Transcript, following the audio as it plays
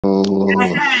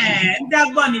ndị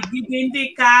agbọ ni gidi ndị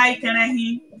ka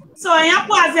ikerehi so ya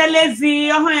kwazelezi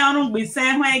ọhụ ya ọrụ mgbise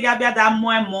hụ ya ga-abịa da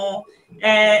mmụọ emo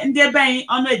ndị ebe anyị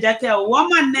ọnụ ejeke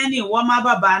wọma nneni wọma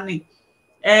babani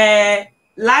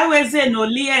laiweze na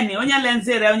olieni onye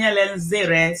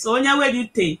lenzere so onye were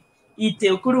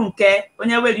ite okuru nke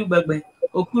onye were ugbegbe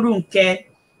okuru nke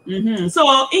so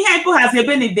ihe ikụhazi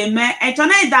ebe na ideme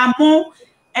echọna idamụ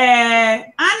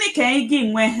anyị ka igi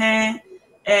nwe ha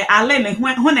alele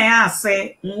hụ na ya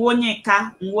asị nwonye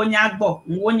ka nwonye agbọ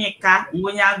nwonye ka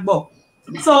nwonye agbọ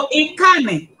so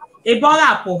ikani ebe ọ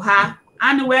ga-apụ ha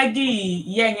anụ wee gị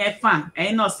yenye fan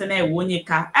anyị nọsị na nwonye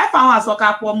ka efe ahụ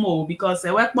asọka kpọ mo because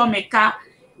ewekpọ m ka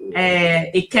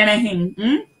ikere him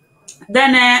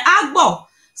then agbọ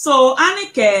so anyị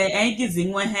ka anyị gizi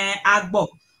nwe ha agbọ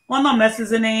ọnụ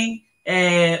mesizini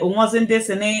onwozi ndị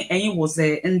si na anyị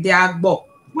wụzi ndị agbọ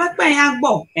wekpe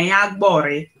anyị agbọ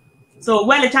rị so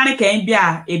welechani ka anyị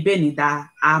bịa ebe ni da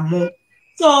amụ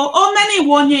so o meni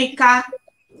iwe onye ka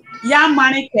ya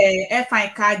mari ka efa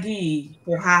ka gị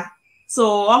pụ ha so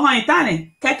ọhụ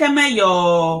itani kekeme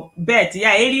yo bet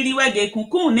ya eriri we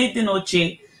ga-ekunkun n'ịdị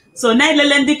n'oche so na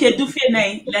elele ndị ka edufie na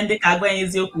ile ndị ka agba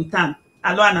eziokwu tan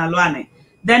alụanị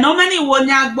then o meni iwe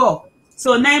onye agbọ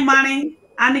so na ịmarị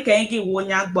anyị ka anyị gị iwe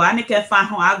onye agbọ anyị ka efe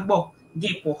ahụ agbọ gị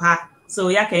pụ ha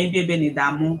so ya ka anyị bịa ebe ni da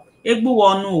amụ egbuwe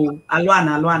ọnụ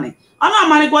alụanị ọnụ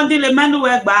amarịgwo ndị lemenu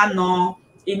wee gbaa nọ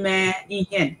ime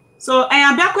ihe so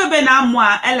enya bịakwa ebe na amụ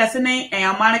a elesini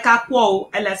enya marịka kwuo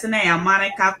elesini enya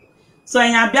marịka so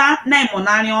enya bịa na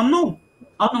ịmụnarị ọnụ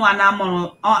a na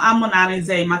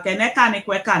amụnarịze maka na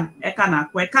eka na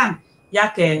kwekan ya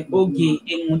ka oge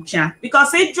enwụcha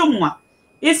because ịjụ nwa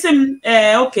isi m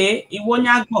oke iwu onye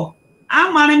agbọ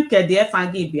amarị m kedụ efa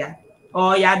gị bịa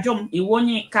ọ ya jụ m iwu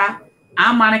onye ka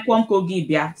amarịkwa m ka oge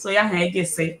bịa so ya ha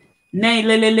egesi na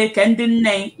ilelele ke ndị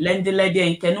nne le ndị ledie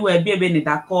nke nu wee bịa ebe ni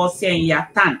da kọsie ya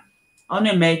tan ọnụ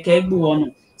eme ka egbu ọnụ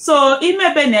so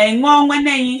imebe na enwe onwe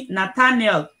nenyi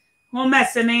Nathaniel hụ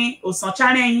mesini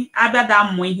osochara enyi abịada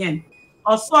mmụ ihe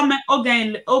ọsọme oge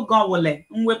ọwụle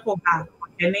mwepụ ha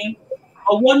keni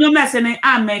ọwụ onye mesini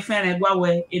ama efere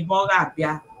gwawe ebe ọ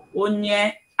ga-abịa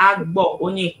onye agbọ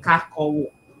onye ka kọwụ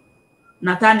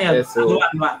Nathaniel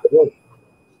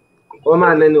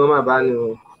Oma neni oma bani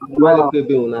wale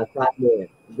kwebe una Nathaniel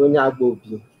donya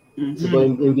agbobi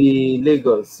in the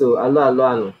Lagos so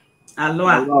alo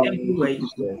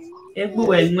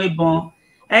egbuwe nwebon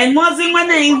enwozi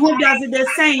nwene ihu biazide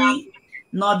seyin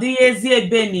no di ezi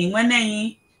ebe ni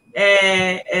nwene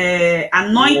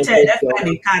anointed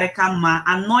efani karika ma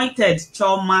anointed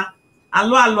choma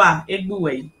alo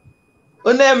egbuwe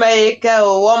one me ike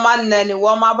o woma neni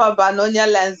woma baba no nye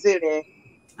lenzire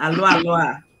alo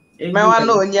mewa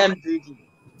no onye mbigi.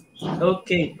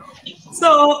 Okay,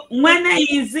 so when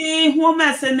izi hu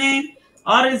mesene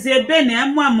orizi ebe ni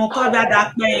emu amukobia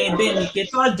da pe ebe ni ke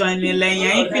to join le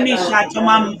yan finish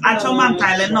achoma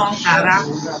ntale no nkara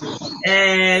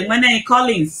when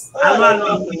Collins alo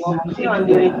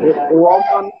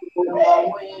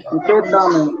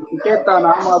Nketa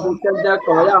na amabu keja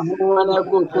ko ya hu wana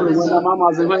ko ko wana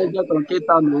mama ze wana je ko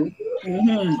nketa no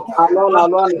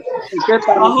alo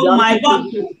nketa oh my god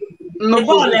no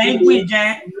bole ngwi je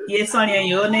ye sonye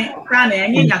yo ni kan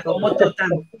enye yako moto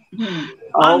tan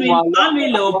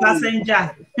only low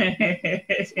passenger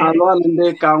alo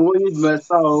nde ka woni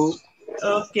mesa o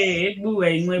okay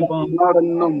egbuwe inwe bon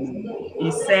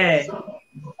ise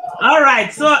all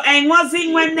right so enwozi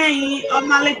nwene yi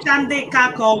omalichande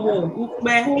ka ko wo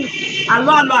upe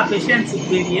alo patient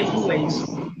gberi egbuwe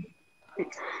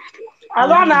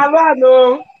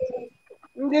alo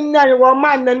ndị nne anyị wọ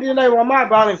ma nne ndị nne wọ ma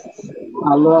abalị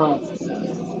alo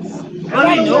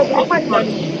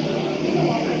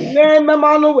n'eme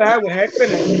mmanụ wee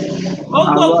kpene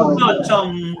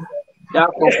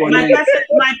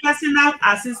my personal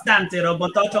assistant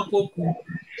robot ọchọkwoku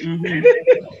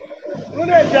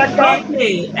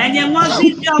enye nwozi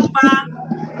diọkpa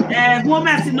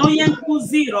gọọmenti na onye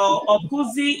nkụzi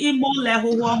ọkụzi ime ụlọ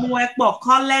ọhụrụ ọhụrụ ekpọ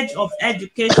College of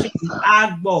Education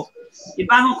Agbor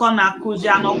ibe ahụ ka ọ na-akụzi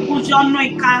anọkụzi ọnụ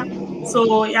ịka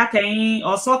so ya ka anyị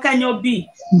ọsọ kenye obi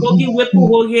oge wepụ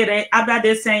oghere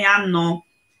abịadese ya nọ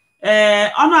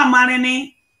ọnụ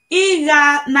amarini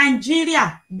ịga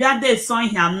Nigeria bịadeso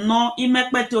ihe anọ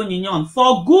imekpete onyinyon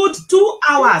for good 2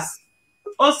 hours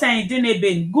o saying dị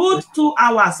n'ebe good 2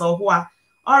 hours ọhụa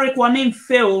ọrịkwa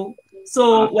n'mfe o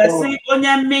so wesi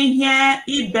onye mme ihe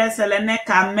ibe selene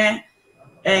ka me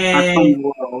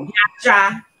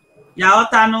yacha ya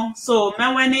ọtanụ so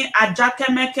menweni aja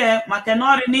kemeke maka na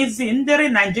ọrị n'izi ndịrị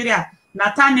Nigeria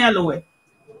Nathaniel we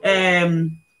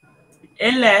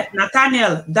ele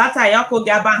Nathaniel data yako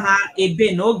gaba ha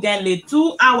eben ogen le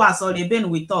 2 hours or eben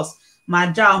with us ma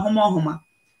ja homa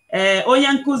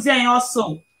onye nkuzi anyị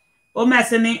also o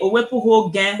mesini o wepu ho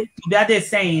ogen to bia de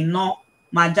saying no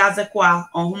ma jazekwa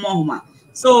homa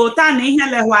so ta na ihe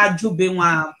leho ajube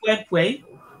nwa pwepwe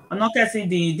ono kesi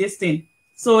di this thing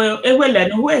so ewele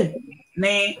no we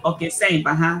ni okay saying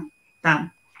ba ha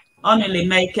tam on le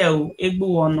make o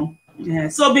egbu ono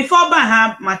so before ba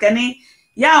ha makani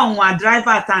ya onwa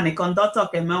driver tan conductor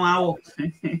ke mewa wo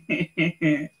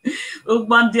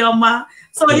ugbon oma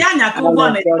so ya nya ku bo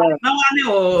ni mewa ni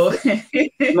o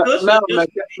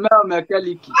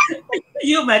mechanic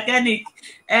you mechanic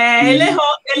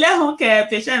eleho ke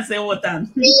patience wotan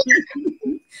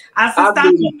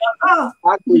assistant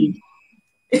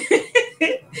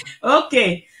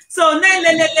okay so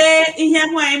nelelele ihe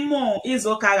nwa imo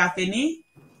izo ka gafeni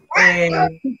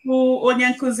tupu onye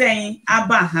nkuzi anyị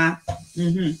aba ha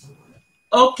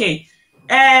okay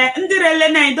ndirele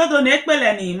na idodo na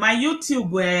ekpele ni my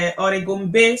YouTube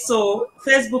origombe so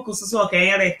Facebook suso ka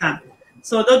yereta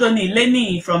so dodo ni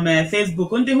learning from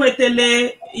Facebook ndi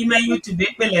hwetele ime YouTube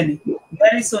ekpele ni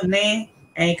very soon ne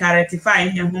ka rectify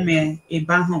ihe hume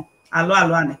eba ho alo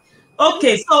ane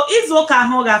okay so izo ka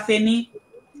ho gafeni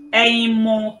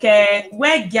mo ke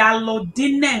wegialo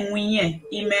dine nwiye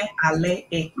ime ale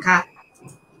eka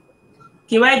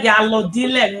ki wegialo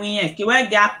dile nwiye ki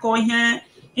wegiako ihe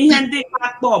ndị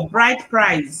akpọ bright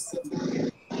prize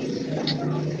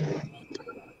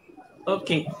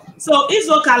okay so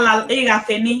izokala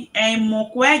igafeni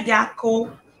mo wegiako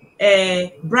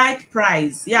bright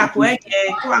prize ya kwa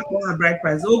bright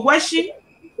prize ogwashi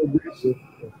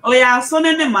oya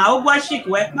sonene ma ogwashi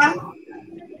kwepa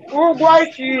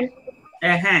Ugwashi.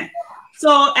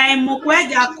 So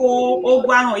mukweja ko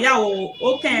ogwa ho ya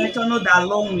o ken to no da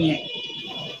lonwe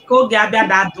ko ga bia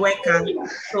da dweka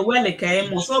so wele ka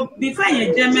mo so before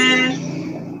ye jeme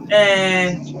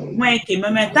mwe ke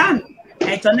memetan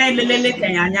to na lelele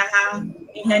kan anya ha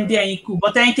ihe ndi an ku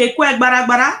but an ke ku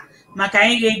agbara maka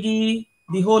an gi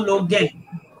the whole ogen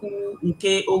ku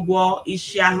nke ogwo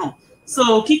isi ahụ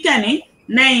so kikeni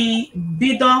na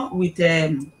bidon with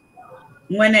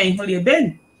when I hear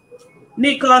ben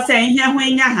Nico saying here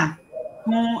when yaha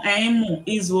who aim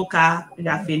is woka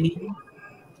gafeni.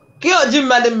 Kio Jim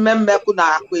Madam Member kuna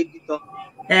akwebiton.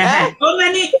 O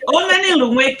many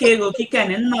lumweke go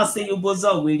kicken and not say you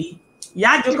bozo willy.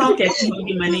 Ya do come catch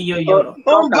many yo.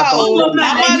 Oh,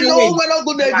 I know when I'm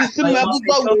going to see my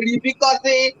book because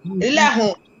they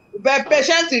left but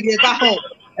patience in the home.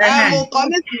 I'm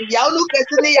coming to Yao look at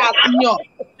me.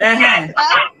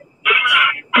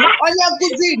 Onye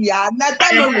kuziri ya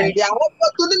Nathaniel ya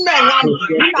wotu ni menga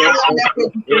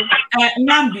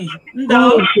Nambi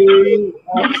ndo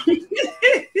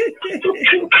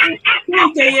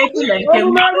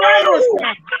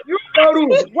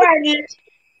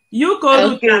you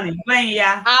koru tani when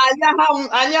ya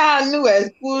anya nu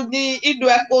esku di idu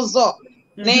ekozo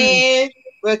ni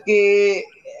weke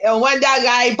wanda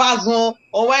ga ibazun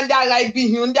o wanda ga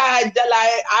ibihun nda jala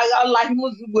ala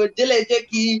himuzugbo jeleje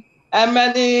ki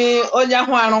emeni onye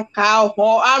hụ arụ ka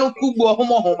ho arụ kugbo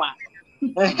homohoma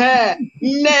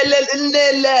nele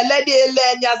di ele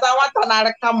nyaza nwata na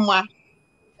rika mma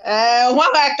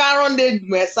hwa ga karụ ndị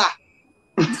dumesa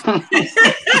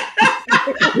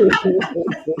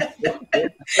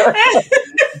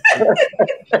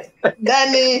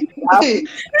Dani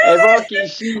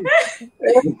evokishi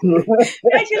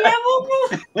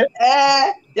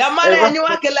ya mara anyi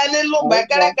wa kele ni lu gbe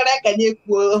kere ka ni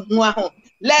ku hu ahụ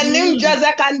lenim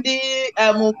jose kandi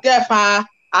kefa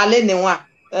ale ni wa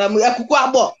ekuku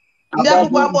agbo ndị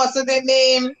ekuku agbo si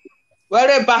ni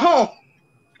were ba ho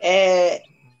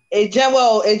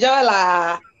ejewe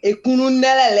la ekunu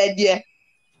nelele die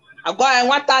agwa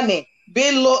nwata ni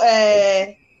bilo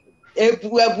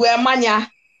ebu emanya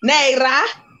na ira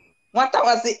nwata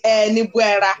wasi ni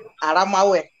buera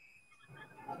aramawe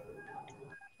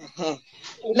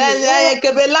le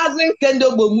kebe lazin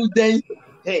kendo gbomuden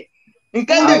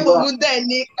nke ndị gbomuden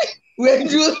ni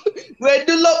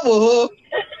wedu lopo ho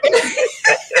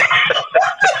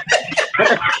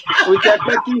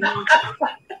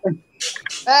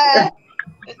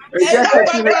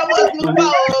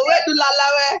wedu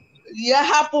lalawe ye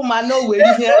hapu ma no we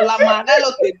here la ma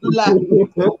lo ke dula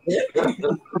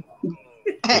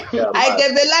I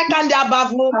give the like and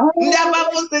abafu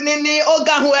sinini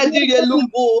oga hu ejire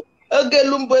lumbu oge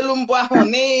lumbu ahụ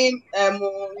ni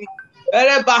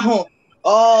ereba hụ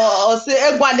o se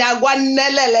egwade agwa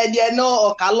nnelele die no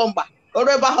okalomba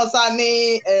Oreba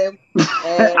Hosani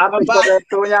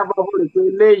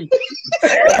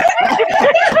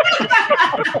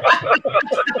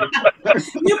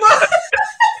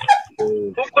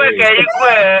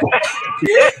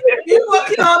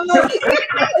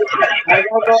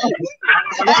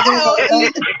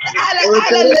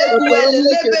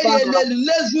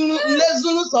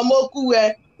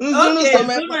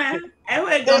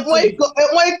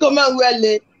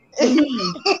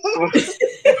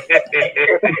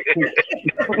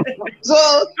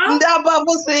so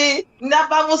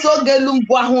ndababu so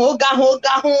gelumbu ahun oga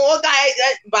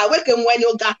ba weke mweni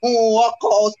oga hun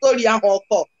oko story ahun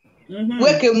oko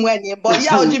weke mweni but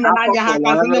ya oji me na nya ha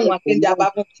ka ni nwa ke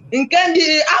ndababu nke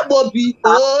ndi agbobi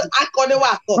o akoni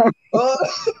wako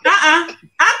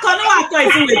akoni wako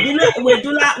isi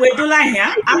wedula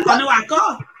here akoni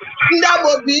wako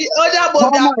ndabobi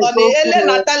akoni ele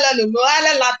na tele no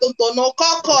ele la tonto no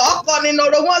koko okoni no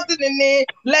ro won si ni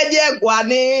leje egwa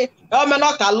ni o me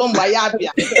no ka lo mba ya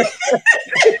bia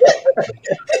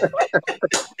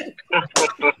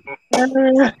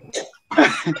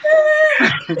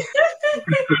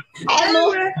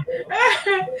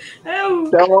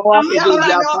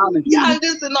ya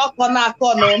this no kona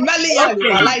kono meli ya ni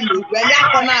wala ni gbe ya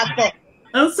kona ko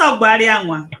Nsogbari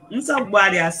anwa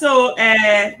nsogbari so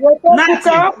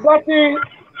Nata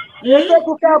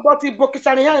boti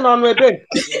bokisani ya no ebe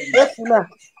efuna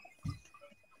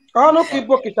onu ki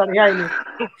bokisani ya ni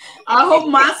aho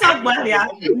ma nsogbari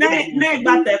na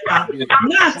igbatepa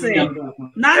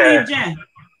nani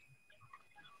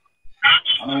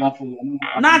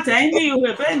Nata any you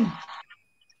have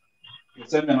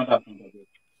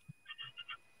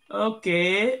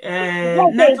okay,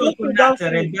 network not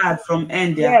regard from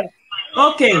India. Yes.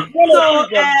 Okay, so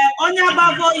onya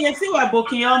bavo yesi we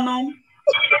booking onu.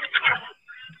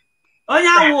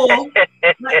 Onya wo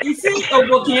isi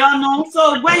oboking onu. So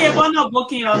gwa ye bono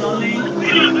booking onu ni.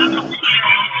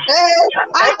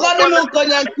 Akoni mo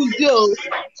konya nkuzi o.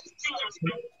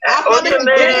 Akoni mo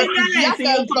konya nkuzi ya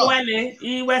ka wele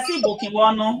iwe si booking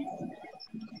onu.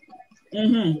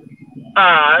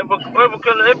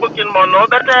 Booking mono,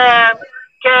 but the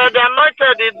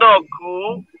anointed dog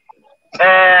who I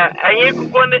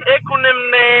ekunim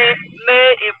ne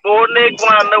ibo ne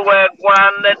guan we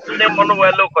guan ne mono we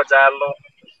lokojalo.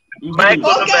 My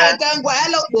okay, then go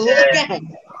hello.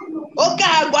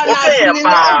 Okay, guan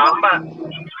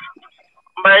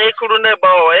my ekurune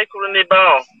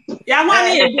bao. Ya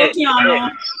mwani e booking ono.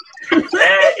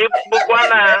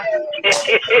 Bukwana.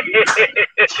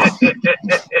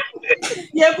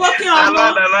 Ye booking ono.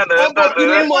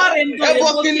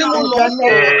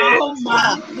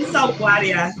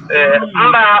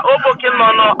 Mba o booking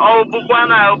ono o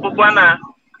bukwana. Bukwana.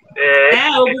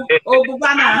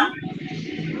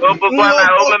 O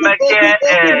memeke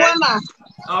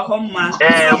o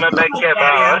memeke ba.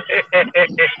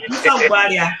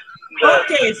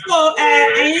 Okay, so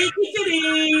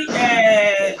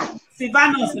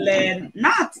Silvanus le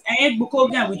not buko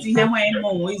gan with him when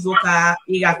mo izoka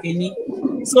igafeni.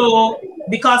 So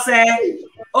because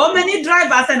many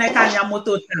drivers and kanya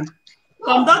motor tan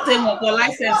conductor mo ko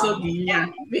license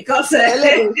obinya because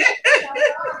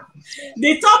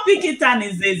the topic itan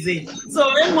is easy.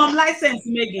 So mom license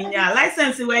meginya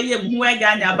license where you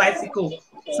ganya bicycle.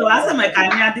 So as a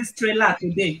mechanic this trailer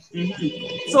today.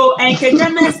 So and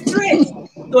can straight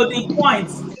to the point.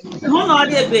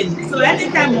 So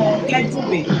anytime on get to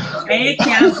be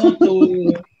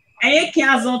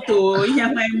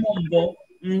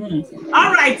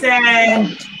all right,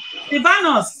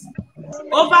 Silvanus,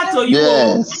 over to you.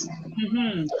 Yes.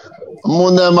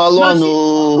 Mune malonu.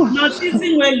 No she's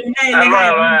well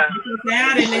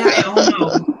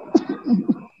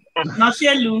no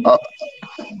shelu.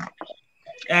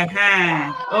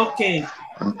 Okay.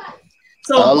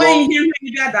 So when you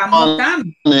got that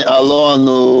mountain?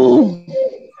 Alone.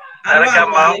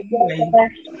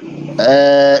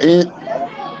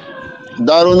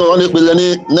 Daruno only belani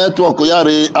network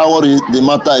yari awori the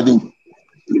matter even.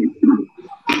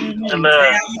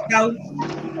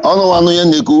 Ono wanu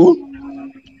yenneku.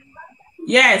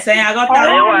 Yes, I got that.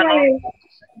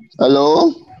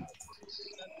 Hello.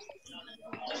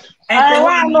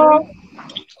 Hello.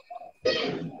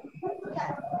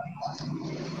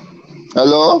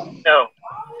 Hello.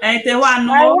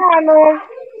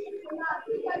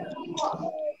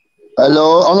 Hello.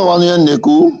 Ono wanu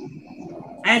yenneku.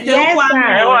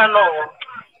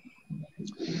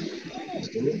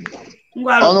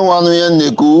 Ono wanu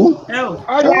yenneku.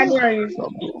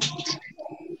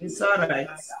 It's all right.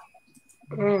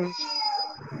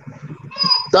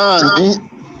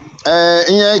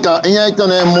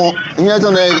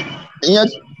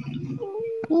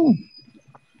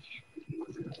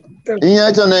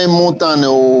 Ihe chọ na imutan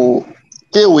o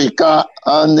kewika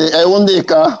and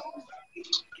ewundika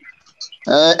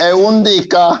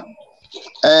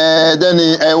then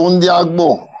ewundi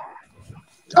agbo.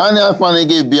 Ani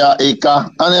afanige bia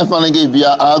eka, ani afanige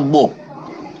bia agbo.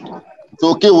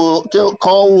 So kewo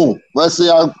wesi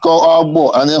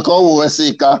agbo and kewo wesi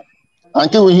eka.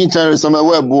 And kewo hinchere some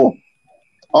webo.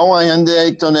 Ọnwa ihe ndị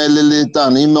ịchọ na-elele taa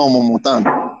n'ime ọmụmụ taa.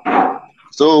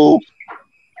 So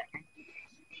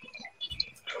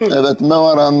ebe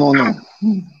tumewara n'ụlọ.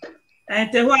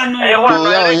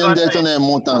 Ya ihe ndị ịchọ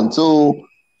na-emu taa. So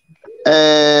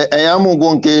ya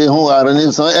mụgwọ nke hụ ghara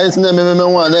n'isi. Esi na-ememe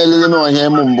nwa na-elele m ihe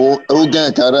mụ mbụ oge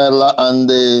ekarela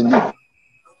and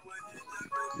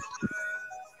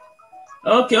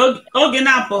Okay, oge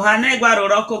na-apụ ha na-egwara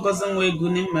ụrọ ọkụ gozi nwa egwu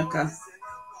n'imeka.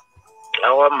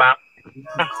 Awamba.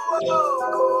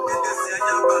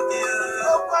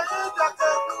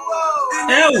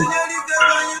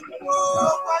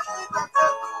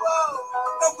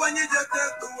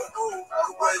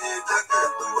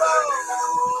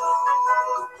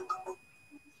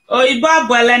 Oyibo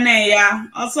abụọla na ya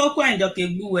ọsọ okwenjọ ka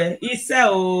egbuwe ise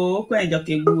okwenjọ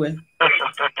ka egbuwe.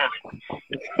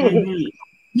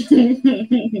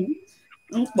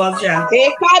 Mkpọzia.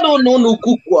 Ekado unu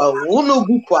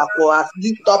gukwu akwa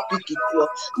this topic ikwo.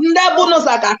 Ndị bụ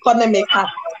n'ụzọ ka economical.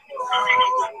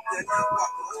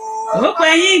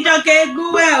 Okwenye ijọ ka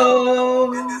egbuwe o.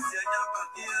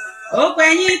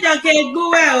 Okwenye ijọ ka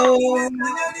egbuwe o.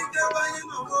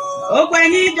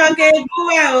 Okwenye ijọ ka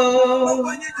egbuwe o.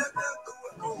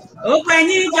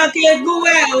 Okwenye ijọ ka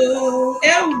egbuwe o.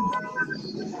 Ewu.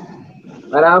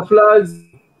 Madam Flowers.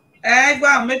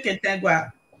 Gwa mekete gwa.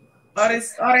 Or a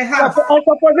half. Down.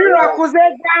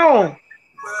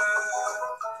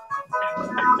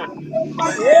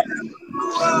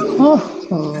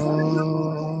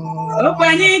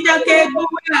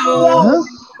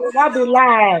 That be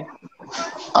lie.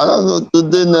 I don't know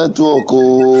today network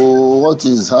what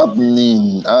is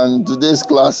happening, and today's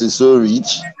class is so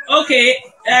rich. Okay,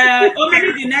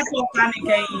 already the network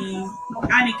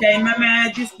Anika,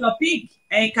 remember this topic,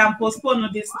 and you can postpone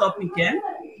this topic,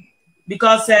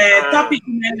 because topic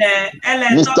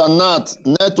Mr. Nat,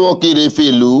 network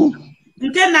irefelu.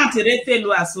 Nat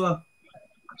irefelu as well.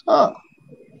 Ah.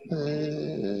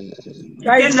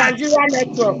 Nigeria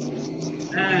network.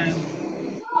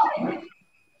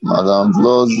 Madam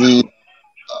Flossie,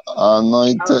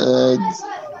 Anointed,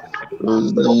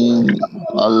 Roslyn,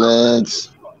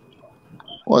 Alex.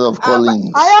 What of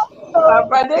calling?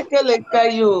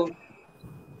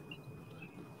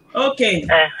 Okay.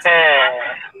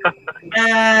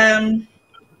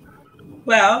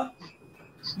 Well,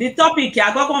 the topic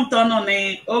I go come turn on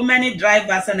how many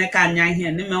drivers and I can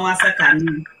here.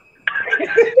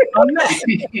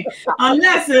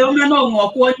 Unless you know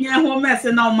what home as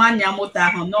no man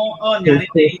yamuta no on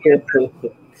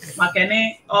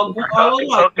Makene or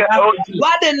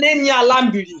what the name ya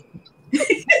Lambiri?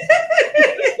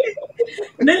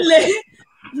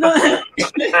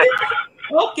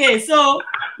 Okay, so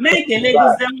make a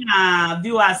ladies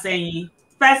viewer saying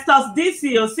Festus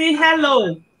DC, you see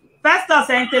hello. Festus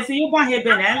saying to see you want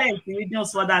to have you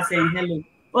just what that saying hello.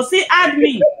 Oh, see, add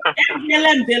me.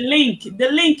 Tell the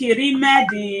link,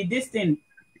 remade this thing.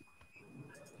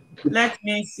 Let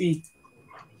me see.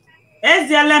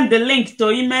 SLM the link to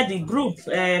email the group,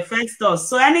 Festus.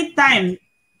 So anytime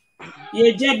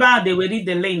you jab they will read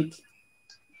the link.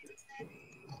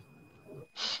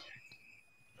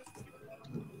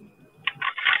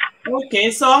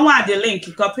 Okay, so I want the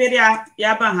link. Copy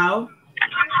yaba how.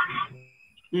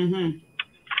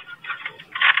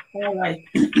 All right.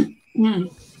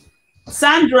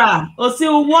 Sandra, osi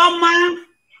uwoma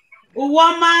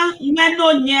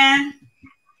menonye.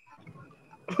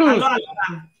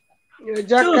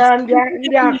 Jaka ndị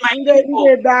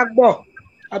dagbo,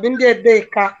 abinde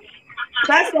deka.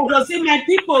 First of all, see my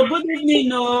people, good evening,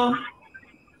 no.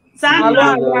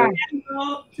 Sandra,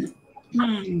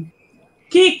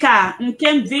 Kika,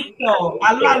 Nkem Victor,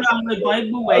 alo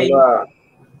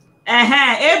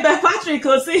Ebe Patrick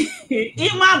osi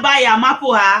ima ba ya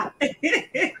mapu ha.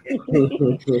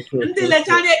 Ndị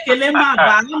lechanye ekele ma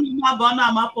ba ma ba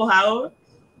na mapu ha o.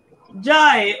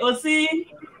 Joy osi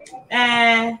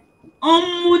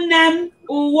umunem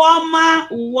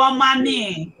uwoma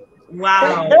ni.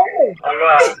 Wow.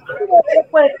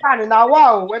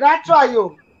 Wow, when I try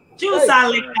you. Choose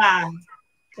Alika.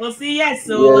 You see, yes,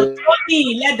 so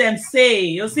Tony, let them say.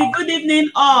 You see, good evening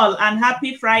all and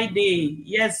happy Friday.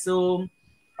 Yes, so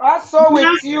also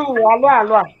with you,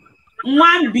 alwa.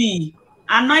 1B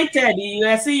anointed.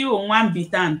 You see you on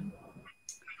 1B tan.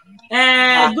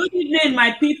 Good evening,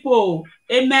 my people.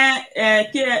 Amen.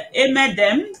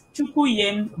 Them.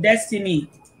 Chukuyem Destiny.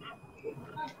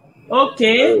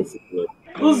 Okay.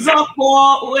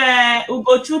 Uzoko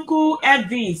Ugochuku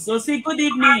Evi. So say good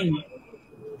evening.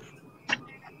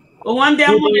 One day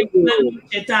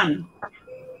Chetan.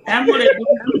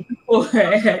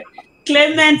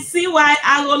 Clement CY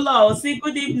Agolo. Say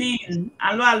good evening.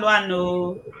 Alo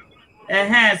no.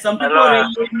 Some people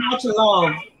really much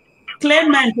love.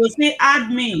 Clement will say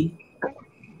add me.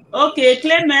 Okay,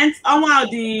 Clement, on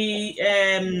the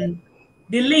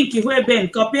link you have been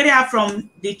copy it from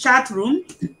the chat room.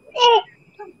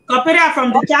 Copy it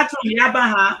from the chat room,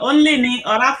 Yabaha. Only ni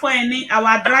or for any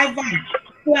our driver.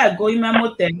 Who are going my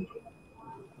motor?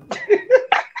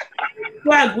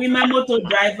 Who are going my motor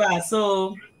driver?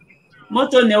 So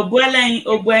motor ne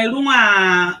obueluma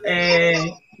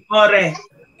ore.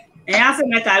 And answer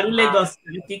me to Lagos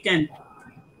weekend.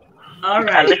 All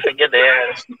right. I'll forget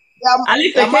there.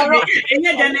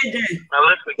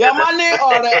 Yamane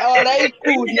ore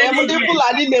cool. Nemo de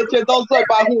fulani neche don't so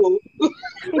bahu.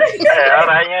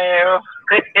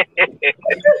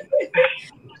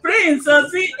 Prince, so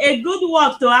see a good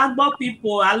work to AGBOR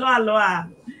people. Aloha.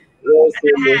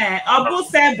 Obu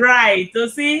say bright. To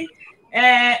see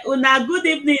una good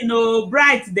evening, no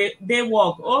bright they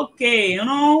work. Okay, you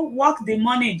know, work the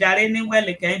money jare anywhere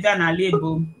like na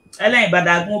label. Ele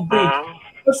ibadagun break.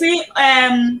 To see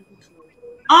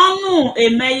onu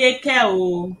emeyeke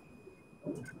o.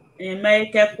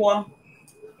 Emeyeke kwa.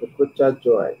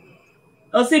 Joy.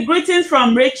 Oh, see, greetings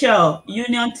from Rachel,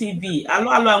 Union TV.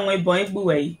 Alo anwe boy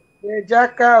egbuwe.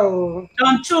 Jaka o.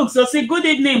 John Chuk, so see, good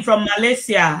evening from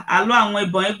Malaysia. Alo anwe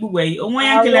boy egbuwe. Onwe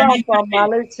yankele from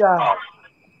Malaysia.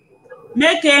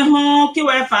 Make a home,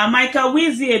 kiwefa, Michael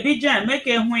Wizzy, Abijan, make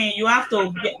a home, you have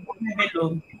to get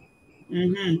hello.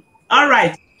 All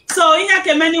right. So, in your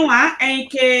kemeniwa,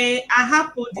 I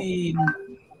have put the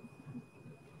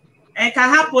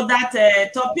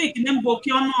that topic, Nimbo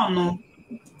Kiono.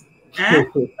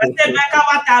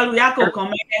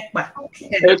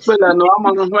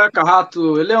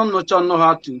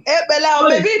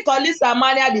 Maybe Collins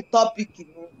Amania the topic.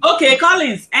 Okay,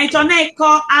 Collins. And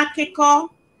Choneko Akiko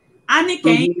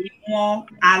Anike mo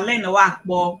Alen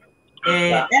Wakbo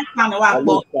Lefan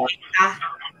Wakbo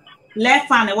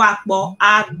Lefan Wakbo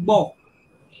AGBOR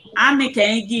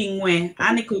Anike Gingwe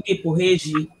Aniko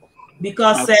Gipoheji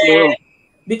because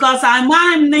I'm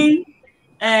learning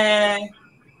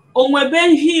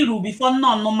onwebe hiru before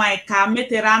none no my ka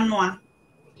metera noa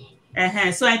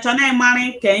so I chona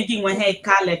mari ke igi nwe he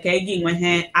kale ke igi nwe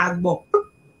he AGBOR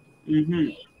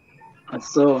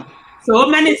so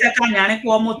many second nyane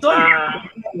ko moto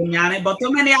nyane but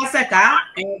many aseka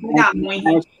da mo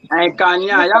hi I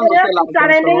kanya ya no tela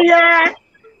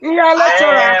iya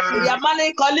lecturer ya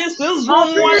mane Collins is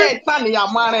room wallet pan ya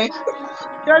mane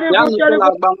ya no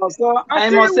tela gba so I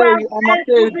must say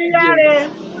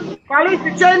Police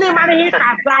training money hit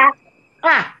asa.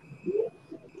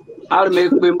 I'll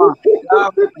make me ma.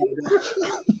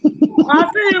 I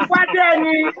see what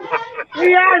any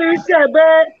here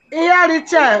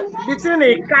between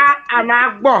IKA and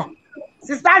AGBOR.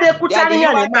 Sister they put on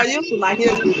here.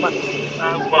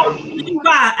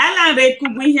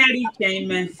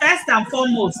 First and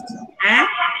foremost,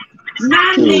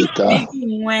 Nani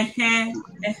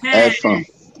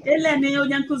Eleni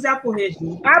onyankuzi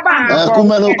apoheji.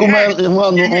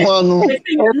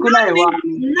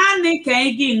 Nani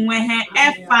kengi nwehe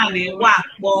efane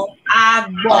wakbo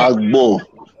AGBOR.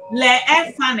 Le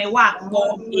efane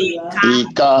wakbo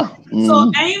IKA.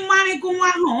 So any money go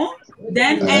on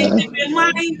then any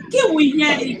money kiwi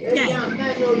here IKA.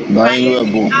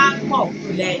 AGBOR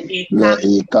le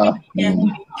IKA.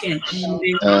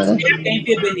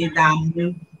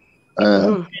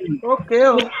 Okay.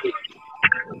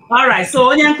 All right,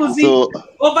 so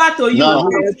over to you.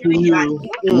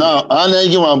 Now,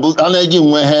 Anegi when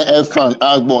fan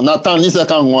AGBOR. Nathan is a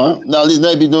can one. Now, this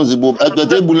may be those book at the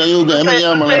table. You get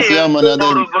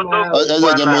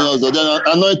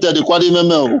anointed the quality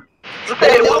memo.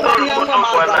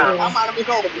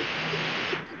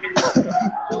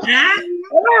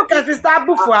 Okay, start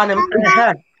book for him.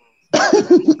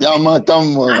 Yeah, my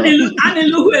come on.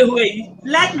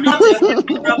 Let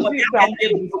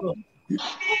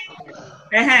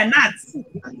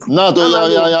Not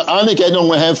only can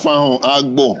don't have fun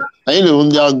AGBOR. I know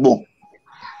the AGBOR.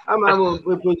 I'm a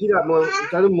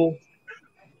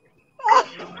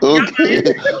Okay.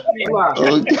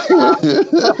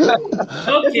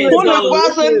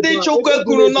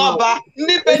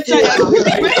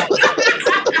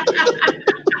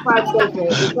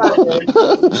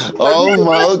 Oh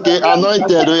my, okay.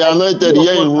 Anointed,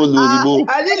 yeah, you will lose.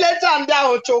 I didn't let them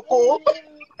down, Choco.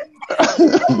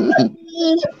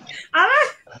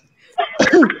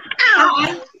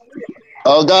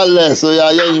 Oh, God bless. So,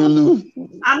 yeah, you lose.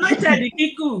 Anointed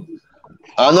Kiku.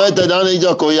 Anointed, I need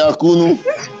your Koyakunu.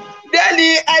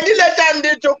 Daddy, I didn't let them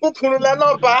do Choco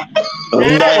Kurulanoba. I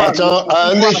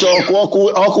need your Kwaku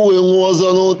in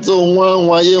Wazano to one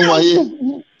way.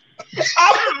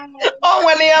 Oh,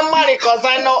 when they are married, because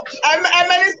I know I'm a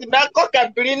to cook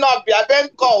and bring up your then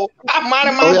call. I'm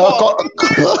married my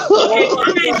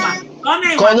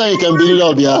Corner, you can build it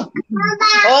up, yeah.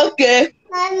 Okay.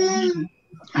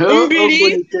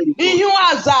 Nimbiri, you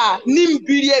are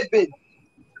Nimbiri.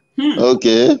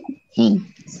 Okay.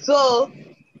 So,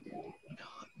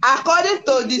 according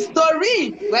to the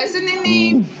story, we're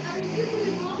seeing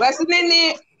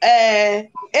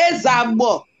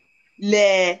Ezagbo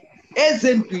le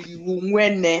Ezembiri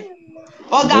nwene.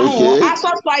 Oga ho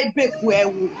asọsọ ibe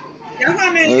kwewu.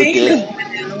 Okay.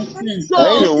 So,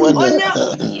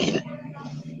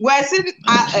 we're seeing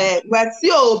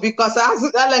because I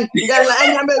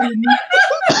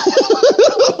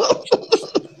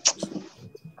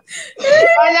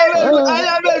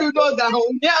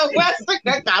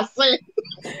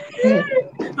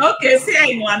Okay, see I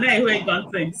know I wait on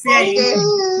thing. See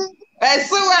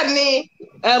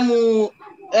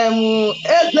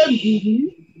Ezembiri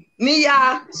ni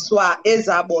ya swa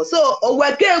Ezagbo. So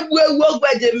oweke egwu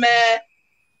ogbeje me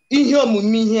ihe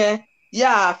omume ihe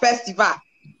ya festival.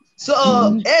 So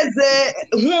eze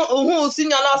who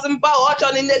senior nurse mba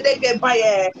ocho ni nedeke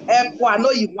baye ekwa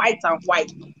no yi white and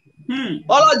white.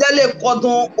 Olojele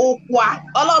kodun okwa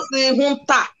olosi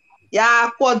hunta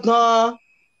ya kodun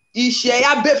ise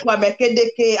ya befu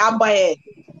amekedeke abaye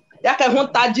ya ke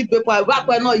hunta ji befu wa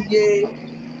pe no ye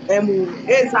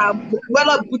eza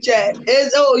welo buche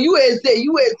you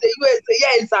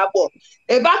ya Ezagbo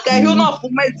eba ke hu no fu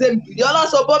meze mbiri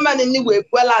oloso bo mani ni we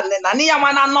kwela na ni ya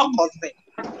mana no kose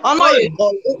ono ye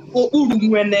uru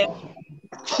nwene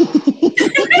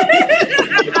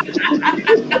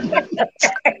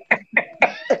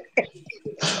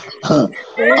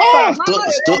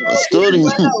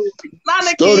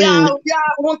Story. Ya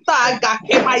hunta ga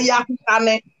ke ma ya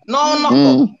hutane no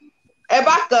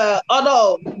eba ka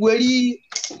odo weri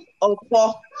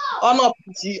ofo ono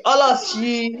piti olo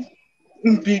si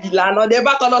mbiri lana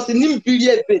eba ka no si ni mbiri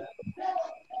ebe.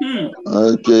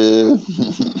 Okay.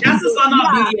 That's the son of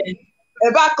the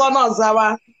eba ka no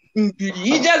zawa mbiri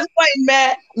ije zwa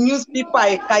ime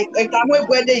newspaper ka we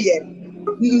gwede ye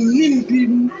ni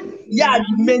mbiri ya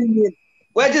di menye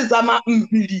we ji zama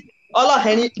mbiri olo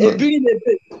heni ebiri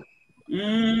ebe.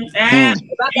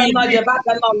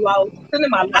 Baka no wa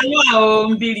cinema Hello,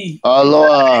 Mbiri.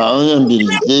 Hello, Mbiri.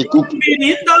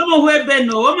 Mbiri ndomo webe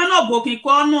no, o me no boki ko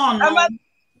onu onu.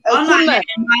 Onu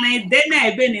ani de na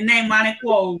ebe ni na imani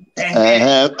ko.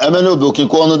 Eme no boki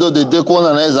ko onu do de ko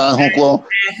na eza ahụ ko.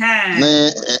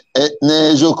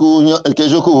 Ne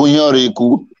joku hunyori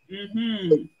ku.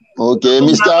 Okay,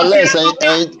 Mr. Les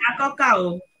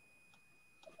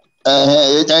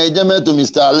I jame to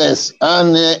Mr. Les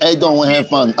and I don't have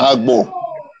fun agbo.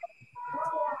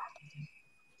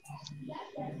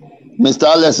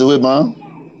 Mr. Les we man.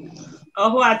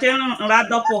 Oh, I tell nra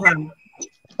dopo ha.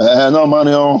 No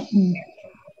Mario.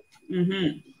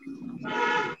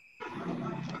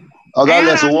 Okay,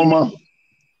 Les woman.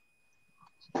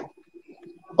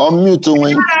 On mute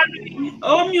when.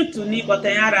 Oh, mute ni but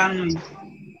ayara anu.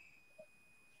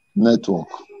 Network.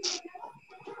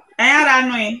 Ayara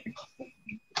anu.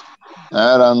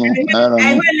 Ayara anu.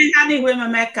 I will have we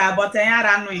meka but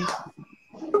ayara anu.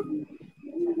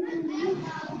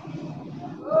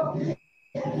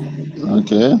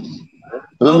 Okay.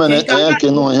 Women I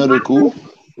can no hear the cool.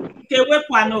 Okay, we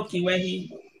kwano kiwehi.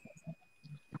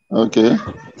 Okay.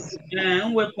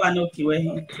 We kwano kiwehi.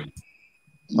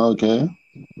 Okay.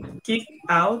 Kick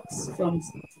out from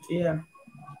here.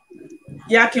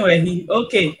 Yeah, kiwehi.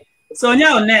 Okay. So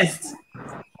now next.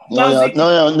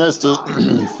 No, next to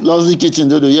Lousy Kitchen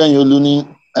do yeah you luni.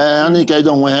 Ani kai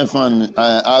don't want have fun.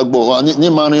 Agbo ni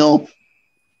Mario.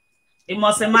 It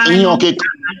must man.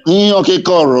 Okay,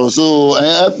 Coro. So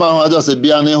I found just a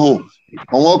biane ho.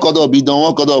 On walk out be don't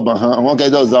walk out on walk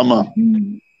out Zama.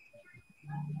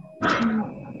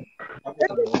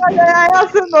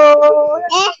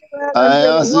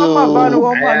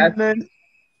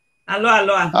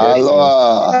 Hello.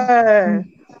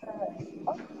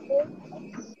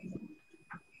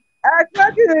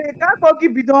 Exactly. Can't go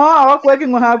keep it on. I'll work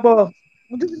working on her ball.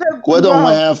 Kwe don't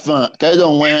wear fan, K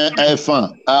don't wear a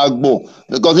fan, Agbo.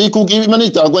 Because he cook even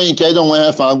if you are going K don't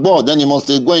wear fan, Agbo, then you must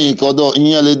go in Kodo in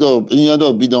your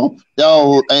little bidon.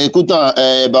 Now I could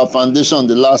about foundation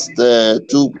the last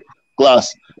 2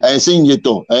 class. I sing it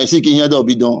all. I see in your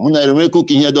bidon. When I remember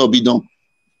cooking your bidon.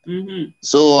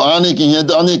 So I can hear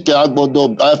Agbo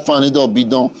dog, I find it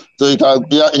bidon. So you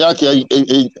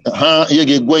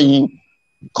get going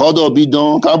Kodo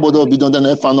bidon, Carbo bidon, then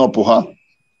I fan up her.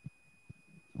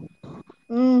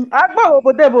 Agbo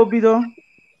obodo ebe obido.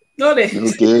 Okay.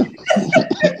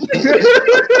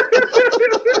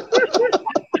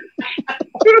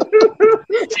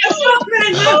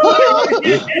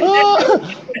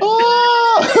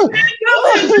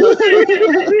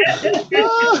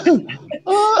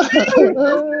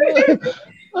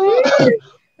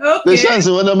 Patience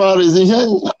when the man is in here.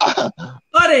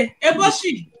 Ore,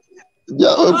 eboshi.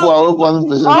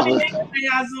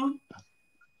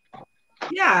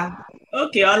 Yeah.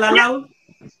 Okay, all allow.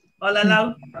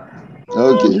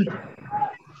 Okay.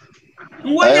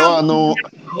 I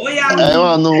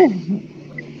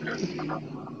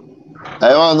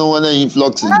want to know when they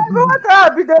influx.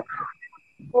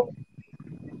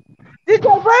 Did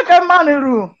you break a money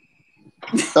room?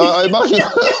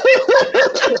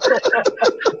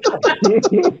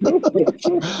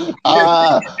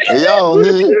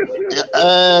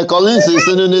 Collins is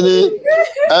in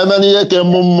many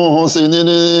Mumu in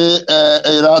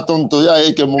Eraton to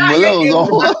Yake Mumelo.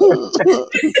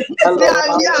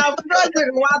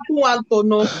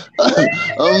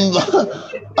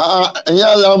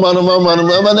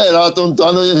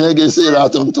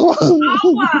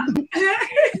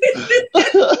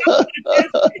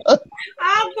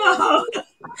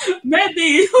 Maybe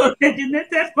you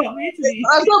originated from Italy.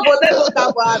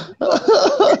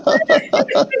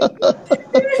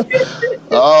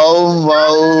 Oh,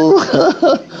 wow.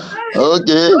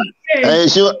 Okay. I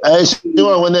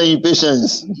sure when they're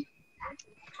impatience.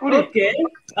 Okay.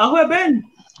 Ben.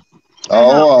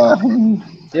 Oh,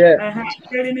 yeah.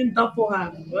 Telling him double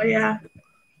her. Oh, yeah.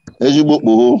 As you book.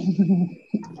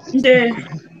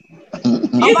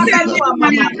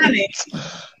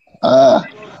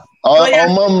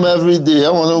 Mom every day. I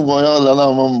want to go out and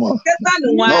mama.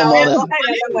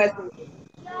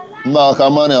 No,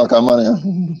 come on.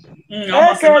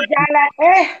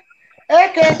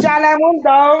 Eke jala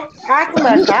mundo.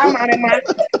 Akuma kamarema.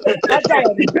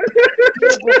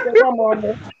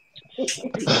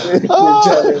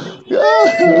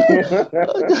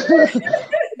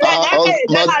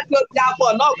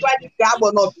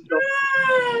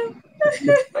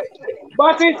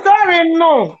 But it's sorry,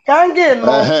 no. Can't get no.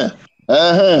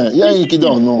 Yeah, you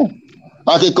don't know.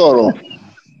 Akikoro.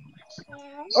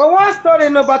 Oh, one story,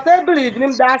 no, but I believe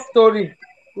in that story.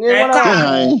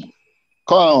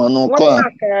 Call no call.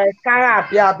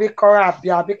 Carabia, big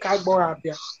Corabia, big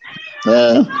Agborabia.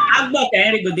 Agbo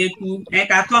can go there too. I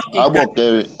can talk. Agbo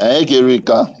carry. I can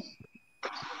Rika.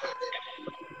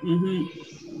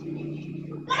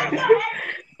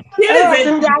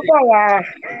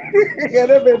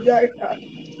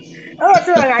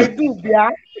 I do, yeah.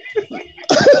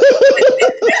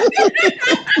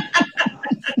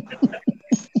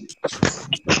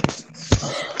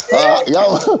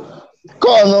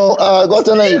 Call no, got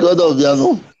to know you got of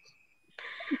Yano.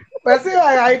 But see,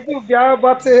 I do, yeah,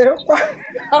 but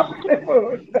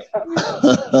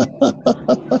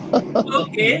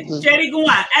okay, Jerry go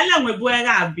on. Ellen will go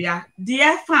Arabia.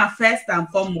 Dear fan, first and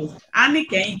foremost. Annie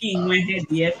can give when her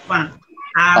dear fan.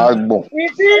 Agbo.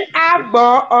 Is it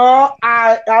Agbo or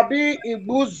Abi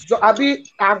Ibuzo, Abi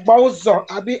Agbozo,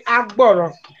 Abi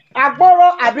Agboro?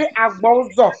 Agboro, Abi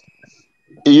Agbozo.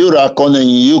 You are calling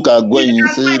you can go and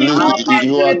say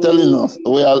you are telling us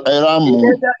we are Eramu.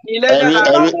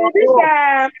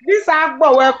 This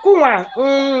Agbo were Kuma.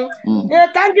 You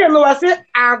can't get no say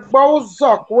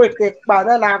Agbozo with a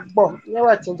banana Agbo.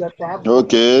 Never change it to Agbo.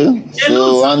 Okay,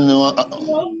 so I know.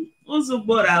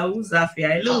 Uzubora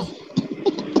Uzafia. I love.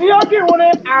 You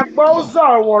want Agbozo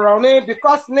were on it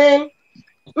because name.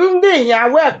 Ya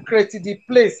we created the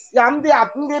place. Yam the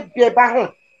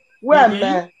Beba. When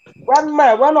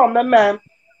one on the man,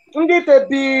 indeed a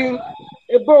being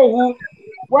a bow,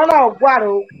 one of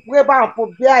Guaro, we bound for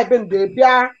Bia Ben de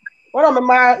Bia, one of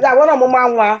my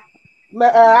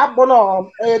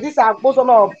Abono, this are boson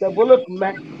of the bullet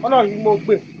man, one of him will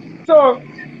be. So,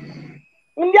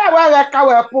 India, where I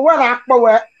cover for one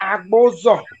Akbo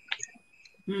Agbozo.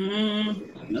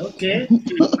 Okay.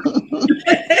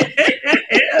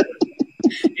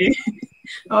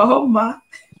 Oh, ma.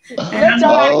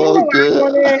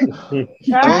 Okay.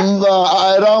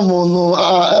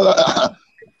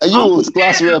 You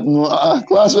class rep no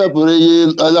class rep re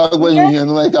alagbe yin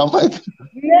no like am like.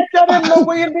 Nature no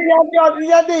we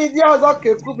the other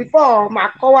keku before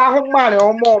ma ko wa hu mare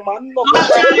omo ma no.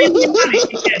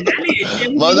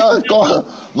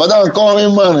 Madam, call me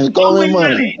money.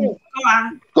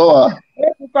 Go on.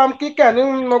 Come kike ni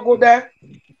no go there.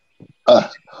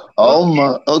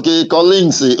 Okay,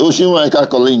 Collins. Oshimwaika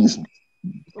Collins.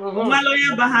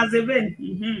 Umaloya Bahazeben.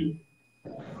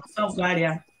 So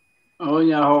Garia. Oh,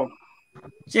 yeah.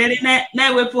 Jerry,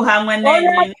 na wepu hamwe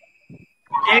name.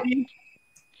 Jerry.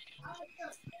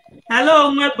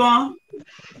 Hello, Mwebon.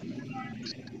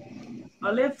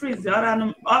 Ole freeze,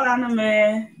 oranu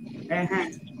me.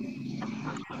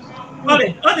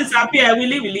 Ole, what disappear,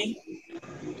 Willy.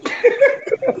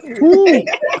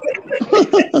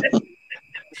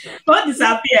 What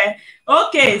disappear?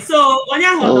 Okay, so Onya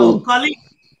Hono, Collins.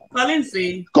 Collins.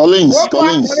 Collins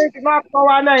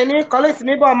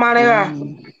ni bo mare.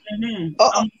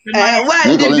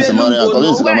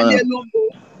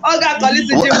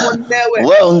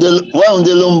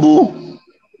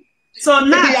 So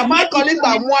now ya ma Collins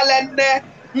amuale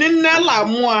ni la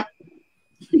mua.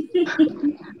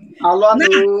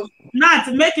 Not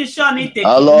making sure ni take.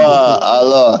 Hello.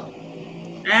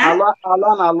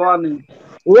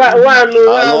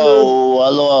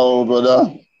 Hello, brother.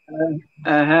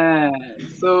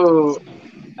 So,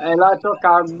 I like to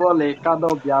AGBOR le kado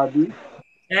biabi.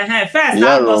 First,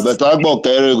 yeah, but AGBOR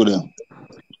carry good.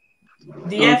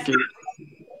 The F.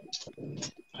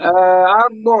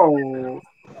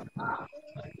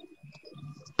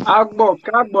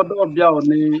 AGBOR do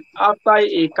biaoni after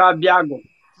IKA biago.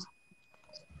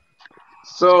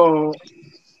 So,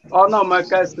 ono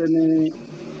makasini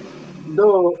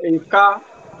do IKA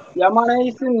yamana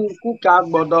isi nkuka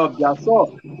AGBOR do bia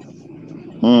so.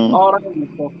 Ora ni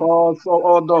koko so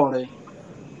odore.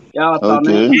 Ya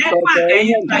tane.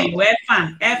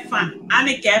 F-fan.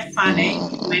 Ani ke fan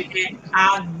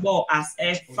AGBOR as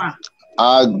F-fan.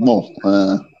 AGBOR.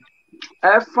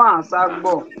 F-fan as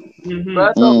AGBOR.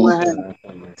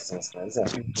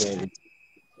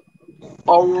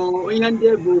 Oh, ihe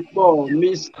ndị bụ for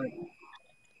mystery.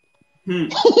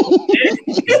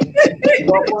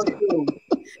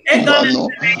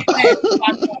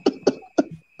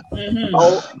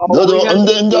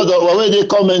 They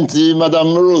comment,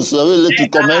 Madam Rose. Let you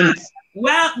comment.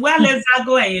 Well, let's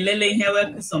go and lele here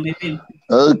work some maybe.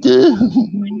 Okay.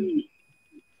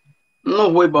 No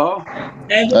way, ba.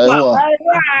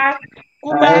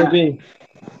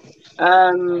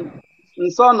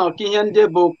 Nso no ki ihe ndị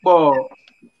bụ for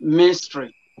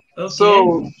mystery.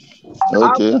 So,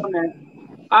 okay.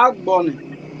 AGBOR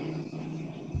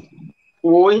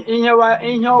wo ihe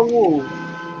wo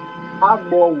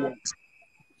AGBOR.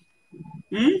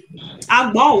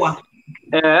 AGBOR.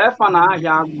 Fana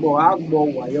ahịa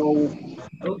AGBOR yo.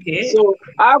 Okay. So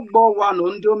AGBOR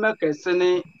no ndị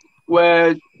omekesini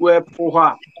we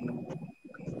puha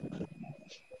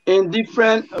in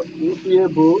different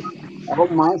able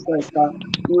of master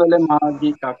lele ma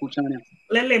di kakuchani.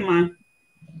 Lele ma.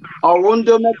 Our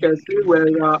ndị omekesi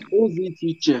were ozi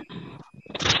teacher.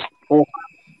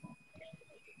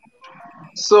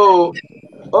 So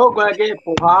ogwege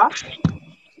puha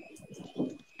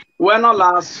when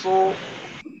alaso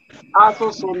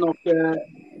asụsụ noke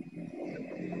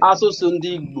asụsụ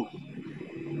ndị Igbo.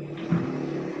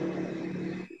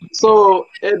 So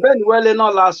ebe ni wele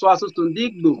no laso asụsụ ndị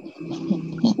Igbo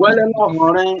wele no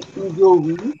hore ndị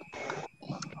ohu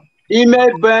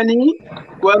ime beni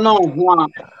wena hua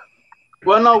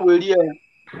wena werie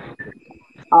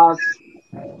as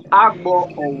AGBOR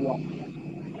owa.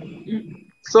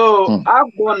 So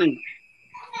AGBOR ni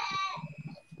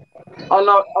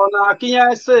ona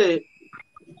akinya say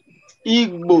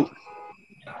Igbo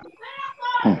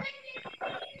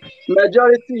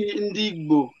majority ndị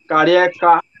Igbo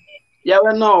karieka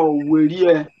yawe no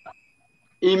werie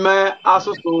ime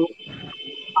asụsụ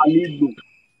Igbo.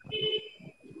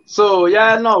 So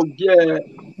ya no get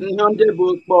ndị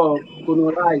bụ kpọ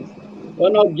colonize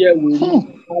no get werie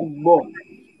AGBOR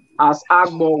as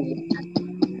AGBOR.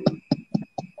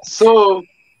 So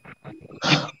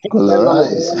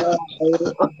colonize.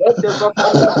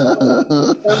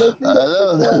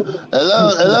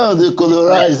 Hello, they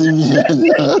colonize me.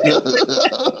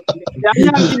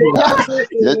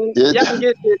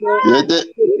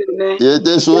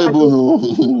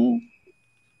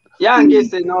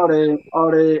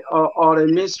 Or a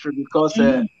mystery because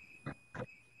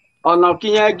on a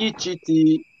kinyagi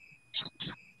chiti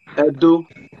edo.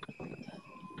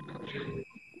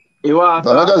 Iwa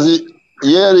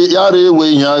yari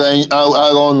we nyara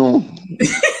agonu.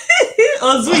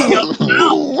 Ozu yo.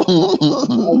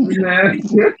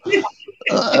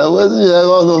 wasn't here.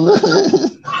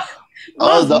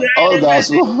 All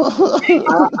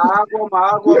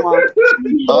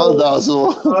that's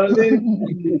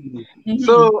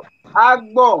So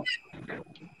Agbo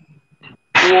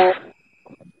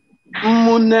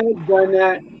Mune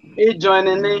Gane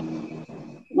joining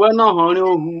when no honey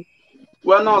who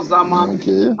when no Zama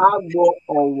Agbo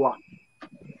Owa.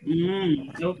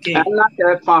 Okay. And not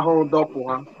a hold up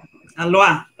one.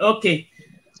 Aloha. Okay.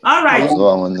 All right.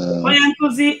 Oya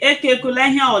nkuzi eke kula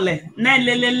ihe ole na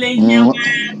lelele ihe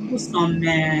kusom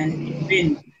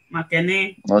bin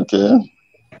makene. Okay.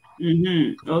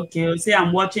 Okay. You see,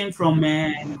 I'm watching from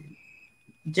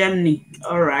Germany.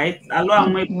 All right. Aloha.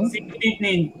 Good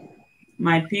evening,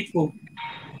 my people.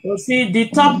 You see the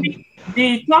topic.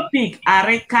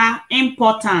 Areka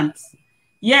important.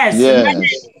 Yes.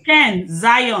 Ken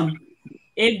Zion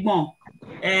Egbon.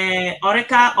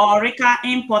 Oreka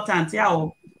important. Yeah.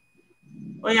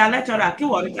 Oh yeah, lecturer. Ki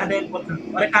oreka dey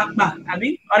important. Oreka kpa,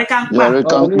 abi? Oreka kpa.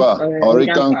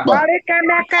 Oreka kpa.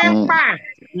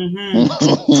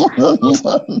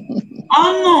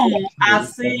 Ono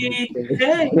asisire. I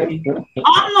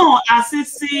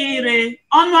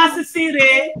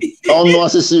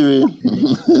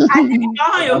think you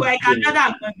I can do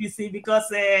that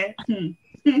because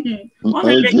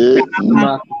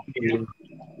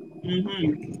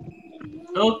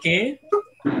okay.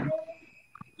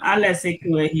 Alex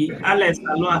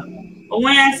Aloha.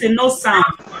 When I say no sound,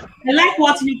 I like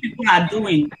what you people are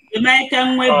doing. The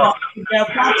American way,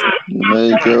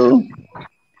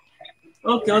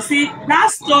 okay, see,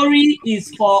 that story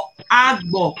is for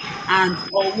AGBOR and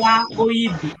IKA.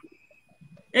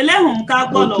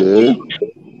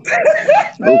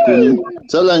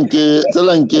 Okay.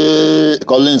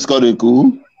 Collins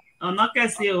Koriku. Oh, not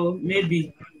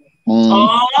maybe.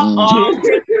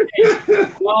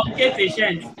 Okay,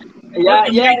 patient. Yeah,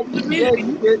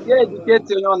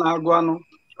 educated on Aguano.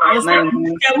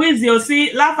 You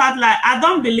see, laugh at like I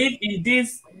don't believe in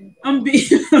this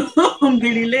lady.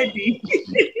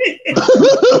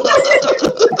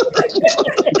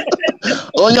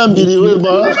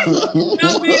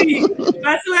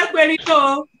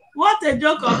 What a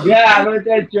joke of I don't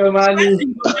get your money.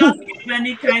 Just give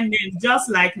any kind name, just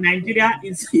like Nigeria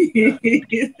is the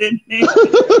name.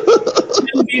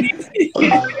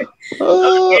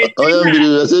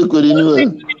 Good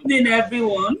evening,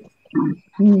 everyone.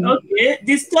 Okay,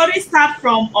 the story starts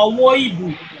from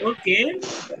Owoibu. Okay.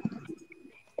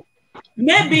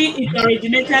 Maybe it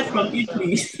originated from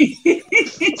Italy.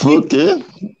 Okay,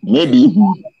 maybe.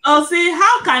 Oh, see,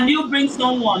 how can you bring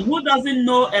someone who doesn't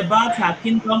know about her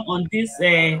kingdom on this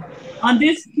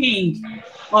king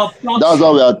of Turkey? That's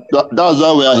why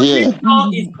we are here.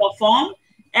 Is performed.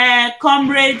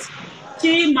 Comrade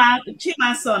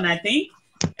Chimason, I think.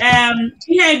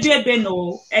 Here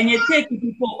and you take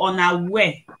people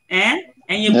unaware, and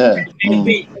you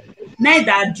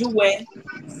neither do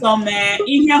some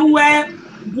where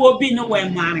will be nowhere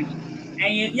married.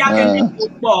 And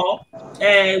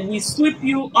we sweep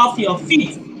you off your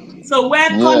feet. So we're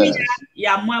coming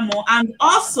Yamamo, and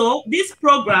also this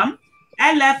program,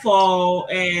 LA for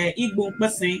Igbo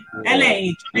person,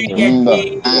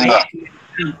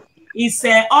 it's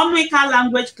a Onwika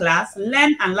language class,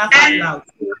 learn and laugh out loud.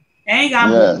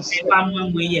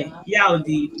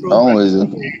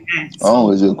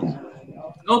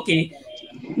 Okay.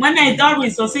 When I done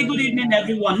with so say good evening,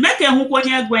 everyone. Make a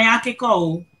hukonya gwen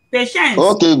patience.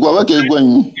 Okay, go okay,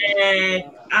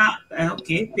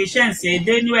 patience.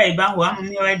 They knew about one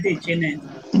me already channel.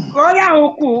 Go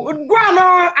no,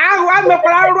 I'm not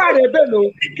proud of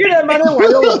the kill a man.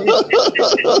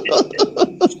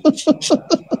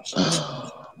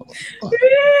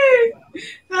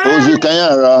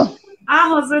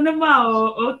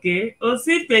 Okay. Oh,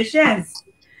 see patience.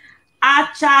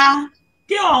 Acha.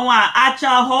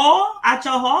 Achaho,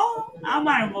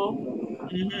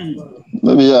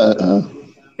 maybe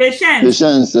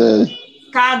patience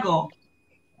cargo.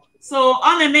 So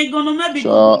only make gonna maybe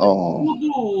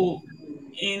Google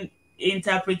in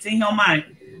interpreting your mind.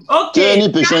 Okay.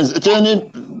 Patience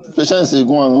is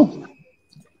going.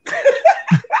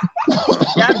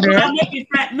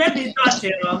 Maybe Dutch,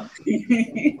 you know.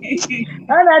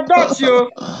 And I Dutch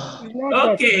you.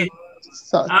 Okay.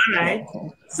 All right.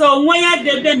 So when you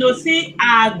did no see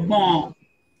Agbon.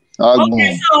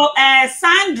 Okay, so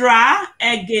Sandra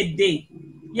Egede.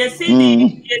 You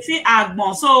see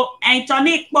Agbon. So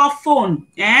Anthony phone,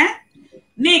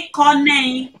 Ni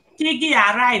Kone Kigi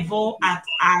arrival at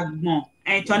Agbon.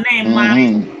 Anthony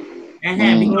married.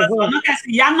 Because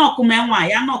Yano Kume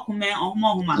Yano Kume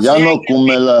Huma. Yano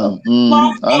Kumela.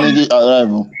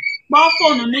 Arrival.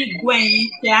 phone ni Gwen,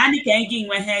 Tiani can give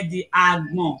when head the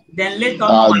Agmo. Then later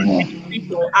on,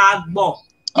 to Agbo.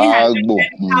 He has no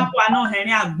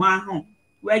Henry Agbo.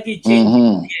 Where get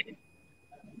change.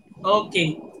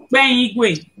 Okay. Gwen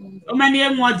Igwe. How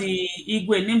many more the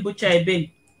Igwe Nimbucha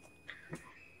Ebe?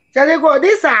 Can you go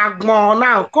this Agmo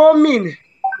now? Come in.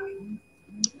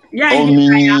 Yeah, you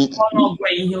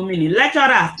can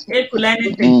lecturer,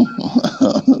 anything.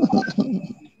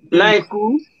 Like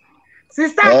who?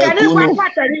 Sister, can you find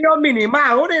what you mean? Ma,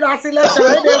 who did I see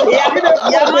lecturer?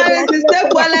 Yeah, my sister,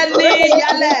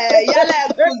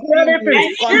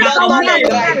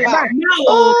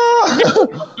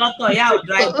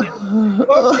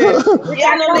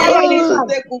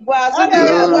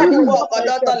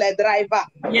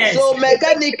 so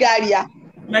mechanic area.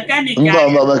 Mechanic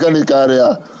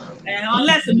area.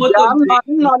 Unless the motor.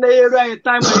 I'm not there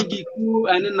time when you cool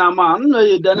and in a man, no,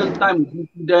 you didn't time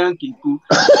then kiku.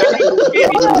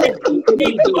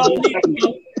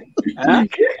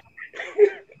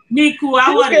 Niku,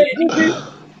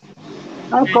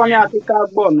 I'm calling out the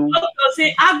carbon.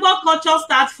 See, Agbo culture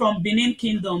starts from Benin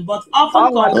Kingdom, but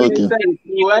often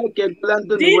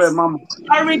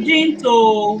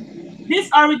this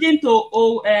origin to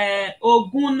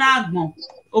Ogunagbo.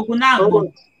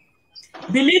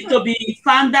 Believed to be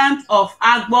foundant of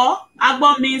Agbo.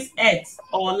 Agbo means earth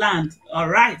or land. All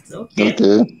right. Okay.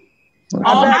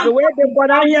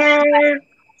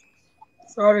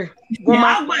 Sorry.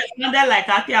 Agbo is sounded like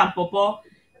Aki and Popo.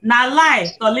 Now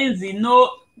lie, Collins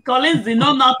know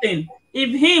nothing.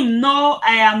 If him know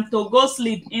I am to go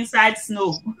sleep inside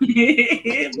snow.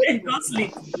 Go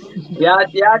sleep.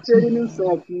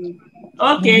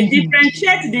 Okay,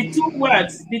 differentiate the two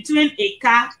words between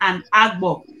Ika and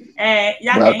Agbo. We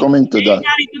are coming to that.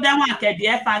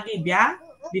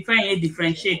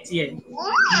 Differentiate here.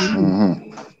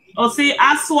 Oh, see,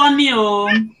 Aswani,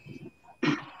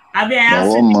 Agbo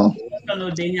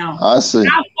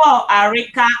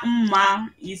Arika Mma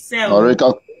Isel.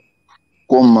 Arika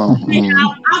Kuma. We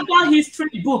have Agbo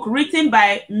history book written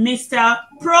by Mr.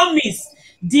 Promise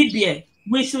Dibie.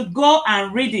 We should go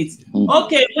and read it.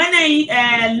 Okay, when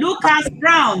I Lucas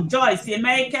Brown, Joyce,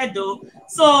 America do.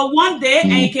 So one day,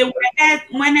 when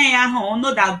I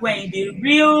know that when the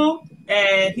real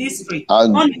history.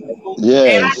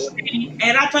 Yes.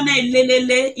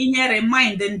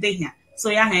 So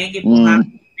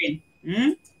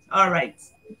all right.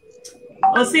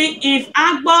 Oh, see, if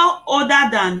Agbo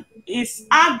is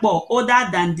Agbo older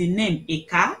than the name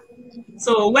Ika?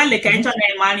 So well, the kind of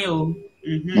name Manuel.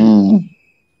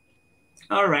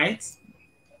 All right.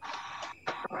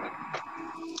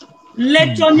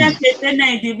 Letonia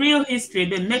the real history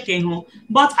they making home,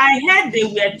 but I heard they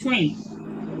were twins.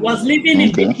 Was living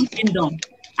in the kingdom,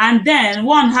 and then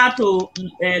one had to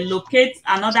locate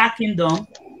another kingdom.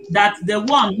 That's the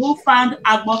one who found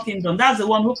Agbo Kingdom. That's the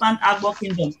one who found Agbo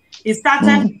Kingdom. It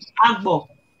started Agbo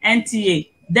NTA,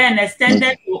 then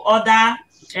extended to other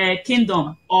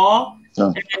kingdom or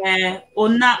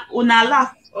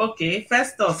Unala. Okay,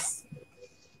 Festus.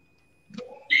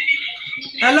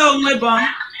 Hello, Mwebon.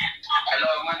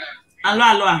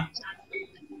 Hello.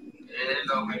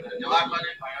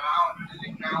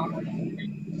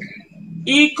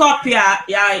 E-copy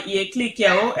you click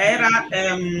here. Oh, era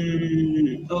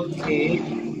okay.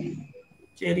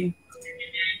 Cherry.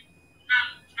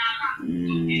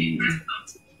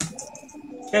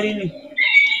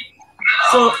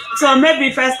 So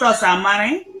maybe first us are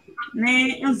marrying.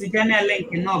 Ne unzigane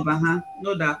link no ba ha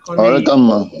no da calling.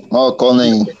 Oh,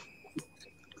 calling.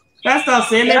 First us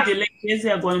the link is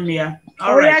going there.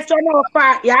 All right.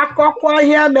 Ya kokwo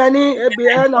here many e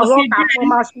no work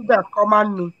performance student come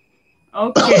on.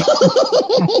 Okay.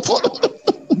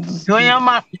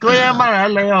 Toyama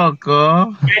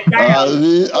Leoko.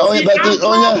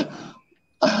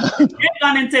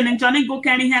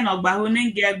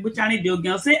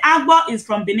 Say Agbo is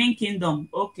from Benin Kingdom.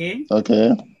 Okay.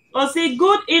 Okay. Oh, say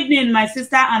good evening, my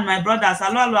sister and my brothers.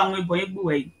 Hello,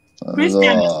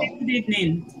 Christian, good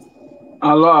evening.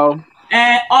 Hello.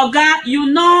 Oga, you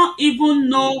no even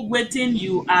know what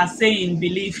you are saying,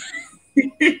 believe.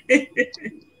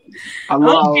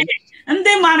 Okay. And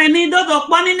they man need to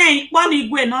one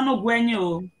igwe no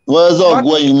gwenyo. Where's all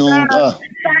going no?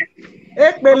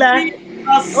 Ekpele.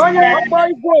 Onye akpọ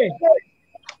igwe.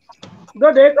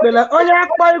 Dodo ekpele. Onye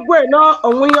akpọ igwe no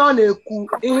onwe ya ọ na-ekwu.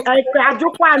 Ekpe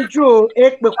ajụkwa njụ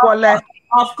ekpekwole.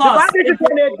 Of course.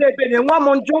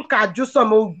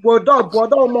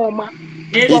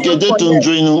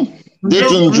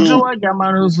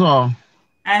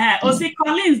 Osi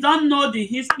Collins don't know the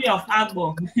history of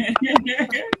Agbo.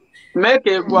 Make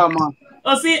it woman.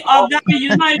 Osi Oga, you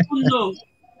don't even know.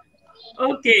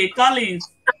 Okay, Collins.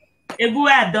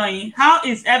 How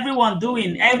is everyone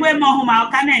doing?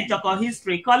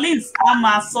 History. Collins,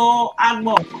 Amaso,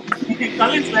 Agbo.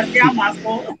 Collins,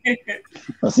 Amaso.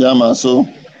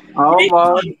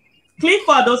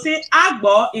 Clifford, say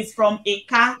Agbo is from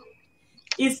Eka.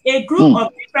 It's a group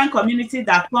of different communities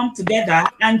that come together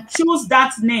and choose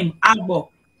that name, Agbo.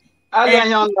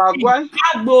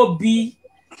 Agbo B,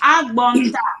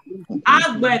 Agbonta,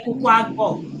 Agbo Ekuku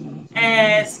Agbo.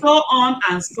 So on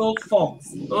and so forth.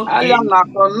 Okay.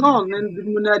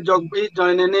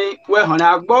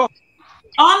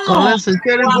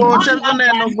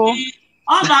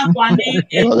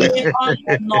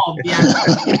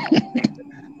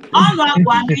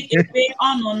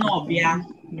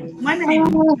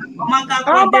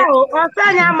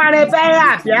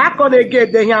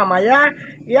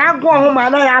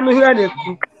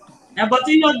 But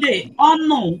you know they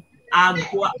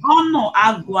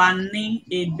agwani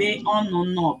ebe ono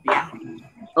nobia.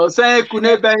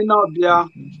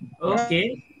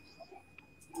 Okay.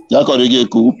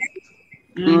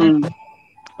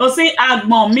 Say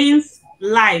agbon means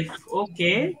life.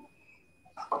 Okay.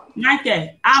 Michael,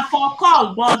 I for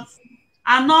call, but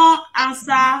I no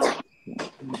answer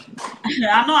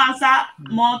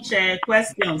much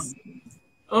questions.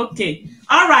 Okay.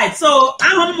 All right. So I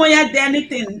don't know if there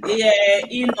anything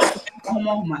in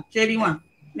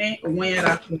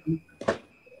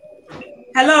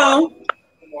hello.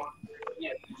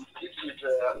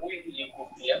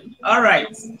 All right.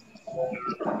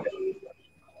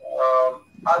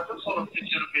 I just want to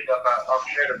teach you a bit that I've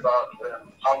heard about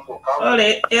AGBOR. All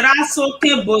right. Eraso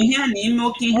kebo here ni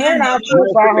mo ki here na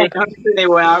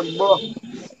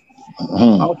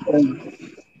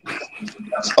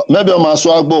maybe I'm a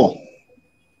swagbo.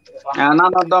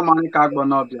 Another man AGBOR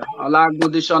no bia. Ola Agbo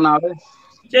dictionary.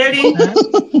 Jerry.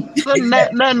 So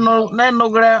no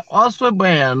gra also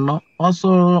no.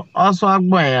 Also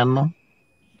AGBOR no.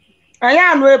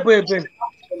 Aya no ebe.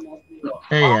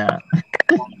 Yeah.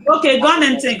 Okay, gone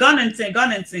and thing.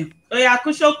 Oh yeah,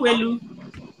 kusho kwelu.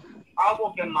 I'm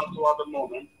working not to at the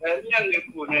moment.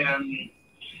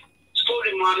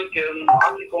 Story man can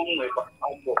only come with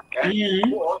AGBOR.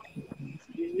 What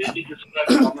you need to describe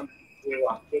the man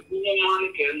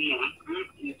can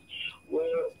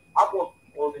where AGBOR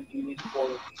originated from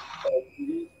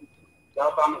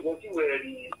that I'm working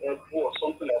with or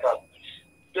something like that.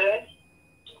 Then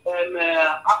and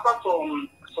after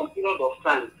some period of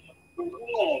time, who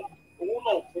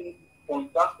knows from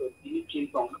that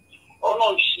kingdom, or no,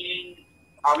 she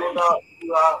another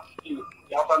thing,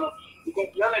 because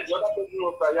the other person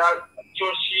was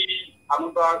Choshi,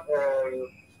 another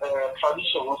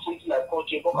tradition or something like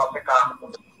culture, Africa,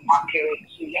 market,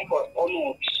 or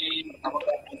no, she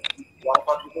another thing, who are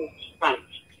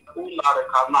the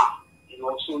Kana,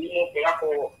 so you know,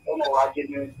 or no,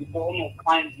 argument, people who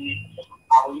find the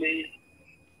only.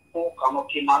 So what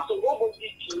would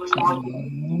be so the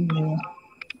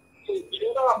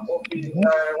other of the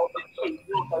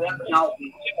now the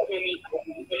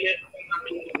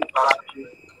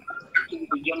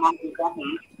German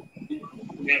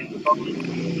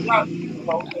I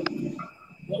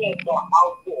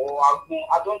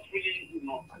don't really,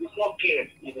 it's not clear,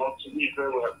 to me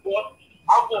very well. But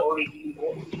AGBOR already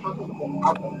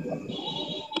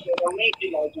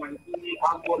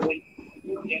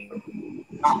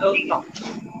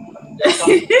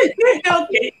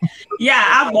Okay. Yeah,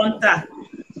 I want that.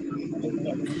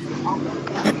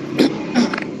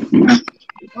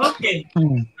 Okay.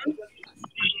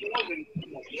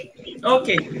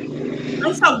 Okay.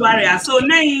 I'm so worried. So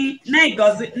nay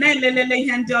goes it nay lele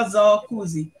hindi ozo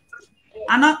kuzi.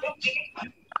 Ana.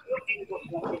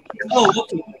 Oh,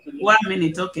 okay. 1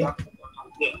 minute. Okay.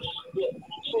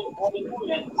 So on the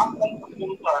moment, after we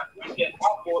can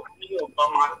AGBOR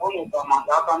Obama,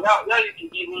 that you can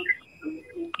even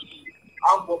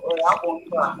AGBOR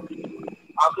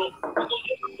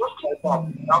just like that.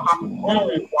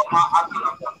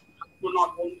 So not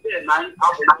only there, I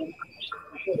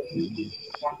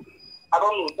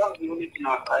don't know. That's the only thing I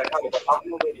have. I've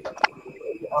not read it.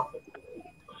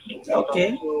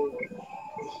 Okay.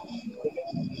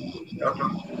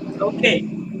 Okay.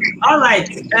 All right.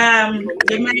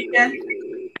 Jamaican.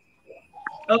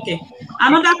 Okay.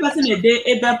 Another person a day,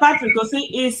 Abel Patrick will say,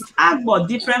 is AGBOR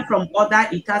different from other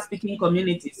Ika speaking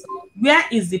communities? Where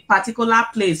is the particular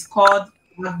place called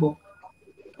AGBOR?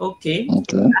 Okay.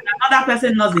 And another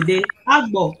person knows the day,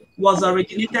 AGBOR was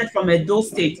originated from Edo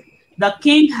State. The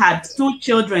king had 2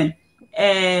 children,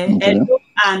 Edo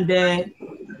and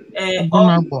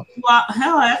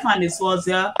however this was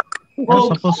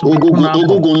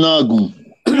Ogugunagun.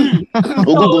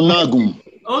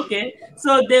 Okay,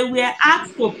 So they were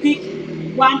asked to pick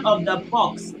one of the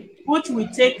box, which we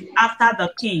take after the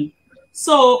king.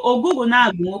 So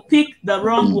Ogugunagu picked the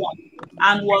wrong one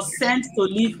and was sent to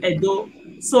leave Edo.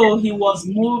 So he was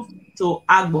moved to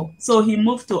Agbo. So he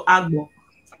moved to Agbo.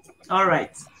 All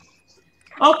right.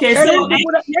 Okay, so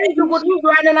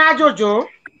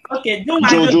okay,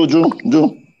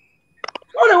 Jo.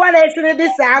 Only one I see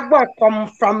this Agbo come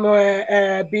from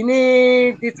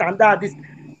Benin, this and that. This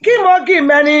Kimogi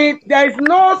many. There is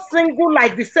no single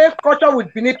like the same culture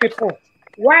with Benin people.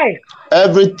 Why?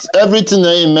 Everything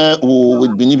I met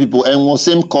with Benin people and was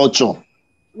same culture.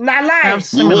 Na lie.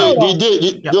 Listen.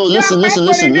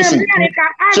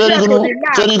 Cherry.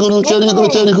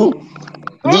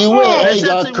 The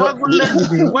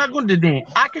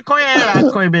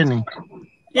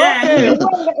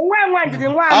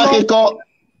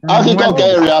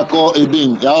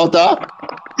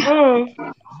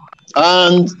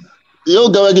and you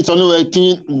go get on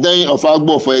working day of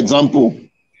Agbo, for example.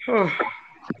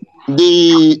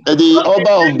 The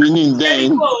Oba of Benin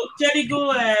then.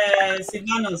 Jericho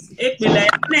Siganos,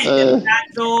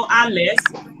 Alice,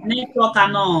 Nico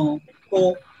Canon.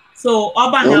 So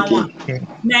Oba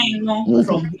no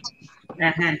from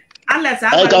Alice.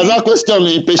 I can that question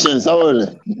me patience.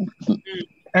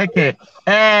 Okay.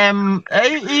 I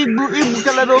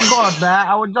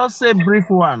would just say brief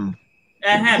one.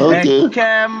 Okay.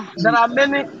 There are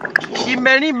many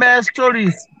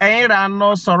stories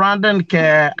surrounding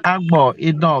Agbo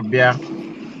Idobia.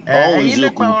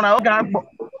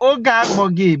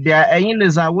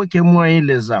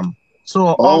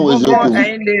 So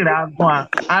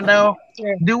and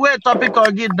the way topic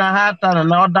of get the heart and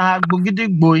another bugidi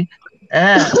boy.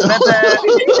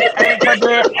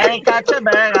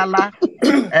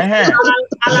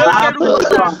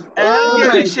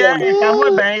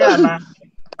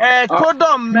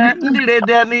 Kodom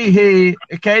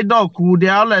they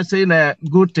always say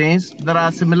good things. There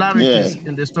are similarities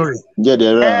in the story. Yeah,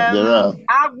 there are.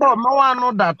 Agbo, no one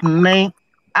know that name.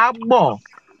 Agbo,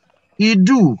 he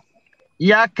do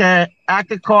yake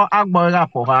akiko Agbo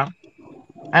rapoha.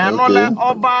 And all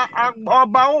Oba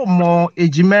Omo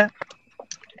Ejime.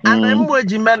 And then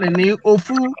Ejime ni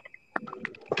ofu.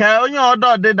 Ka onye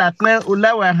odo did that ne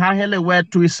ulewe ha hele we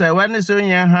to say when is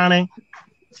onye hane.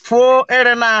 Fo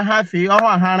ere na hafi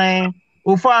owa hane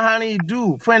ofu hane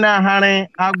do fo na hane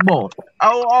Agbo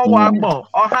o Agbo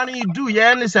o hane do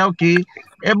ye ni say okay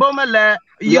ebomele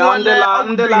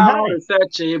yandela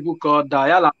research book order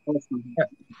yala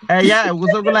yeah we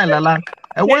so go la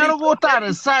when go ta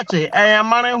research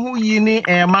mare hu yini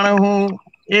mare hu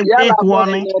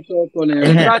ekwoni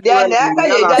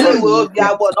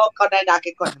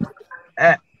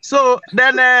so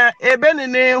then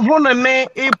ebenini hunne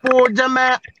ipo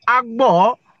jeme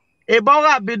Agbo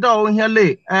eboga bido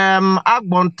ohele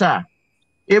Agbo nta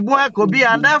ebu ekobi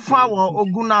and fa wo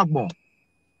Ogunagbo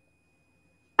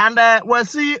and we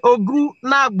see Ogu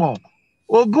Nagbo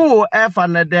Ogu efa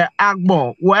na de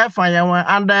Agbo we efa yan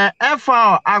and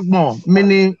efa Agbo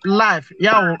meaning life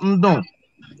ya ndon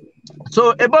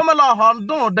so ebomela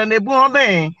hondon then ebu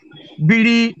hondon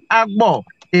biri Agbo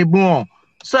ebu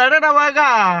so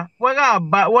waga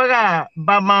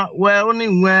bama we only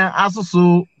when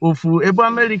asusu ofu ebu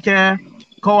America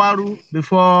kawaru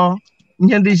before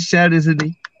nyandi share this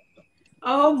day.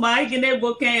 Oh my goodness,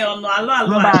 bokeh on alo.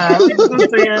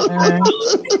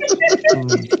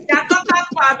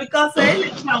 Because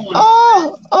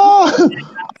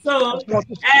so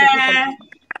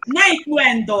night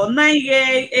wendo na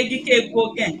egike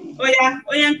bokeh.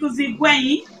 Oya nkuzi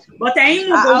gwenyi but ayin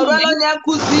mo go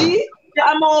nkuzi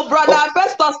I'm a brother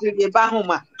Festus with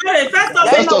Bahuma.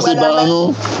 Festus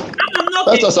Ibano.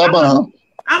 Festus Abana.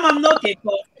 I'm no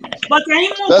keko. But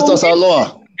ayin mo Festus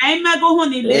Aloa. I'm a go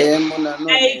honile.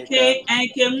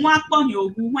 Eke nwa kpọ ni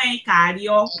ogu hwen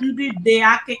kario ndị de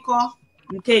akụkọ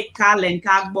nke kale nke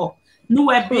Agbo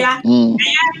nuwe bia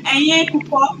enye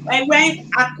kuko ewe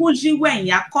akuji wen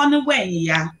ya konu wen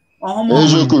ya ohomo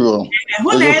ejokuro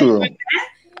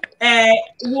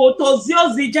wo tozi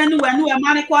ozi jenu wenu e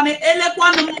mani kwani ele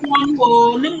kwani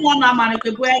mmonu ni mmonu amani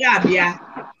pe bo era bia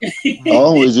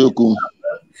ejoku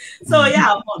so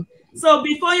yeah so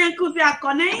before you nkuzi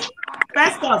akone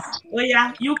Festus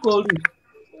oya you go do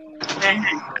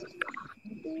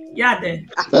yeah there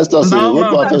Festus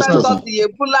what Festus ye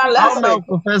bula last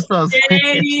Festus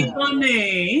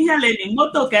ihele ni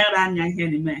moto kera anya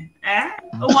ihele me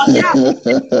o mo ya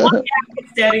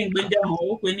steering gbende ho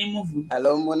o pe ni move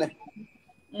hello mone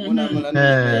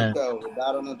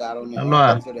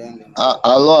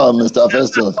hello Mr.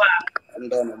 Festus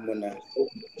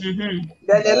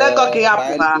Dele ko ki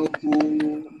apa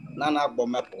nana Agbo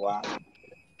mepoa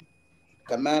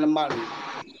Kaman Mali,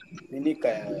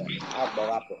 Ninika,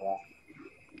 Agbo.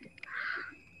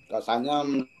 Because I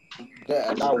know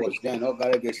that was then, no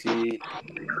legacy,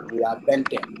 we are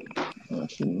bending. No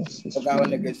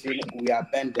legacy, we are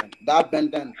bending. That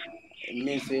bending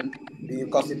means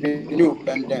because if you new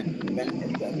bending,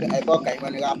 I got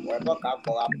when you up, I got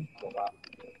up.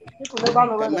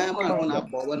 Kaman on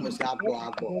Agbo, when we say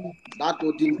Agbo. That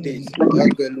olden days,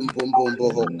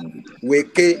 we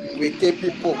keep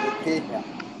people, here.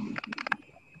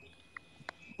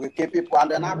 We keep people,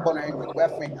 and then I'm gonna with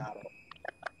weapon.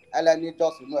 Ellen, you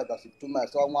just know that it's too much.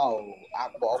 So, wow,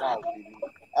 Agbo,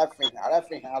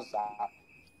 everything has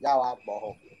Yaw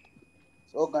Agbo.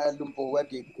 So, going to lumpo where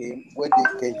they came,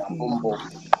 and bumbo.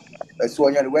 So,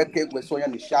 when you work it with so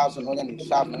many shouts and only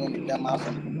shouts and only demas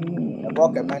and a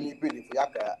broken many beauty for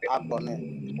Yaka Agbo.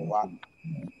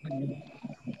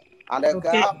 And the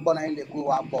Agbo in the Guru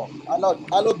Agbo. I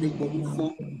love you,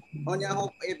 Guru. Only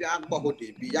hope if you Agbo,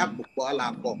 be Agbo,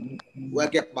 Agbo. We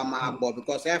get Bama Agbo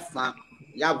because F.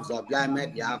 Yabs of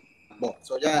Yamet Yabo.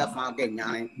 So ya found getting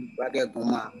yarn, Ragged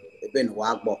Goma, a bin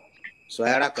wagbo. So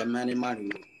I recommend money.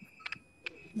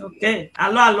 Okay,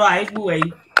 allo, I go away.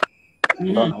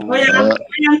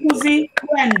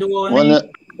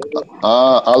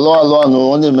 Allo,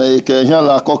 no only make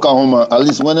a coca homa, at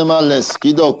least when less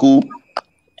Kidoku.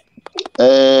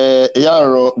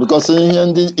 Yarrow, because in here,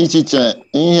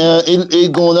 in here,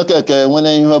 go look at when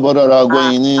I have about our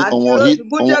going in on hit.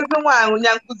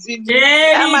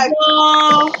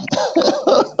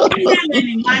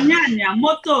 Manyanya,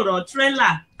 motor or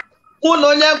trailer.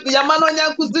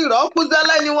 Yamanonya Kuziro,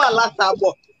 Kuzala, anyone last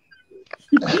abo.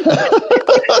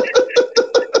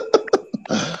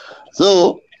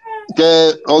 So,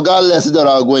 regardless that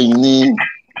are going in.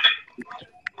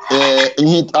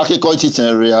 Akiko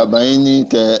area by any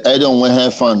I don't want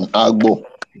have fun agbo.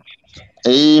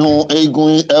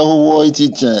 Egun ehuwo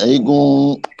teacher,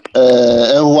 egun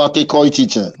ehu akiko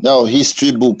teacher. Now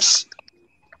history books.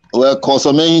 Well, cause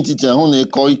so many teacher who ne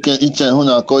ko ichen who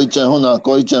na ko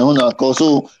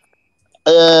so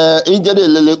ijede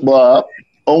lele gba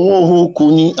onwo hu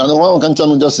kuni and one can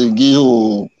chanu just give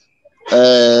you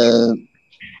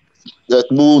that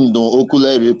bundo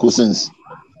okulere cousins.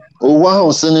 Wow,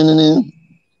 sending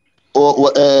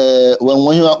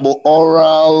when you have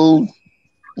oral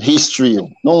history,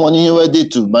 no one here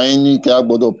did to by any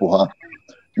carbodo poha.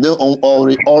 Then on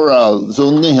oral,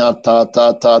 so they have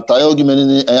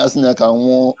argument asking like I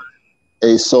want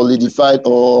a solidified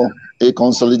or a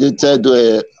consolidated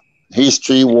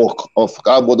history work of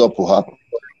carbodo poha.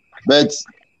 But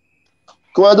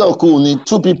Kwado cool need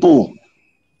two people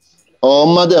or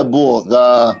mother boy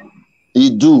that he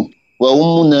do. Well,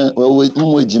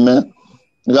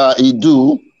 ga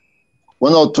idu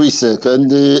 1 or 3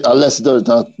 seconds, unless there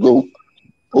go.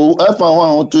 Oh, if I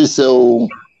want to say,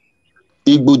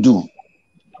 Igbudu.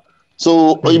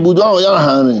 So, Igbudu,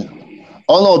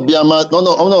 ono biama,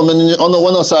 ono many, ono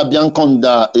one of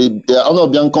Sabianconda, ono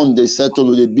Bianconde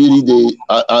settle the Billy de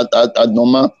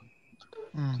Adnoma.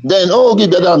 Then, give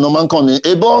that Noman Conne,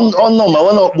 a bond on Noma,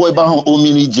 one of boy Bahan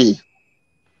Ominije.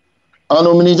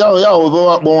 Ano minijano ya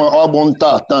obo abon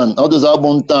tan others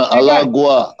abon tan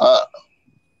alagua.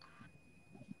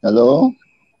 Hello.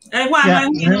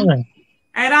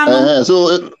 So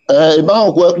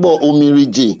iba ko po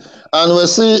omirije and we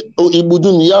say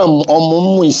ibudun ya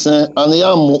omumu isen and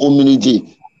ya mu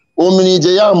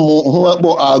omirije ya mu hu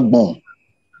po agbon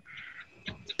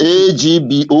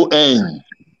AGBON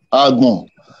agbon.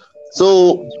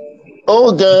 So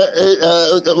okay,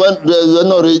 when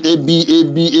not AB,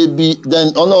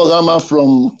 then onogama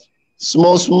from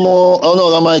small,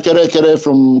 onogama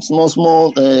from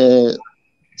small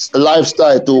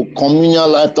lifestyle to communal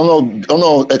life.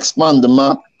 Ono expand the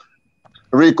map.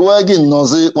 Requiring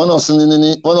nozi,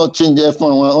 one change their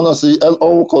phone, one see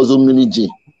all cause miniji.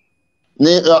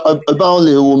 About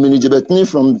the miniji, but me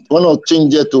from one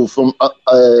change it to from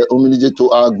miniji to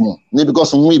agmo.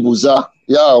 Because we buza.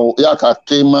 Ya ka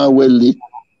kema weli.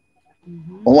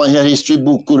 One here history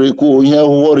book kureku, here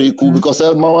worry ku because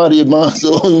I mawari ma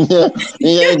so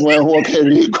here when work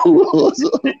reku.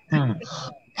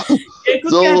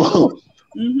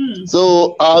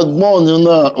 So agbon you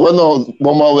know when no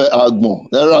boma we agbon.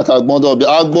 There are agbon do be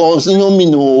agbon sinyo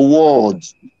mean world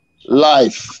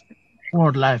life.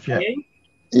 World life, yeah.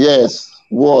 Yes.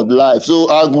 World life. So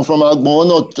Agbo from Agbo,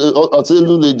 not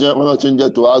change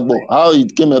it to Agbo. How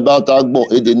it came about Agbo,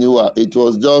 it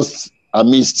was just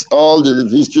amidst all the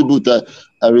history book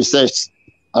I researched.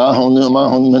 So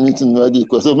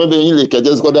maybe you can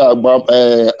just go to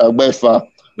Agbefa,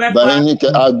 but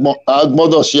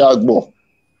Agbo does she Agbo.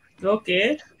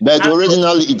 Okay. But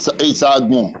originally it's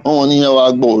AGBOR. Only here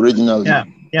AGBOR originally.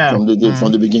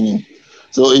 From the beginning.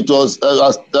 So it was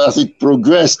as it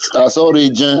progressed, as all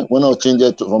region when I changed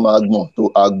it from AGBOR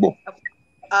to AGBOR.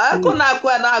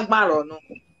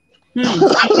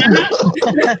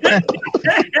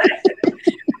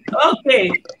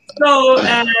 Okay. So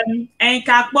en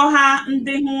kakpoha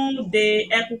ndị hụ de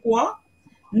ekwukwo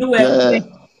no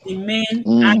the main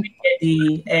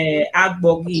the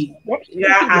agbogi.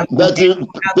 But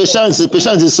patience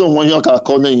is someone you can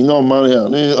call you know Maria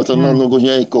no go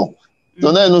here ko.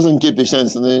 So na no keep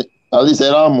patience at least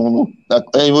era mo like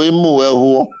we mo we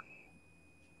ho.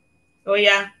 Oh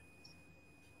yeah.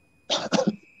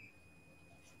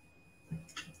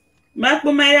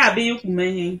 Makpume ya bi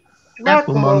yukume.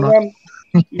 Makpume.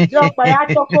 Yo pa ya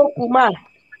choko kuma.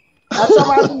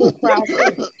 Asoma mo France.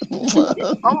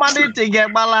 O ma ni te ge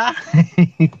gbala.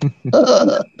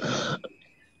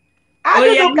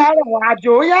 Ajo ka ro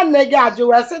ajo ya nege ajo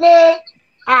we se ne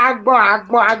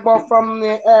agbo from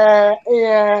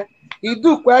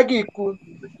idu kwegi ku.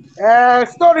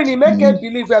 Story ni make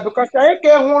believe because I ke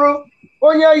huru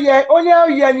onye ye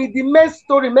ni the main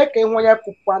story make won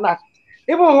kupana.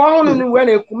 Even one who when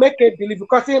you make believe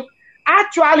because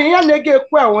actually ya nege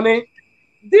ku e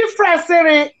difference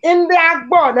in the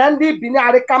Agbo and the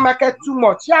binary can make too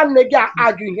much. Ya nega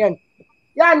argue him.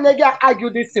 Ya nega argue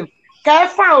this thing. Ka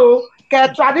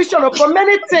traditional for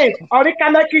many things or it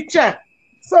can make it change.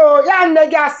 So ya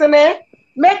nega sene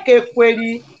make a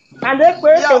query and they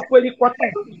query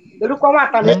quarter. The look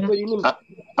what I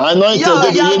Anointed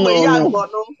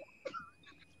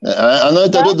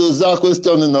Anointed do za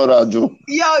question in radio.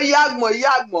 Yagmo.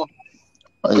 Yagmo.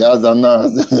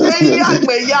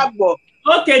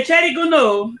 Okay, Cherigo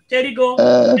no. Cherigo.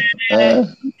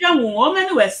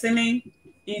 Woman were singing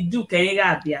Idu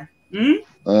Kayabia.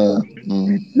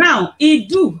 Now,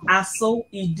 Idu aso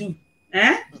Idu.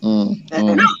 Now, I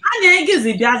guess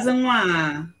it doesn't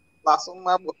want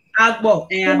Agbo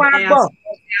and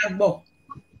Agbo.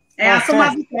 And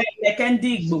somebody can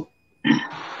dig.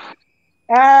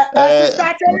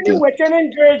 Started with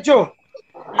an Joe.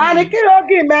 And the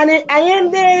Kirogi many, I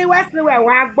am the Westway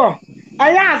Wagbo.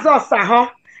 I have Saho,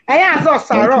 I have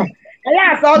Saro, I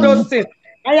have all those things.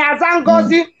 I have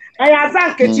Zangozi, I have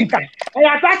Zankechika, I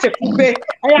have Tachupe,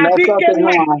 I have big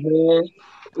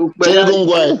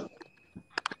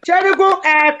Cherigo,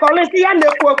 Collegian, the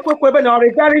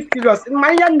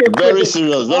very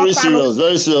serious. Very serious, very serious,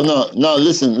 very serious. Now,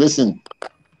 listen.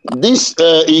 This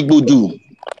Igbudu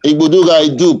guy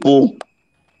Dupo,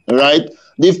 right?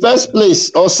 The first place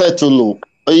all settle.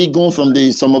 Going from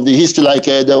some of the history, like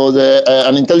there was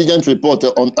an intelligence report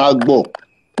on AGBOR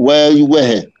where you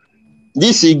were.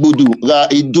 This Igbudu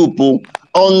guy Dupo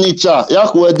only cha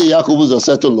yakwe de Yakubuzo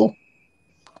settle.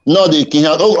 No, they can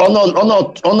have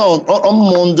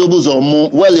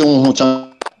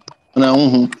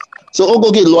so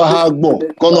ogo get lo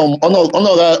AGBOR kono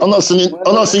si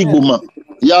Igboma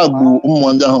ya gbu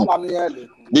umwanda ho.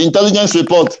 The intelligence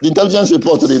report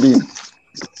they be.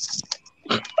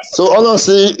 So ono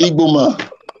say Igboma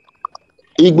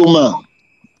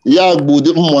ya gbu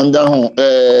the umwanda ho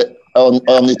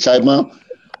on the China,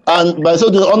 and by so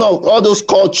all those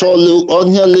cultural on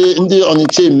here in the on the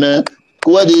chain man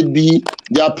where they be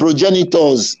their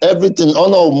progenitors, everything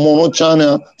on our mono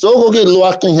channel. So go get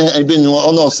looking here and been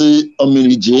on say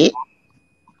Omirije.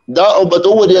 That but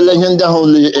over the legend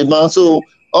down so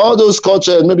all those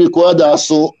cultures maybe quite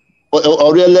so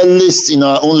or really list in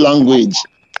our own language.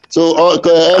 So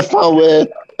where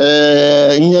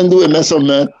in do a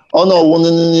measurement on our one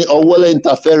or well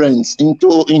interference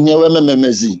into in here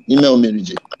memezi in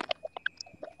Omirije.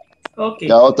 Okay.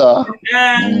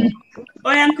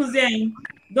 Oyan Kuzen,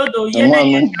 Dodo, you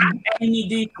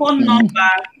the phone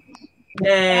number,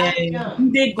 the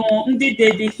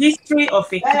history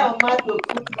of it.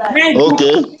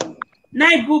 Okay.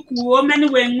 Night book,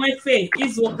 woman when we say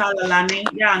is Wokalani,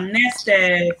 yeah, next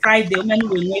Friday, woman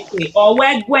when we say, or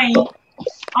we're going.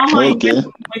 Okay.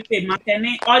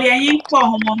 Matene, or you for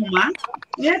Homoma.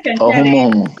 You can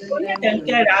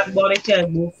carry out Borica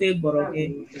buffet, Boroke.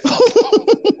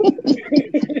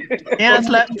 Yes,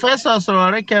 like first also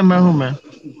I can mahuma.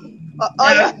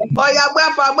 Oh yeah,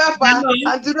 Wepa.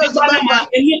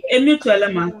 A mutual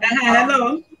element.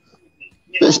 Hello.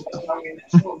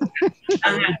 I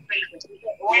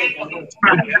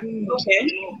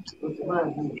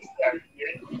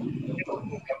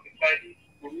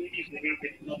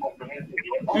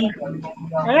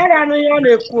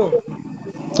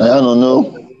don't know.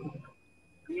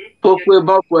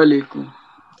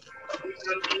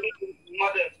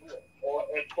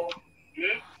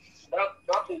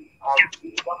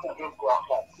 person just go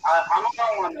outside. Another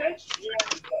one is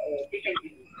patient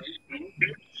is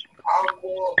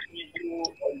AGBOR video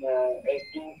and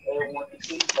do what it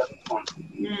is that one.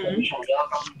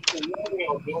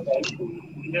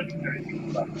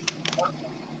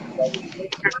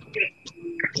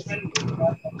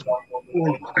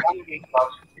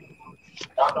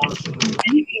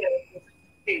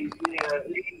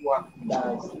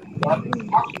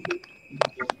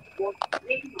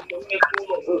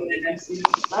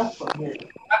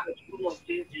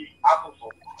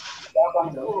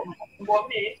 For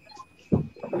me,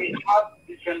 we have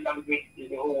different language in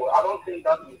the whole world. I don't think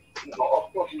that is,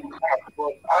 of course, you have,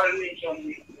 but our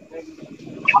religion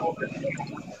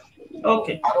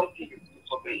okay. I don't think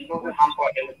it's okay. It doesn't hamper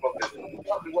any problem.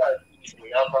 That's why we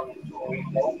have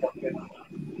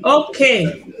okay.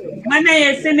 When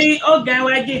I say, oh, guy,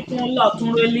 I get to a lot to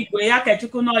really go. I can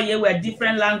to know you were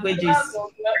different languages.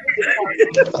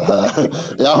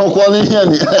 Yeah, how quality? I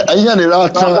hear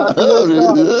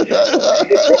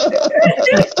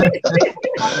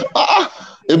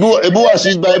Ebu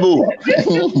Ash's Bible.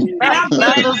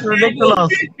 That is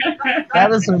ridiculous.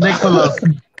 That is ridiculous.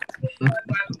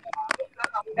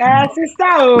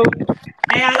 Sister,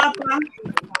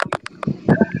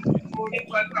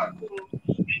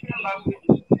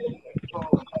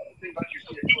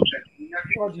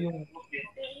 what do you mean?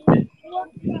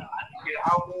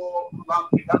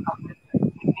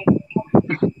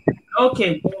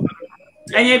 Okay.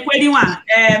 And you quite one.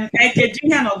 I can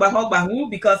drink an obahobahu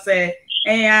because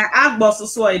AGBOR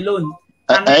so alone.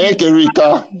 I can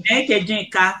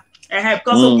drink car. I have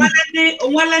because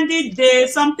one day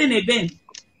something event.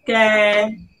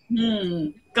 Can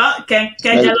you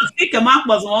speak a map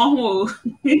was one who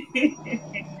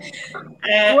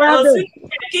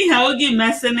how give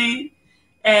messing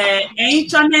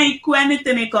ain't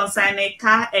anything concerning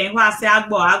car and what say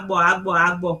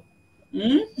AGBOR.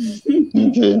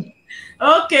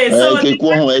 Okay, so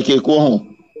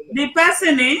the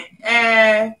person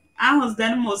I was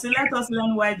then most let us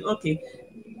learn why. Okay,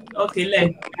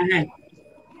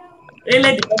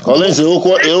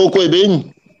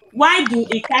 why do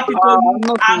IKA people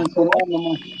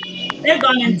they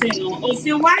don't intend or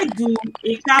see why do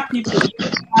IKA people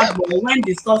AGBOR when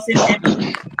discussing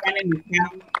anything,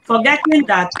 forgetting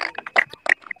that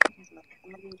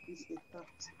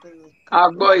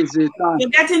AGBOR is a town.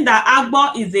 Forgetting that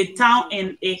AGBOR is a town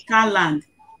in IKA land.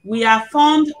 We are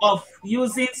fond of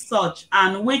using such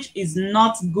and which is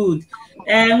not good.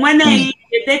 And when I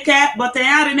take care, but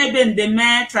I are in the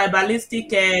mere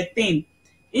tribalistic thing.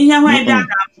 In here, why that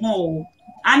more?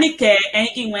 Anike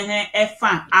and when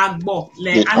efa AGBOR,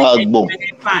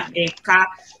 efa IKA.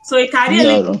 So it can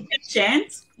really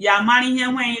change. Ya marry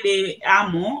him when they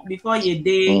amo before you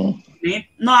day.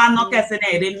 No, I'm not saying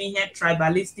I mean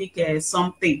tribalistic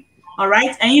something. All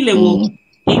right, and you will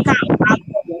IKA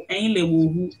and you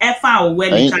will efa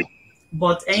well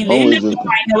but and you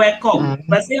find where come.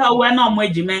 But see how we're not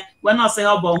mojime, we're not say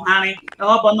how bon honey,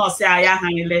 how not say I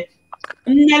hanile.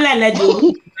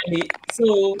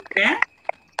 So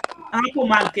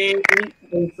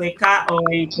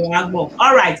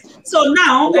all right. So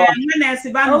now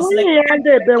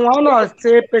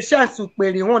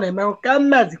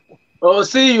oh,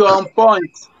 see you on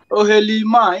point. Oh,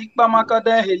 Helima,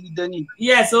 Ikpamakada Helidani.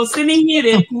 Yes, so sitting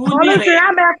here,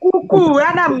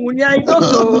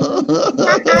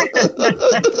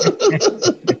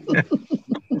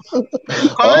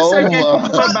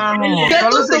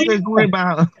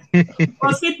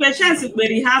 Patience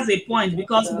he has a point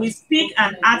because we speak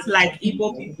and act like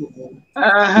Igbo people.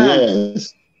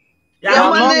 Yes.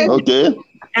 Okay.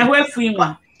 And we're free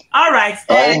one. All right.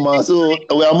 So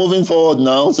we are moving forward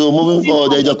now. So moving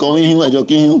forward, they're coming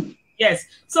here. Yes.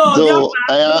 So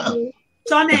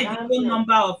China is the phone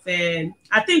number of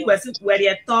I think where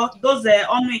they thought those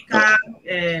Omika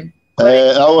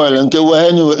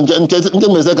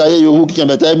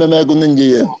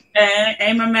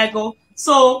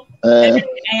so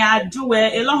I do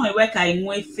a long work I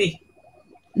know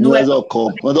no why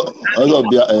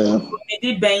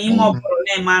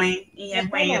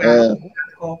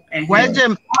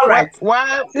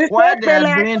they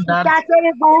are doing that?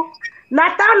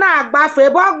 Natana agbafe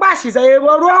bo gba si se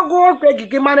ebo rogo pe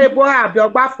gigi mare bo abi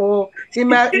ogbafo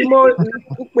imo ni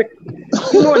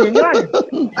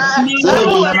ni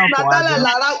Natala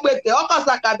lara pete o ka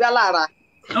sakabia lara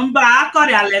I'm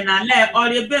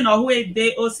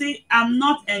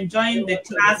not enjoying the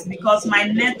class because my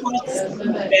network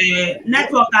are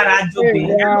network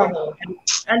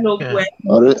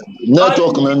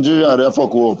Nigeria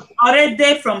network work.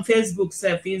 Already from Facebook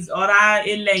self is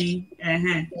already like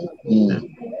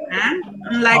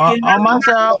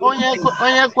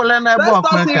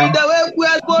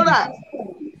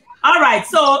all right,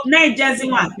 so na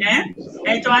Jersey one,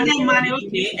 and to any money,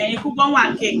 okay, and you could go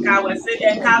one cake, I will say,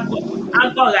 and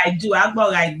I'll go like do,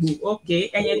 okay,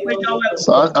 and you quit your web.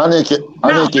 So, I need to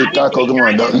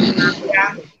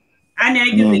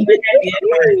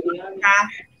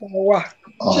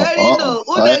Cherino,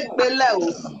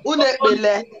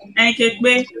 unekbele.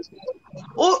 Enkekbe.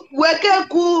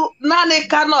 Wekeku nani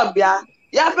kanobia.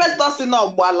 Ya festosi no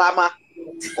gbalama.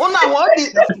 Una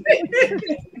wodi.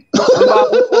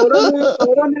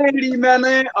 Orone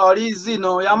rimene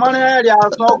orizino. Yamane eri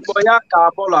aso boya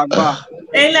ka polagba.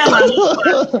 Ele manu.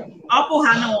 Opo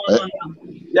hanu wono.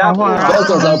 Ya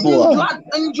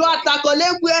Njo atakole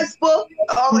ku expo.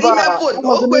 Ime food.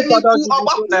 Okwe ni ku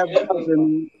oba.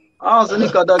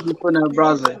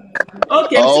 Brazil.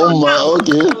 Okay,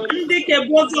 okay. Ndike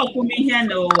bozo kumi here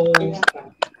no.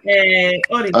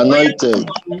 Anointed.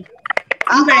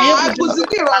 A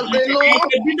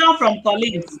bidon from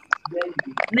Collins.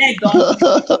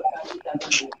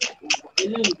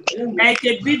 Like a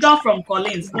bidon from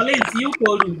Collins. Collins, you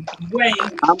call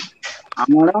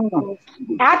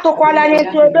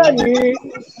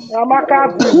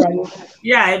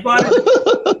yeah, I bought it.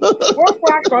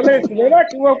 What Collins? They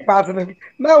don't work passing.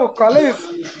 No, Collins.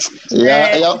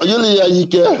 Yeah, you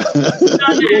can.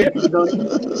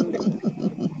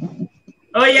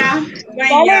 Oh, yeah.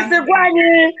 Collins, the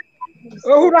Guani.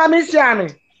 Oh, Ramisiani.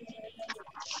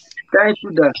 Thank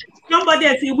you, Dad. Somebody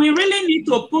else, we really need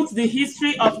to put the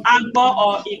history of AGBOR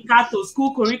or IKA to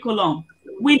school curriculum.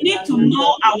 We need to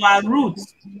know our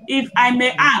roots. If I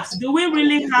may ask, do we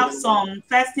really have some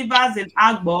festivals in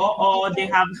AGBOR or they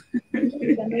have?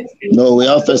 No, we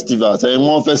have festivals. I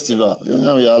want festival. You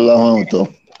know, we are allowed.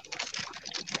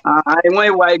 I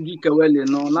want white geek well,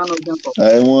 no, none of them.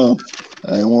 I want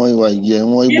white geek. I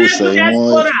want Igbo say. I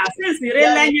want.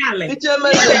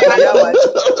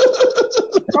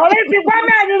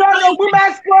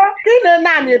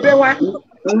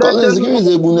 Collins, give me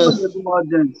the bonus.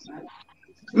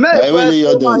 I really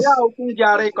hear this.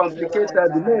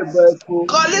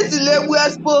 Collins Lebu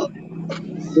Expo.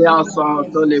 Yeah, so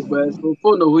Lebu Expo.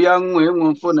 Phone who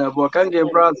young phone about can get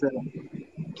Brazil.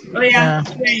 Oh yeah,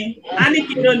 I need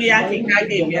to know the IKA.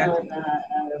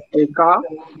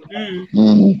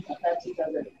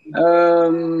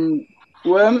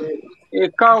 Well,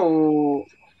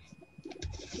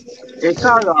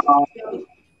 IKA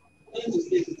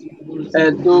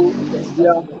Edo,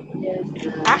 yeah.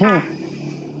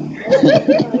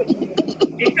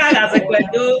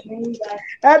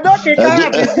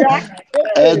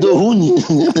 Edo Huni.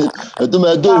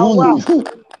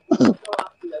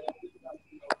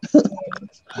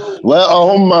 Well,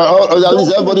 at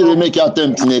least everybody will make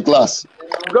attempt in a class.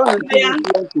 Go and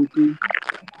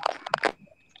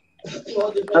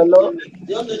hello.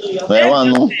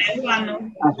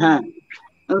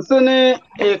 Nsone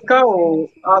IKA o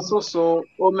asusu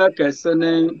o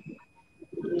mekesene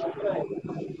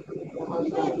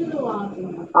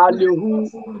alihu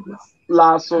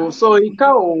laso so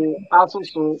IKA o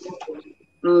asusu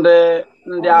ndị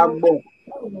AGBOR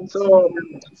so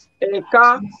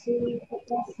IKA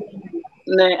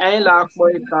na anyị na-akpọ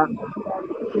IKA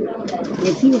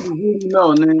nke izizi no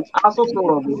ne asusu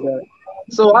ọbụla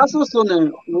so asusu ne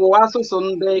wụ asusu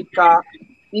ndị IKA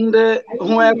ndị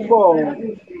hụ ekpo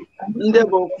ndị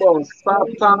bụ kpọ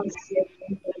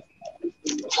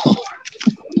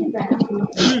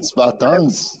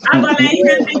Spartans.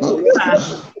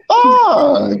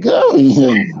 Ah, go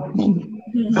here.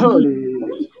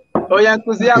 Oh, yeah,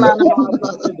 because yeah,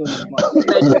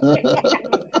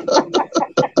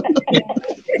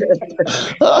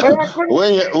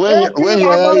 when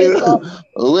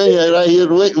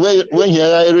you're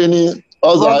here,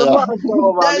 Who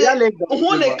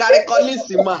carry Collins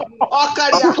ma?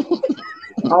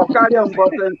 Okaria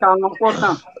mbọsị nka nkwọta.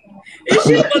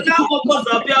 Isi kota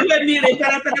okozo bi ofe mi re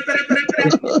pere.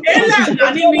 Ela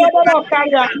ani mi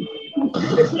Okaria.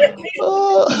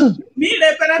 Mi re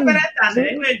pere tan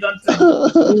we don't.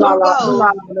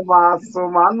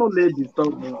 Ma no lady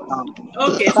talk.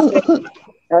 Okay.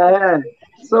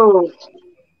 So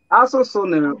asụsụ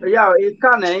ne ya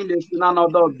IKA na ilesi na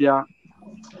nodo bia.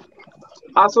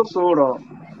 Asụsụ ụrọ.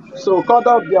 So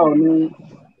kodo bia oni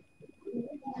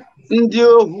ndị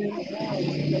ohu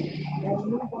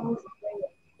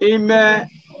ime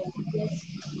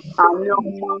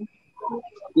anyoma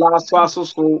laso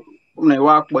asusu na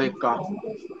wa kpoika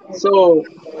so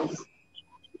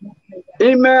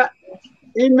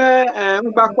ime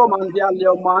mgbakọ ma ndị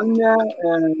aliọma nye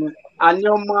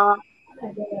anyoma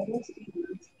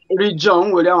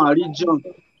region were ahụ region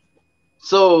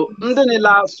so ndị niile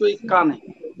asụ ikani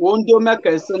wo ndị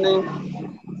omekesini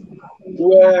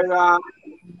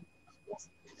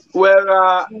were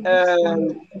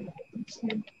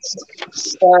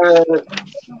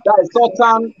that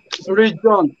southern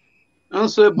region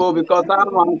Unsuitable because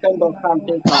I'm one kind of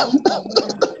country.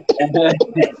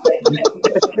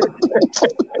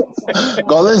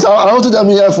 Collins, how did I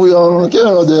mean for you?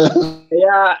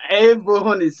 Yeah,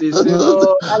 everyone is so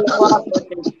so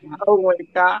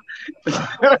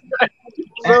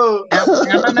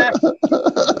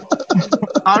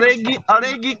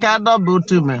Oregi ka double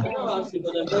to me.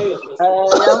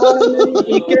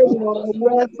 Ike no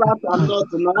west south and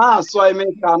north na so I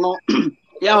make no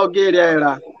ya ogere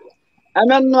era.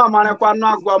 Amen no amane kwa no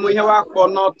agwa mo ihe wa kpo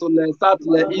north le south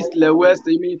le east le west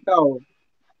imi ka o.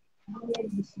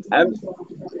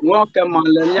 Wọ́n kẹ́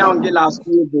mọ̀lẹ́ ní àwọn gíla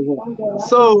school bò.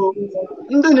 So,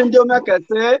 ndị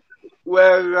omekese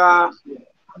were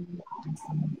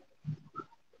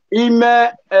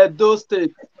ime Edo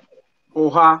State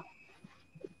ụha.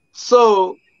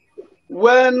 So,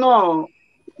 wee nọ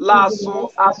lasụ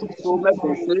asụsụ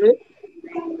omekese,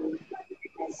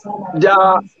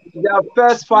 their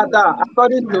first father,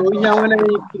 according to ihe nwere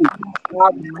ike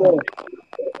Agbo,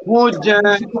 who ije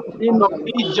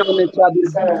Onitsha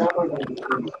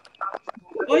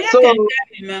so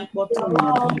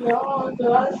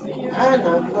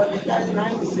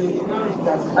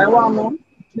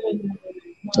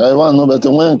I want no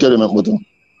better when carry my photo.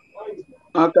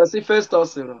 Okay, see first or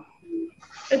zero.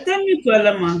 Tell me to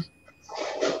Alama.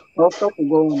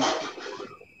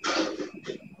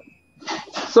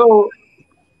 So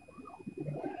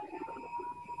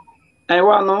I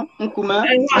want no nkume.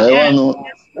 I want no.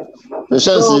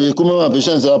 Patience, kuma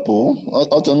patience apo.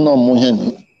 Auto no mo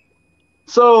hen.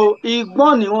 So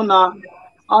igbon ni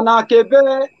una kebe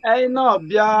na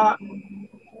bia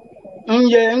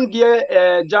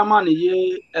ngie Germany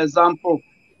ye example.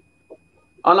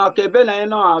 Ona kebe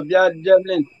na abia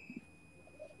Germany.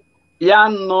 Ya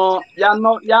no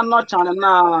chane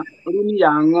na runi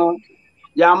ya ngo.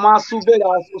 Ya masube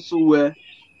asusuwe.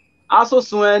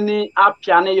 Asusuwe ni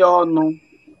apiane ya onu.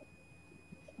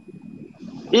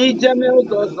 Ijeme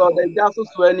ụzọ de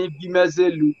asusuwe ni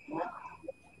bimezelu.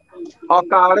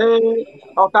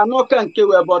 Ọkanoke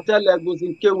nkewe bọtele guzi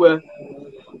nkewe.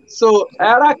 So,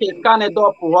 era ke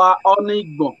Canada pụwa ọnụ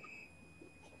Igbo.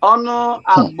 Ọnụ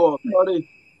Agbo, sorry.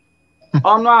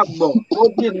 Ọnụ Agbo,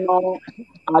 obi nọ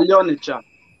ali Onitsha.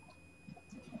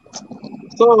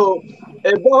 So,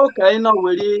 ebe ka ị nọ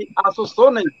were asụsụ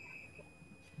ni.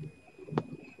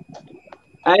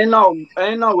 Anyị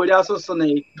nọ were asụsụ na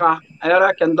ịka.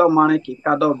 Era ke ndị ọmara ka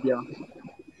ịka dọbịa.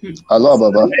 Hello,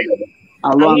 Baba.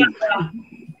 Hello.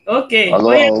 Okay. Hello.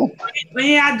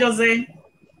 Onye Jose.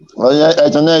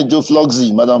 Onye Joe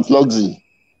Floxy, Madam Floxy.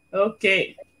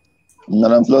 Okay.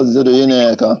 Madam Floxy do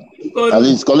yene ka.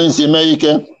 Alice Collins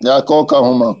America, ya ko ka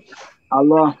homa.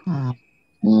 Hello.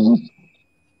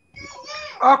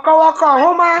 Waka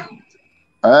homa.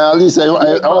 Alice I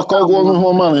ko go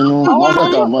homa no.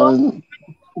 Waka ka ma.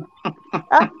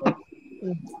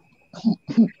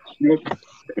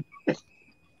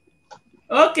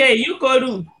 Okay, you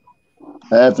Koru.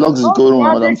 Floxy Koru,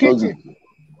 Madam Floxy.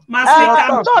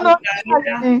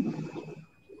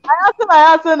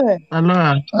 Ayasene.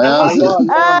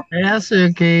 Ayase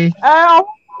okay.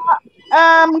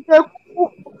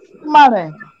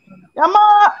 Mane. Yama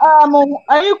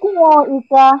ayikuwo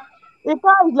Ika.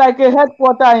 Ika is like a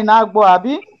headquarter in Agbo,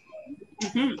 Abi.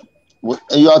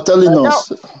 You are telling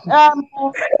us.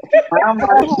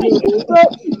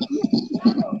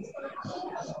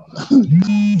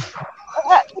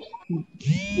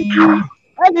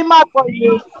 Any mark for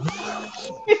you.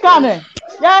 Ikane.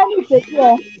 Yeah, you take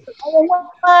care. I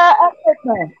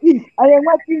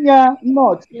want Kenya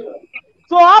North.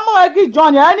 So I'm like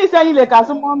John. I need saying like as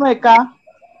someone like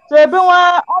so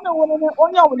everyone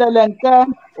only will lenka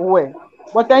way.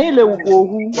 But I will go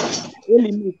who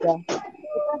really meet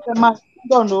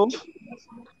don't know.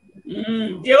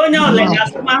 The onye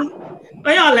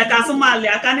oleka suma le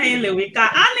aka na ile wika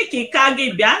ani ki ka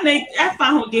gi bia na efa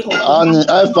hu gi ho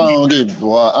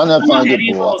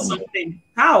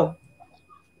how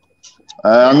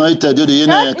anointed you the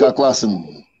in ka class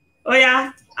oh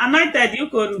yeah anointed you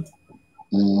koru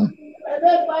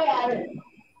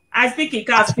I speak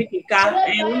Ika,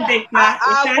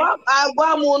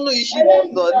 agwa m unu isi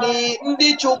ụzọ ni ndị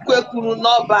chukwu kwuru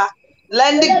n'ọba le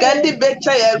ndị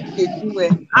becha ya rukekunwe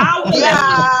ya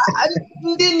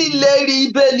ndị niile ri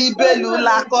ibeli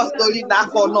ụlọ akọ stori na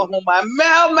akọ n'ọhụma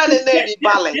mee omene na-eri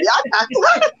balị ya ka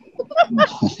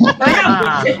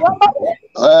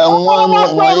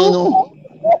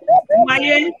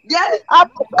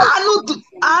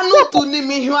anụ tụ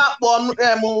n'ime ihe akpọ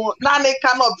naanị ka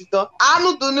n'obido anụ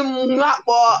tụ n'ime ihe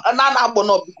akpọ naanị agbọ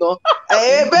n'obido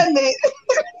ebe na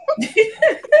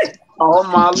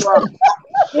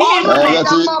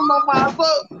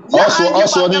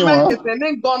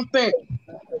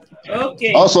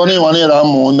also ni wani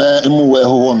ramu na imu we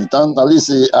ho mi tan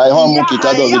talisi ai ho mu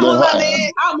kikado video ho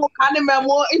amu kan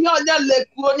memo ihe onye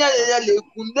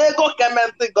leku nego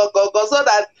kementi gogogo so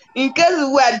that in case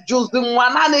we are just nwa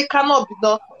naanị ka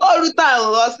n'obido all the time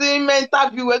o si me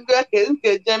interview we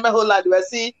nke jeme hola we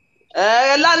si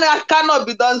lana ka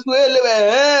n'obido so elewe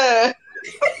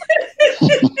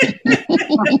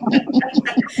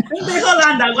ndị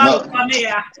Holland agwa kome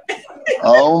ya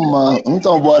oh ma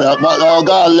nto bora ma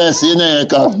ga less ine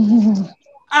ka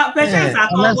patience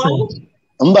akobo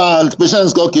mba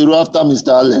patience go kiru after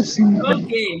Mr. Alex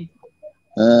okay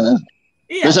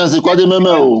patience ko di meme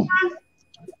o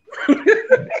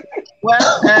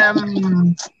well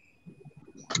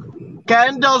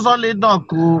kind ọzọ le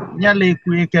doku nyale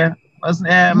eku ike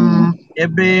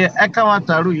ebe eka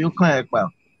wataru yuko ekpa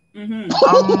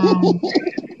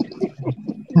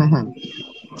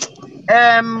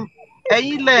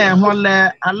eyile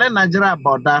hole ale Nigeria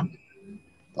border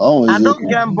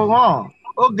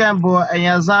Ogembo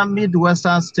enyaza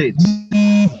Midwestern state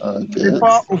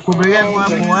before ukubeye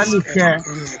mwani ke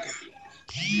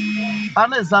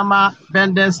anezama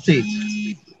Bende state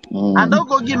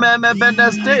adogo gimeme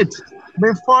Bende state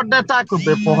before the tackle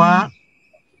before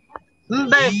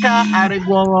ndeka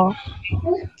arigwo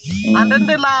and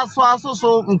ndị la-asụ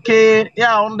asụsụ nke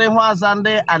ya ndị hwaza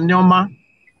ndị anyọma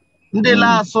ndị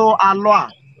la-asụ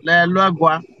alụa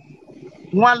leluegwa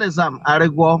nwalizam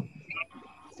arigwo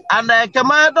and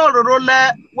kemedo ruru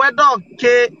le wedo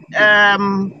ke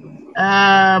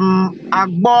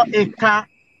agbo ika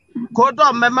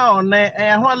kodo meme one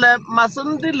ehole masị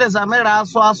ndị lezamere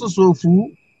asụ asụsụ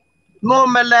ofu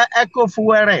n'omele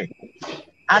ekofuwere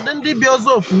and ndị bi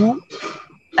ozo ofu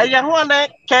eyahone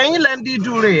kenyile ndị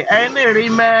dure enere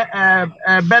ime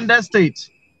Bende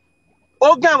state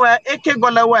ogewe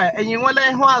ekegolewe enyinwele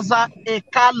ihu aza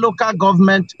Ika local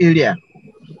government area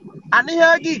and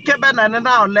ihe gi kebe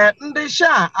na ole ndị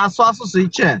sha asụ asụsụ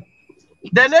iche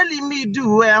deneli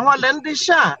midu ehole ndị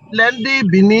sha le ndị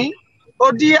Bini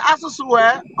odi asụsụ we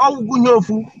ọgwụgwunye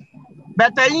ofu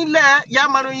bete ile ya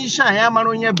mara onye sha ya mara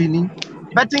onye Bini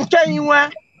bete nke inwe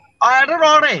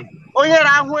ọrịrọrị onye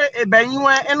rahụ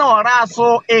ebenyiwe ịnọrọ asụ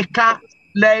Ika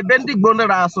le ebe ndị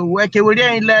gbonere asụ wee kewere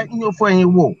anyị le ihe ofu anyị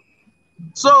wo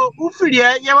so ufirie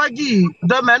yawagi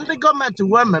dome ndị gọọmenti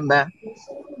wee meme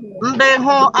ndị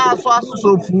hụ asụ asụsụ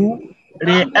ofu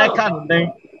ri eka ndị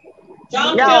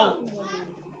ya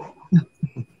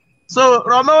so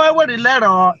romewe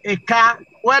werilero Ika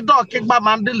wedo kigba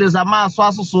ma ndị lezama asụ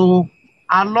asụsụ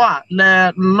anọ a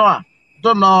le nnọ a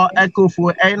dono eka ofu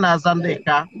anyị na-aza ndị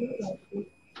Ika.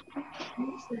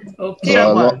 Okay.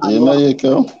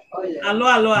 Allo.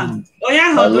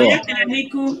 Oya kere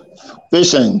niku.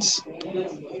 Patience.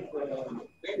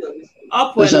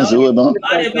 Upward. Patience we no.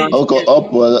 Okay,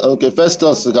 upward. Okay,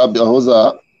 Festus gabi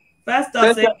hoza.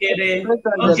 Festus kere.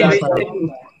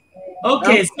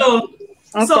 Okay, so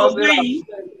we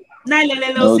na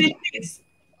lelelo see please.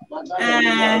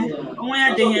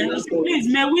 Please,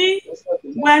 may we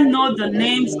well know the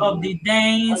names of the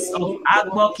Danes of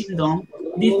AGBOR Kingdom,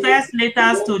 the first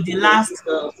letters to the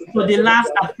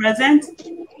last at present.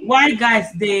 Why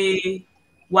guys they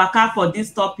waka for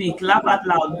this topic? Laugh out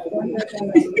loud.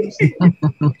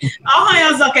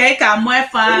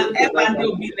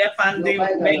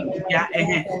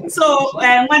 So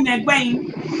when they're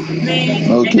going,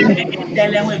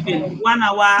 1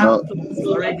 hour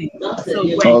already.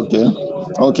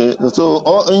 Okay. So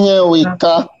onye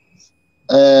wika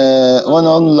one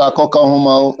on la coca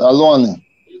homa alone.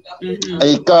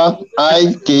 Ika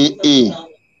IKA.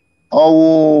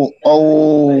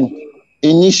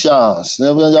 Initials.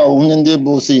 Never ndị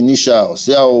bụ si initials.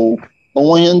 Ya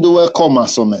onwe ndị we come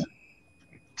asome.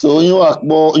 So onye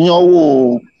akpo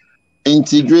onye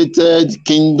Integrated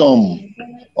Kingdom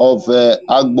of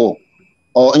AGBOR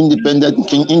or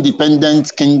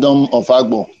Independent Kingdom of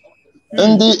AGBOR.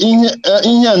 And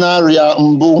ihe na-arịa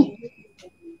mbụ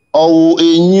ọwụ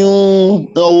enyu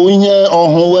ọwụ ihe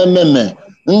ọhụụ ememe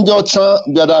ndị ọcha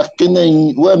bịara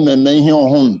kene wee mmemme ihe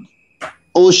ọhụrụ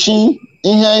oshi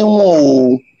ihe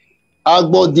inwe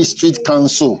Agbo District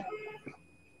Council.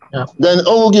 Then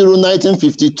oge ruo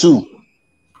 1952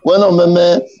 when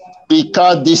omeme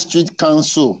IKA District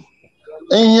Council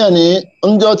ihe ni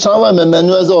ndị ọcha wee mmemme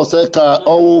nweze ose ka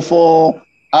ọwụ for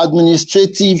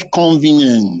administrative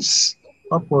convenience.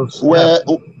 Where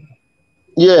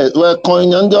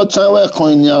coin and the China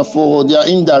coin for their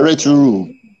indirect rule.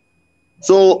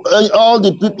 So all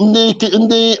the people in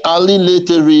the early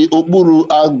literary Oburu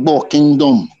Agbo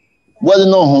kingdom well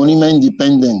known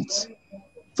independent.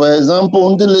 For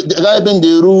example, the guy been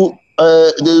the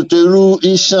rule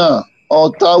Isha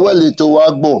or Taweli to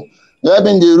Agbo. They have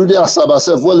been the rule Asaba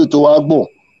self well to Agbo.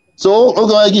 So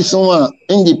okay, give someone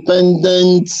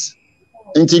independent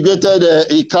integrated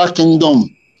IKA kingdom.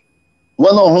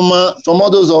 One of whom some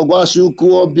others are Guashu,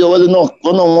 Kuo, well enough,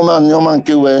 one woman, Yoman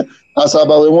Kiwe,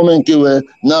 Asaba, a woman Kiwe,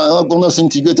 now almost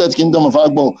integrated kingdom of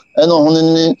Agbo, and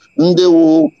only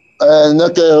Ndewu,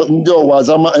 Naka, Ndo,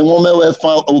 Wazama, and woman were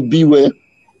found Obiwe,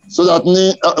 so that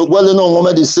well enough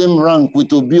woman the same rank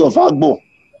with Obi of Agbo.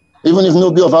 Even if no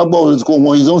Obi of Agbo is going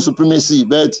his own supremacy,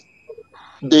 but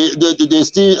they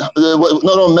still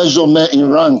not on measurement in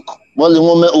rank. Well, the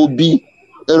woman Obi.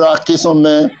 There are cases on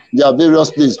there are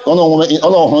various places.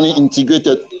 Honey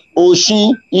integrated.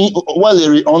 Oshi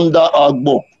well under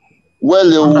Agbo.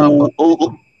 Well,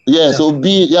 yes,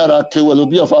 Obi Yarake will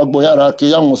be of Agbo Yarake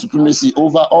Yang supremacy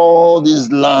over all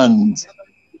these lands.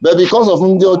 But because of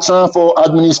Ndiocha for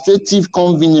administrative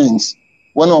convenience,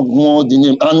 one of more the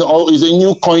name and is a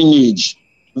new coinage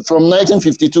from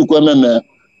 1952.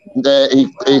 The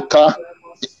IKA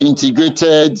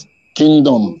integrated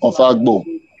kingdom of Agbo.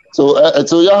 So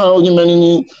you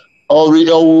many or a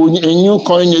new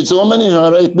coinage. So many are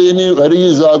right being very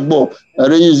use Agbo,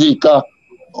 very use IKA.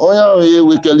 Oh yeah,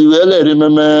 we can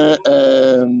remember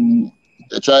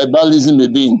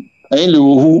tribalism being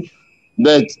who,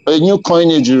 but a new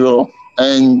coinage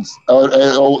and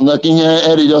like in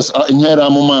here just in here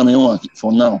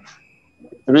for now.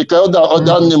 Record that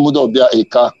other name of their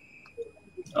IKA.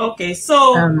 Okay,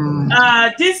 so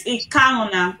this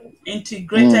IKA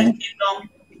integrated kingdom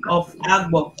of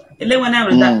Agbo.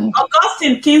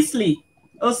 Augustine Kingsley.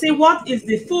 Oh, see, what is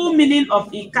the full meaning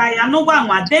of IKA? I know one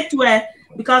that way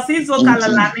because he's line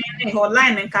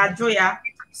in Kajoya.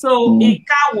 So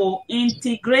IKA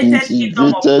integrated kingdom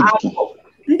of Agbo.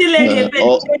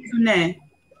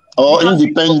 Or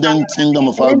independent kingdom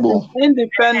of Agbo.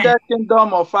 Independent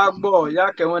kingdom of Agbo.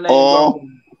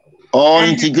 Or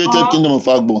integrated kingdom of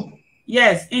Agbo.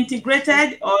 Yes,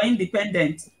 integrated or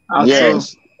independent.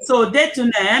 Yes. So they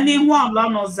to anyone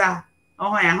lonoza.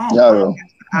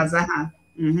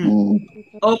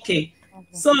 Okay.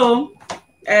 So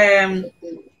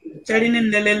Cherinin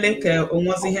Leleke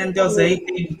almost handles a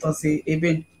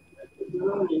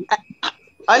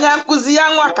Anya kuzi ya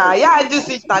nwaka ya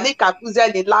disi tanika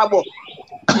kuzi ni labo.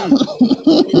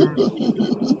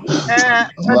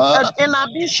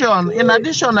 In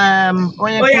addition,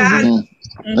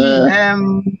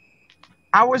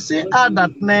 I will say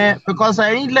that because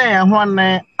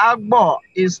Agbo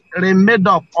is made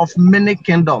up of many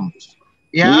kingdoms.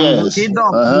 Yeah, yes.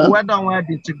 Kingdoms whether we're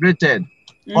integrated.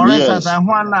 For instance,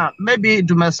 maybe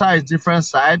Dumesa is different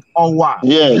side or what?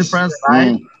 Yes. Different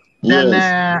side. Then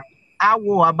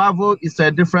Awo Abavo is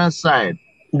a different side.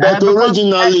 But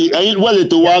originally, well,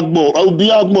 it was Agbo. I'll be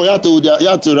Agbo. You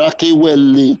have to Raki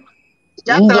well.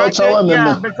 Yeah,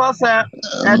 because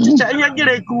teacher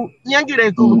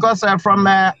Nyangireku because from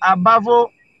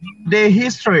Abavo the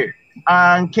history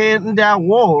and came their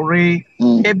war a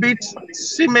bit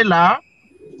similar.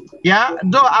 Yeah,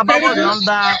 though Abavo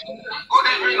under.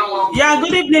 Yeah,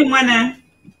 good evening, man.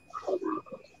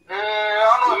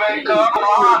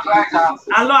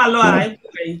 Hello.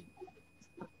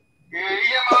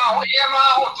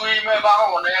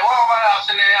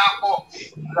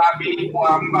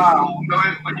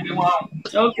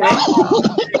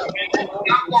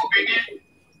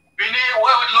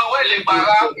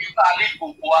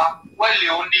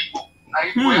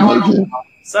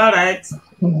 It's all right.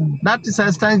 That is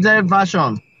a standard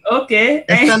version. Okay.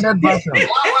 Extended version.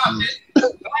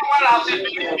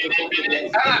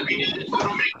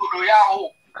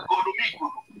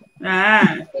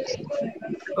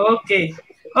 Okay.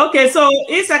 Okay, so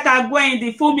Isaka going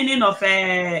the full meaning of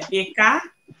IKA.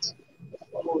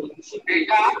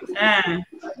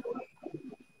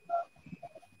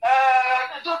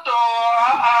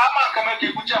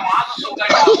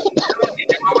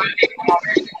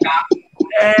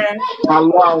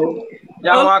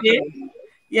 Okay.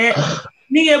 Yeah.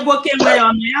 Nige boke me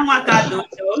on ya nwaka do.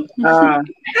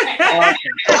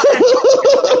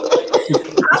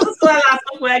 Asụsụ ala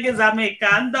asụkwu ya gị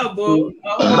Jamaica ndọgbo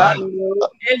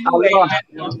everywhere.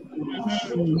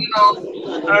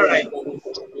 All right.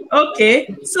 Okay.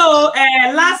 So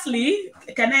lastly,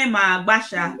 Kanema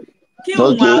Basha,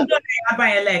 kill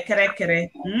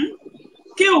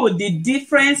the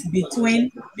difference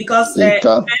between because say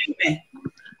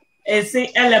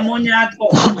elemonia go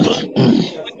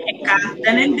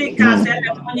then in the case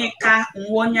elemonia ka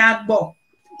nwonya go.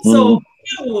 So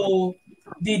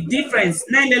the difference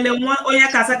na lele onya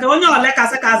kasaka onya ole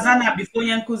kasaka zana before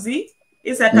yankuzi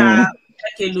isaka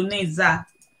keluneza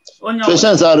onya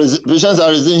patients are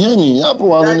here ni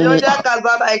hapo onya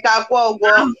kasana ikakwa ogwo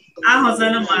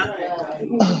ahozana ma.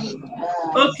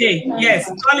 Okay,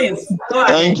 yes, Collins, go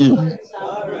ahead. Thank you.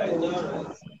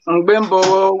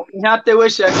 Ngbembo nyate we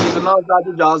sheki no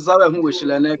zadu jazawe hu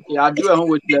wishilene ki adu hu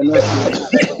wishilene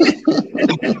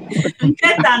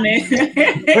Nketane.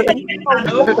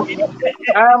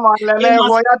 Lele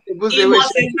wo ya te buze we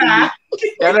sheki.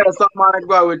 Ele so ma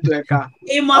gwa wetu eka.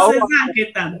 Imose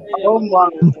zanketan. O mo.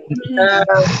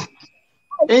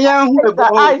 Iya hu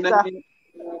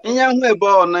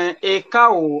ebo na eka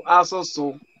o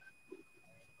asusu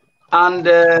and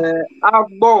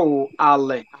agbo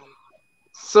ale.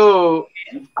 So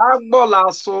agbo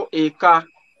laso eka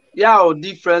ya o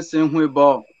difference in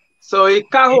huebo. So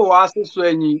eka ho asusu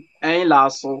enyi en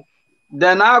laso.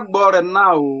 Then agbo re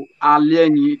na o ale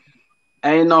enyi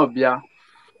en no bia.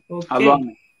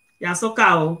 Okay. Ya so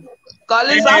ka o.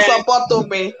 Collins support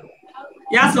me.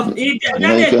 Ya so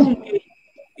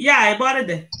yeah, I bought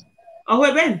it.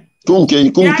 Oh, ben.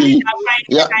 Kunke.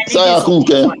 Ya, saya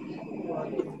kunke.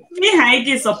 Ni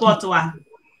haiji support wa.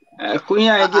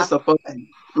 Kunya haiji support.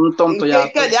 Ntonto ya.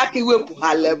 Nke ya ki wepu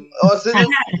ale. Osini.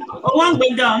 O wan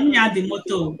gbe down nya the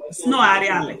motor. Snow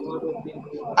area le.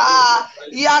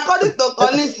 Yeah, according to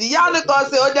Collins, ya ni ko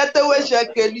se o je tewe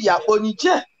shekelu ya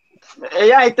ponije.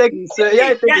 Yeah, I take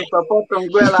support from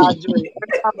Gwela Aju.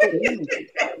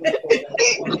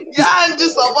 Yeah, and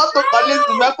just support to Collins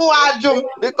to make Aju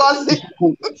because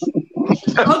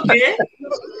okay.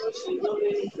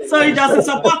 So you just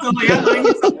support of you going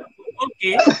to support.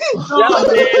 Okay. So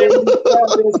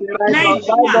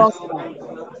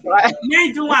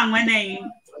do one when I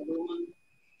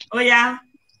oh yeah.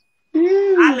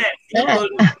 Alex,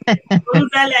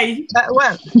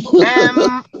 well,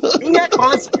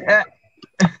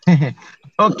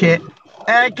 okay.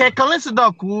 Collins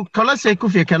doku, Collins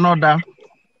kufi Canada.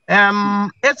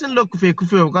 It's in look kufi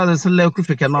because it's in look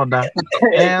kufi Canada.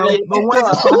 But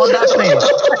what's some other thing?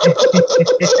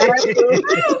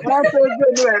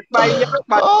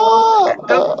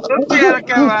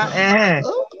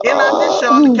 In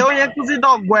addition, Koya Kuzi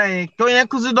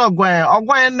dog way, or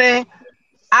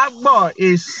Agbo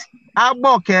is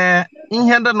Agbo ke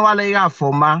inhenda nwale ya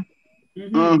foma.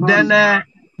 Then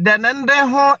nde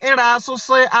ho era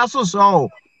asuso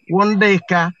one day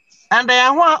ka. And they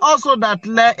are also that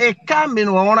le a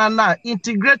coming one na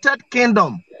integrated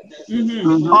kingdom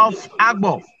of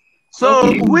Agbo.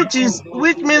 So which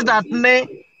means that ne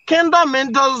kingdom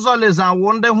mentos always and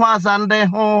one day was and they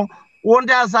ho one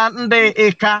day as and they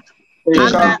eka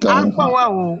and Agbo wa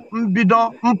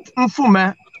mbido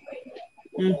mfume.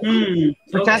 Okay.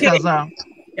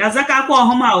 Yazaka kwa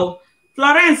homa o.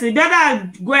 Florence, dada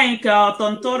gwen ka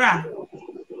tontora.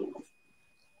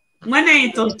 Mwene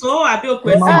tonto abi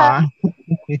okwesi.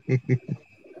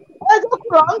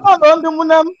 Ejokuro ngo ndo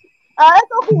munam.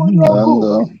 Ejoku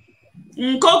nyoku.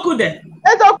 Nkoku de.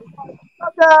 Ejoku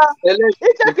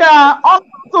icheka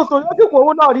onto yoki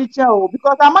ko na riche o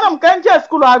because amanam kan je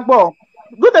school agbo.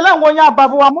 Gudele nwonya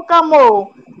ababu wa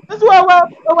mukamo. This wa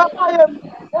paye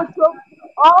ocho.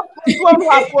 Oh, we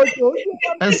have photo.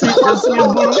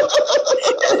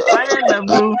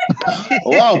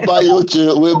 Wow, Payoche,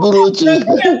 we buruche.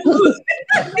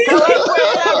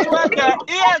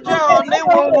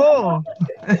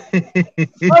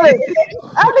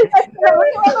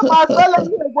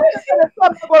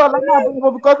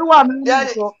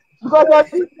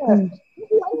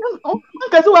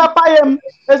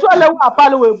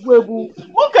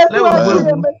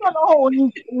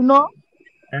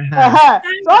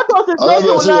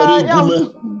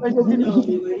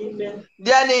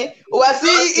 Diane, wasi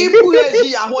ibu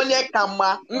eji ahonye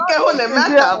kama nke ho na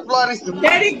mata Florence.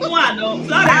 Very good no.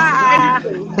 Florence.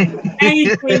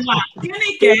 Ẹyin pin wa.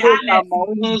 Kini ke Alex.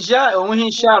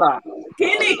 Ohin shara.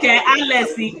 Kini ke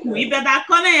Alex ku ibe da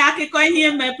ko na ya akiko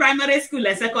ihe me primary school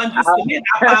and secondary school me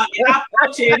da pa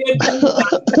chere ku.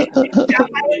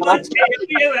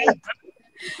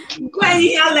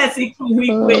 Gwen Alex ku wi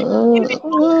gwen.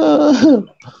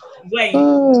 Gwen.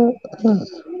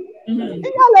 to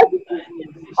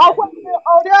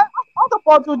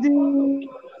the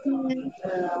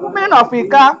women of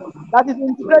Ika, that is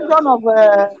integration of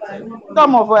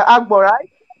some of AGBOR, right?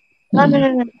 And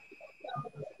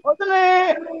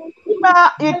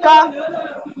Ika,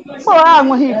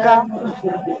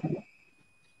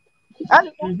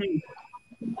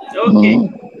 okay.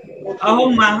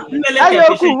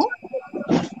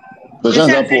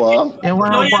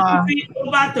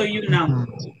 Over to you now.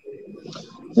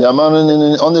 Yeah, man,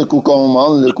 on the cook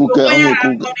on the cook.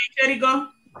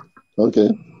 Okay.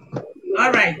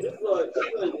 All right.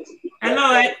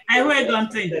 Hello, I heard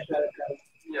something.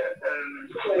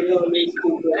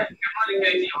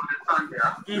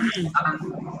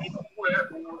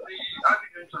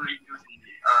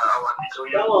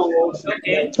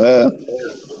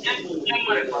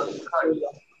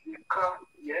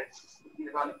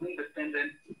 Is an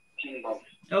independent kingdom.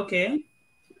 Okay.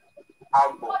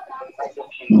 AGBOR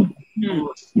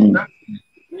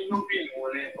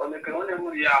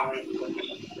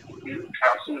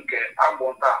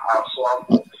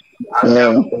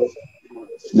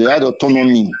they had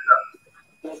autonomy.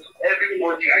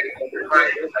 Everybody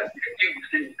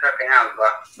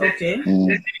okay.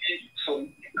 So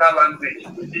language,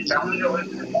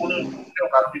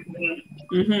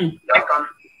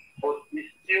 but it's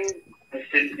still the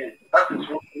same thing. That is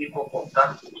what people of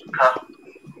that caste.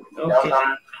 Okay.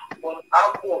 But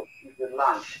AGBOR is the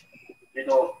land. You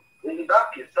know, in that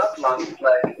case, that land is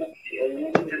like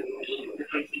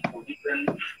different people, different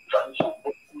traditions,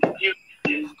 but we still the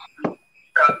same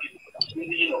capital,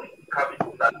 meaning of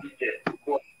capital that is there.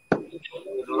 But the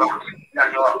land, I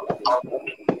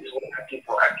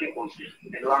keep on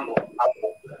the land of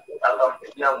AGBOR.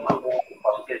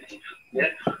 Perspective.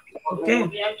 Yeah. Okay.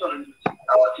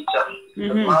 Our teacher,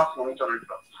 the last monitoring.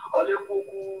 Only Ika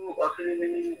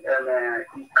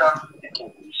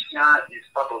is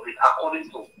part of it according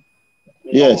to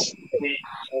yes.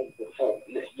 Before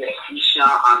the Isha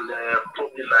and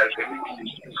probably like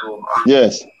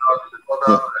yes.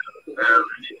 Other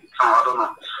I don't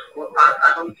know. But I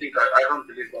don't think I don't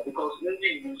believe that because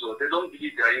many users they don't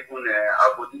believe they are even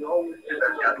AGBOR. They always say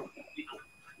that they are people.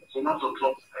 So not to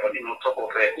talk, talk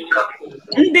of Ika.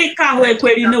 Ndị ka ahụ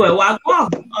ekweri n'uwe wakọ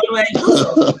ọrụ ego.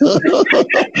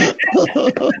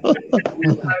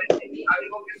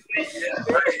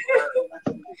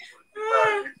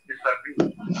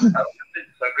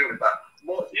 Disagree with that.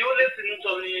 But you listen to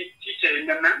me, teacher,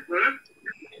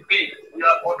 please, you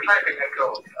are or try to get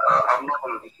out. I'm not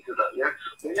going to do that. Yeah,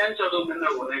 when you enter the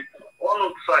window, one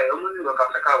of try, only look at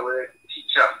the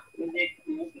teacher. You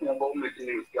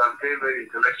are very, very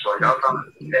intellectual. You have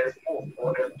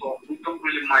we don't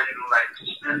really mind, like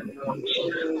spend more time so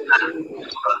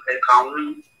that they can win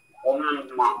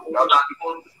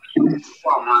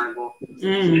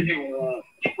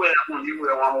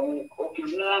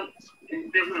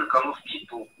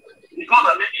it's not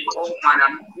that maybe all man,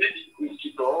 maybe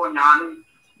mosquito or another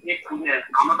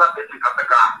person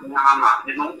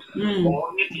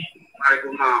or maybe I go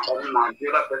now or the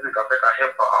other person can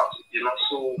help her out,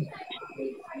 so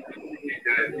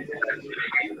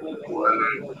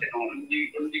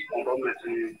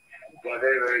they are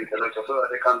very, very intellectual so that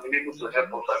they can be able to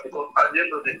help us because at the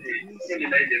end of the day, it's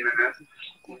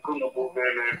going to go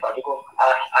very, very far because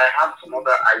I have some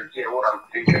other idea what I'm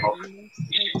thinking of.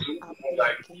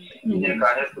 Like, you can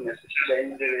help me, especially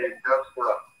in the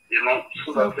diaspora,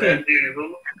 so that the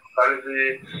result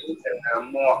are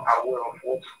more aware of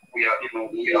what we are,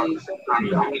 we are very,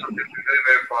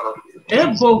 very proud of it.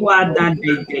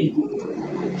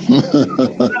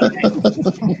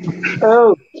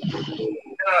 Oh.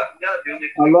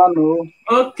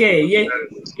 Okay,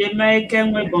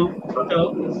 American weapon.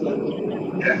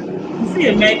 See,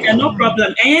 American, no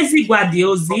problem. Ezigwa the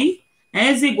ozi,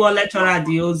 Ezigwa lecturer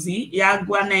the ozi,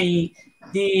 Yagwanei,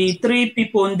 the three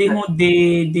people in the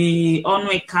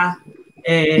onweka,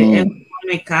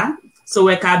 onweka, so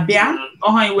we can bear,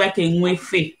 or working with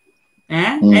faith.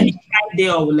 Any day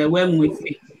or when with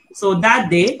faith. So that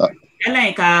day,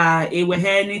 like we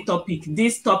had any topic,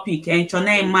 this topic, and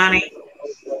Chone money.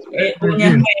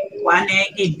 One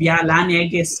egg biala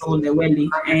egg so the welly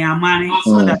and your money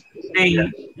so that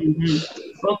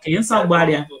okay,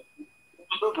 somebody.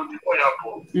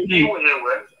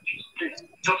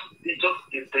 Just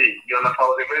a day, you know, how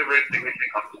they very, very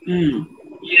significant.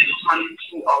 Yes, only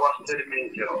 2 hours, 30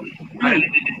 minutes, I did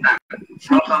it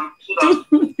so that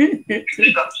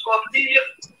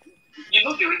you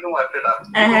know the reason why I said that.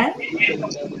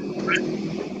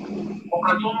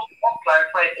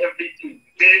 Clarify everything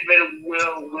very, very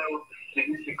well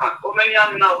significant. So many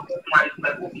are now like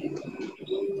okay.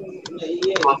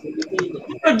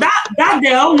 That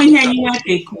the only here you want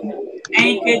to cook. And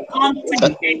you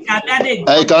content.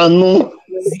 I can know.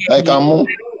 I can move.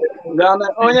 Gana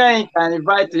onye can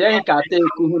invite you can take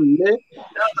kuhunle.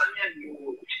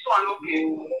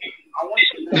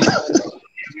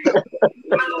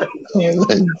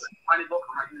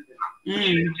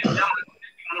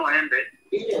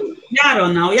 Yaro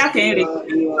now ya can read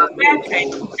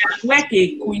work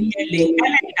a kunyele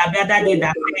ele da bia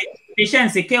da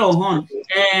patience ke o hon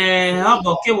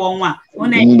hobo ke wo nwa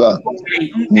una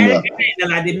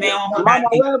la de me on that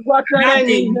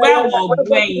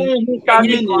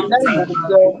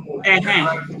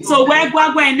so we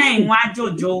gwa na nwa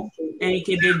jojo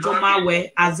ke be joma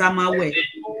we azama we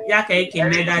ya ka ke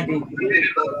me that day.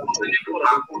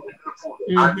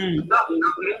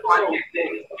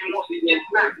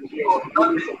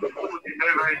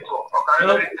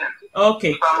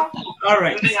 Okay. All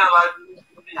right.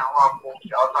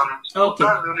 Okay.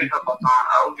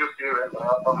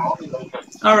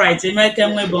 All right.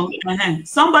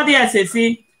 Somebody else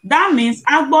says, that means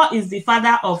AGBOR is the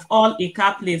father of all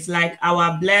IKA plates, like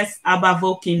our blessed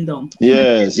Abavo kingdom.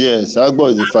 Yes, AGBOR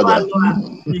is the father.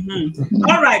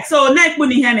 All right. So next one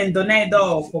here in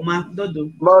Donedo for Dodo.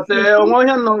 But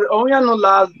onye no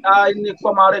last I ni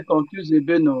komare confuse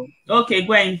beno. Okay,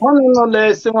 Gwen.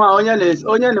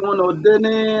 Onye no no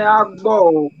deni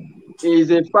AGBOR is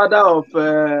a father of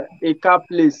IKA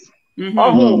place.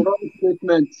 Wrong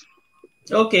statement.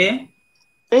 Okay.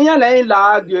 Ihe na ila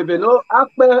argue beno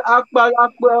akpe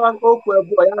okwu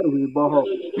ebo ya ruibo ho.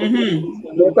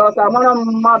 Because amara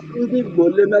mma ndị Igbo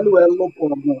lemelu elupo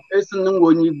mo esinu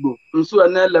onye Igbo nso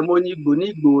enele onye Igbo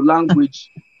n'Igbo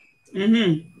language.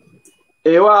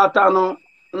 Ewa atano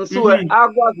nso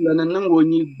agwazlene nnu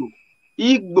onye Igbo.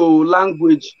 Igbo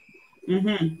language.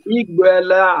 Igbo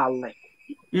ele ale.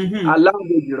 A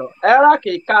language ro. Era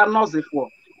ke ka nozifo.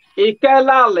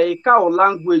 Ikela ale ka o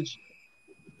language.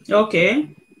 Okay.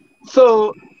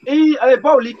 So,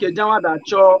 Pauli ke jawada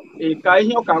cho ka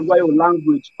ihe o ka gwa yo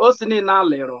language. O sini na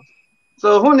lero.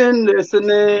 So, hunin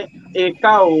lesene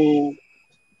ka o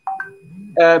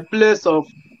place of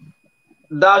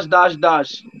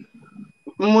dash.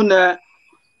 Mune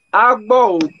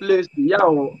AGBOR place ya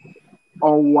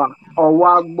owa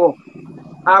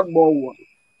AGBOR.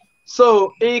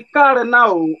 So, kare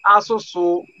na o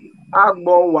asusu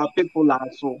AGBOR wa people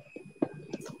aso.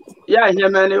 Ya ihe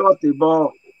mene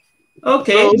otibo.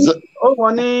 Okay. So, o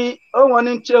wani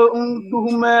che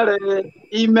nduhumere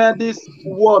ime this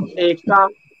word IKA.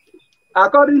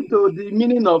 According to the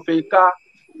meaning of IKA,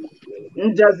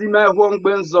 njazime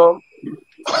huongbenzo.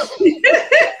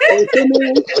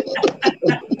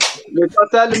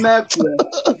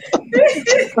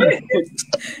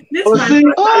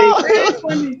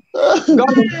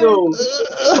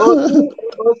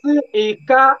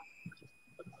 IKA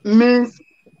means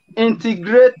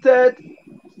integrated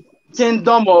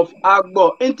kingdom of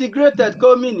AGBOR. Integrated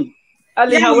comini.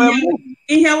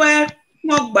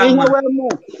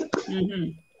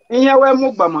 Ihe we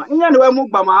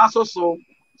mugbama asụsụ.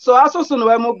 So asụsụ na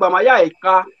we mugbama ya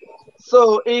IKA.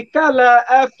 So IKA le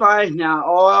efa here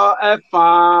or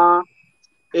efa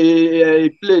a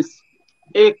place.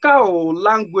 IKA o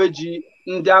language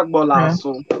ndị AGBOR la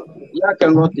asụ. Ya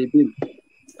can go to be.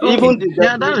 Even the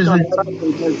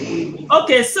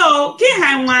okay, so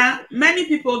Kihanwa, many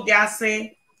people can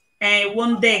say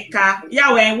one day ka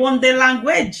yeah we one day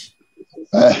language.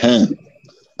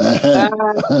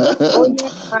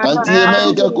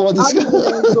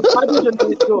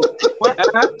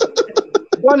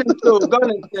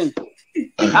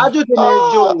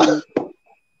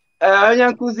 Onye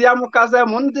nkuzi amụkazi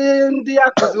m ndị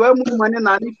akụziwe m mmanye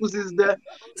na nkụzizide.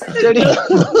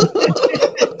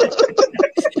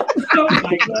 Oh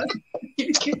my God.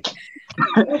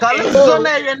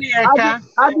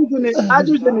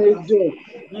 Ajụjụ na-eju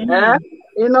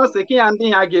ịnọsị ya ndị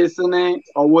ha ga-esi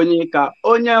n'ọwonye ka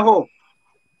onye hụ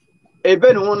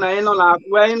ebe na na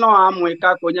ịnọ amụ ịka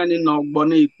ka onye nọ ọgbọ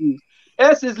na-ekwu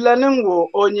esizilene nwo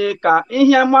onye ka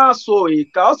ihe masụ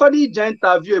ka ọsọ dị ije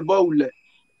interview ebe ule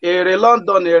ere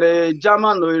London ere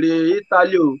German ere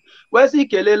Italy wesi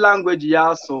kele language ya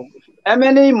asụ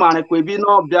emene ịmara kwa ebi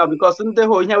n'ọbịa because ndị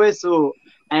hụ ihe weso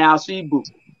anyị asụ Igbo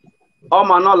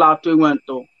ọma nọla atụ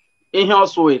enwentụ ihe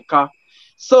ọsụ ịka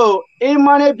so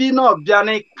ịmara ebi n'ọbịa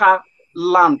n'ịka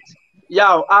land ya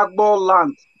AGBOR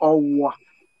land ọwa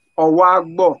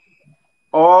AGBOR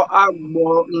ọ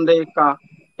AGBOR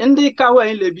ndị ka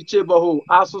wee lebiche boho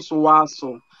asụsụ wa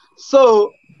asụ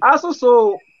so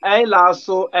asụsụ anyị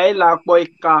la-asụ anyị la-akpọ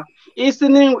ịka isi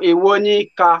n'iwu onye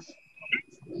ịka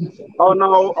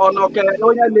ọnọkere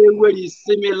onye na-eweri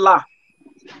simila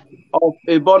of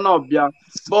Ebonobia.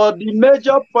 But the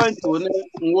major point on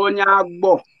Nwonya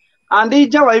Agbo. And the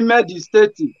Jawa made the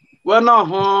state when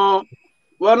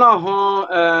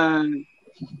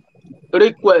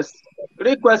request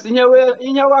inyewe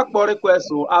akpọ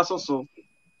request asụsụ.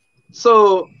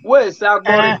 So where say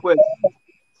Agbo request?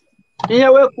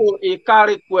 Inyewe ko ika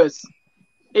request.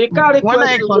 Ika request. When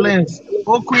I collect,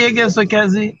 okuyege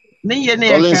sokazi.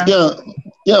 Collins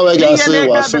yeah, we can say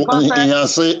was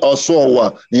say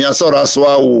also raso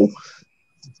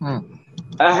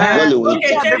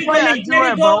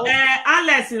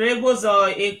Alex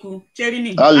Regozo Eku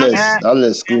Cherini.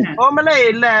 Alex ku. Omele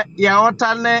ile ya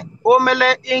otane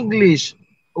omele English.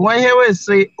 When he will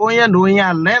say onye no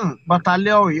onye learn but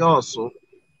ale also.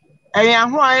 Eyan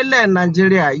ho ile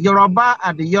Nigeria, Yoruba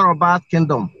at the Yoruba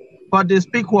kingdom. But they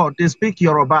speak what? They speak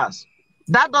Yorubas.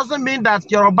 That doesn't mean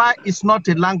that Yoruba is not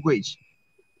a language.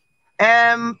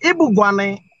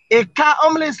 Ibugwane eka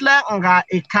omlisle nga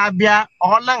ekabia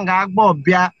or lenga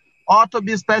agbobia, or to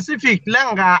be specific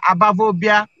lenga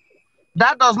abavobia.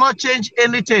 That does not change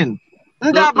anything.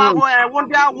 Nda babo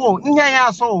won't awo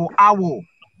nya so awo.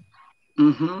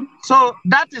 So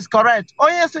that is correct.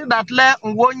 Onye say that le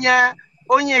nwonya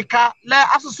onye ka le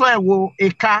asusu ewo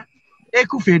eka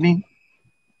ekufeni.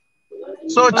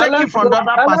 So checking from that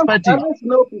perspective.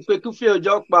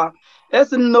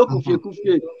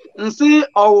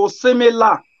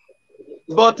 Similar.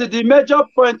 But the major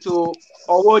point to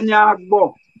Owonya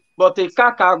Agbo, but a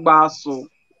kaka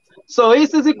so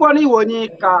is equally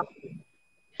Wonika.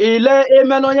 Ile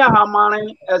emenonya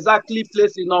hamari exactly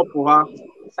place in Opoha.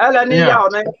 Eleni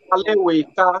yaone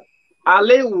aleweka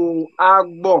alewu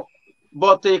Agbo,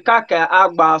 but a kaka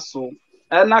agbaso.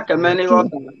 Ena kemeni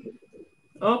rota.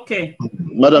 Okay.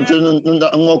 Madam Chairman,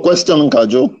 question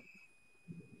Kajo.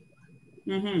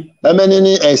 How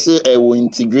many I say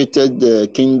integrated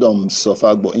kingdoms of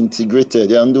Agbo,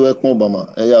 integrated, and do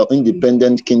Obama,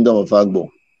 independent kingdom of Agbo.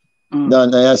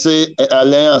 Then I say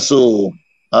alliance so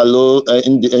allo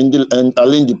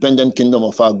independent kingdom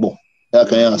of Agbo.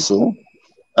 So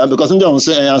because don't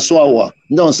say Aswawa,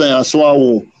 don't say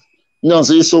Aswawo. No,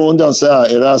 so don't say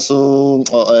Eraso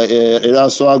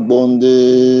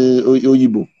Agbonde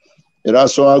Oyibo,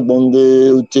 Eraso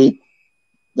Agbonde Ute.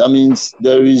 That means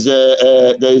there is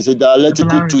a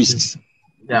dialectical twist.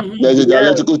 Yeah. There's a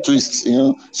dialectical twist, you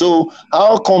know. So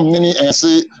how come many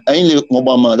say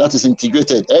Obama that is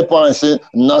integrated? Everyone say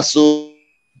Naso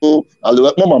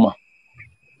Mama.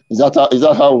 Is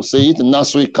that how we say it?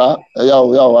 Naso Ika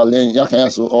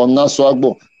or Naso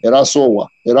Agbo Eraso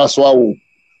Awo.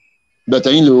 But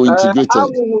integrated.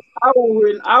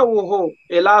 I will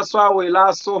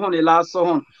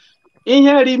Elaso. In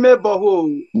here, remember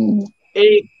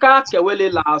e ka kewele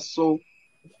laso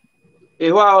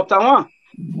e wa otawa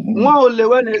won o le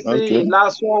we si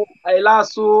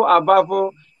elaso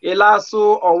abavo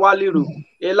elaso owaliru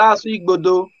elaso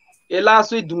igbodo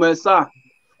elaso idumesa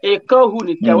e ka hu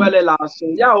ni kewele laso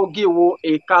ya ogi wo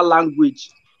e ka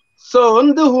language so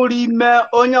ndi huri me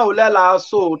onya ole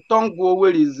laso tongu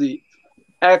owerizi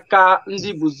eka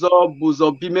ndi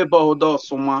buzo bime bohodo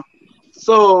suma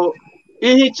so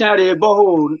ihi chare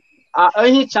boho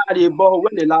he charity ball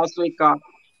when the last week,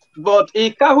 but a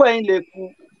kawen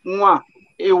leku mwa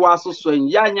a was so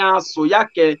yanya so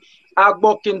yake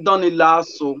agbo kingdom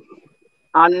lasso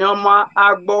anyoma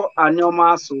agbo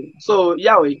anyoma so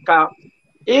yawe ka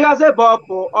igaze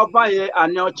bopo obaye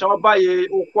anyocha obaye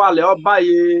ukwale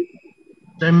obaye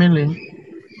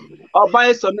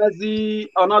obaye somezi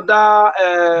another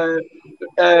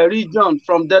region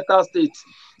from Delta State.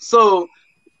 So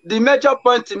the major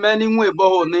point in many way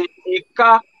bohone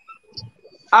eka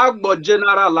agbo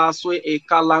general last way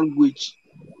eka language.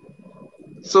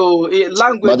 So a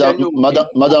language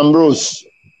Madam Rose.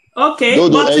 Okay.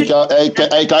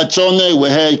 I can turn we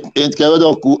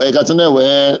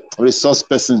resource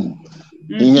person.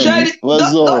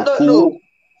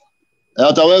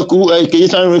 Ataweku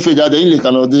can refuge at the English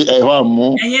cannot do a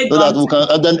harm so that we can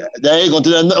then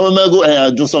continue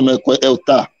do some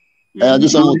elta. Do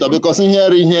some because in here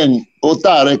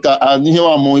Otareka and here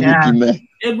mo ibukime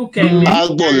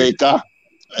agboleka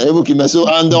ebukime so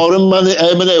and the money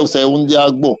emele say undi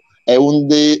agbo e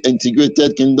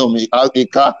integrated kingdom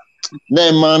aka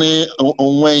na money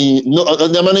when no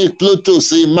the money Pluto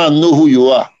say man know who you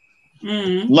are.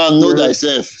 Man know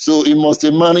thyself, so you must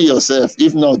manage yourself.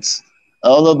 If not,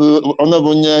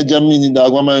 Germany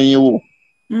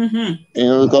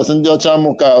because in the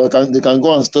Chamuka they can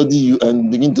go and study you and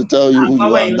begin to tell you who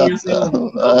you are.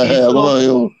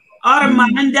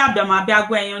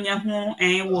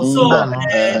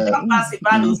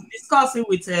 Discussing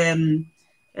with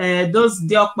those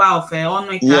diokpa of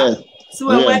Onika. So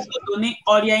we went to ni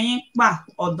Oriyen pa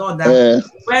ododa.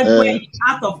 We're going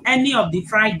out of any of the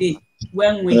Friday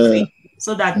when we free.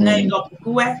 So that ne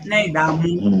dokuwe ne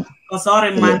damu.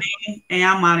 Sorry money and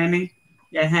I'm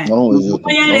yeah.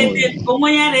 When you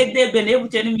read the believe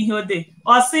telling me here day.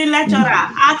 Or see lecturer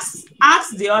ask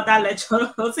the other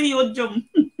lecturer. Or see you jump.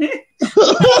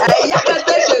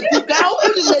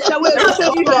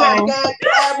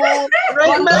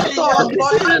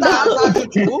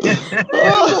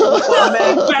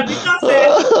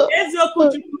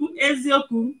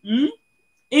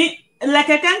 Like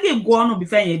I can't get go on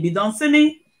before you be done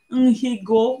saying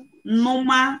Nhigo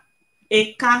Noma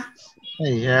Eka.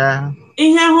 Yeah.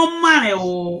 In her home money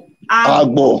or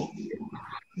Agbo.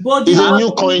 It's a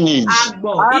new coinage.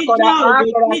 No,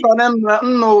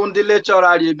 the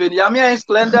lecturer, Yamia is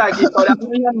splendid.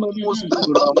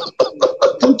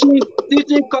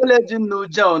 Teaching college in New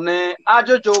Jersey,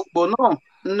 Ajojo Bono,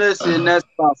 Nurse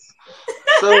Nespas.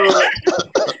 So,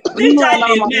 wherever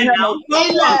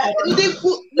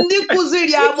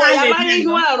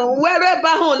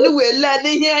on we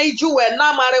learning here, you were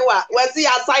Namariwa, where's the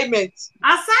assignment?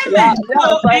 Assignment.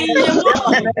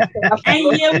 And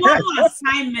you want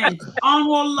assignment on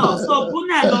law. So,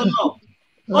 Bunalo law.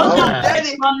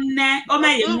 Assignment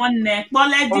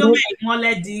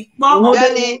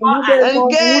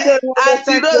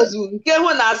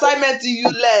you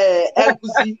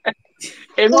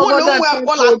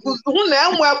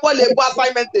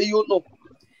assignment you know.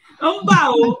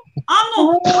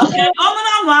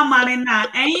 Marina,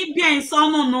 and you be in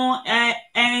son no,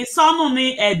 and son on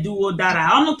me a duo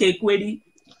dara, on okay, query.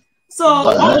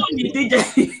 So, you did so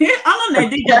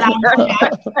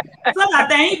that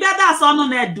then better son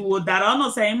on a duo that on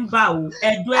the same bow.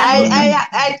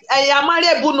 I am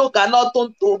a buno cannot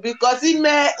to because he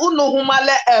may uno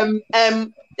humale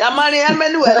Yamani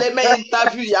Emmanuel may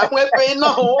interview ya pay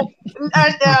no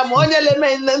and only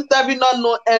interview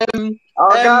no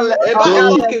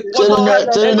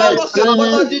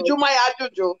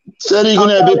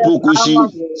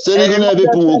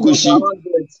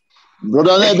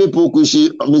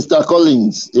Mr.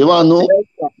 Collins, you want to know?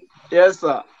 Yes,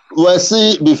 sir. Well,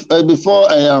 see, before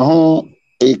a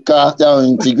car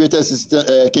integrated system,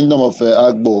 kingdom of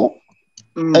AGBOR.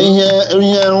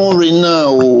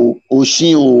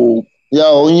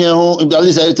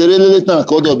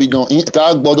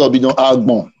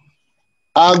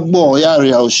 Agbon ya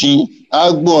Riaushi,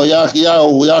 Agbon ya the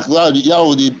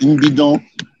bidon,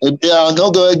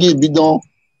 no go give bidon,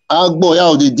 Agbon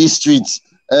ya the district,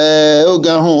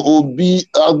 Ogahon Obi,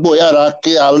 Agbon ya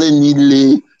Rake Ale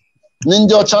Nile,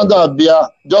 Ninja Chanda Bia,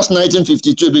 just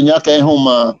 1952, Binyaka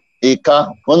Homa,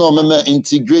 Eka, one of them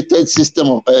integrated system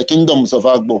of kingdoms of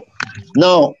Agbon.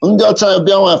 Now, Ninja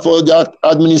Chanda for the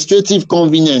administrative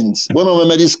convenience, one of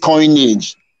them is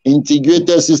coinage,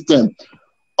 integrated system.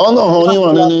 Oh no, honey,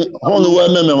 one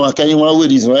can you want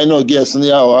with this? I know, guess, and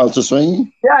how to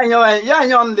swing. Yeah,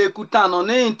 young the Kutano,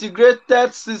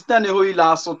 integrated system, who is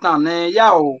last Sultan,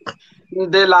 Yao,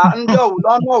 de la Ndo,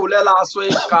 last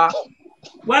week.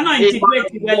 Why not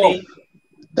integrate really?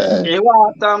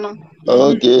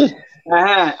 Okay.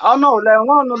 Oh no,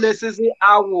 one less is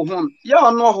our home. You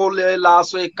know, holy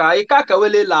last week, I can't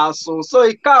last so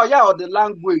it can't out the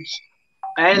language.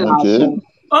 Okay.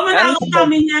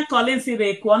 Here Collins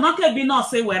not be not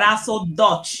say we're also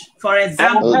Dutch, for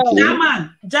example. Okay.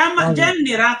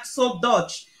 Germany so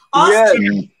Dutch.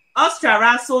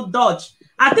 Austria so Dutch.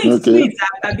 I think Swiss,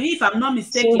 if I'm not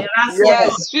mistaken,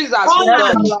 yes, Swiss are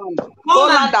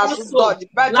Poland also Dutch.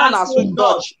 Belgium also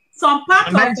Dutch. Some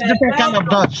part of different kind of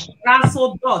Dutch.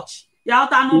 Also Dutch. Yeah,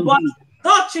 but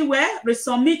Dutch were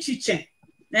some chichen.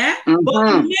 But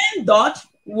the main Dutch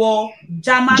were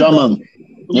German.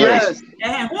 Yes.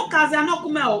 Who can not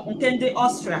come out the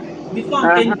Austria before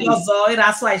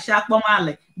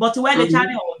but where the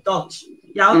channel of Dutch.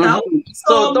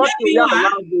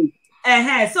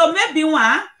 So maybe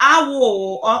one I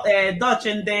will Dutch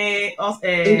in the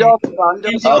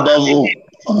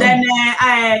then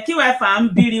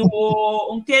QFM Billy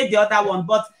will the other one,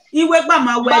 but he went by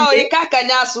my way.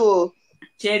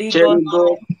 Cherry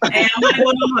go.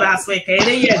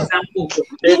 Example.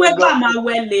 Iwebama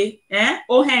wele,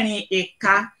 Oheni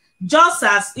Eka, just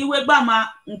as Iwebama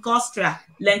in Austria,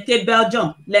 Lenke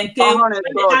Belgium, Lenke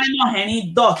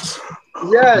Oheni Dutch.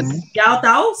 Yes.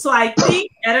 So I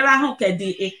think Erahoke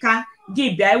di Eka,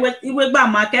 Gibia,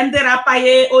 Iwebama, Kendera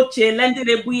Paye, Oche,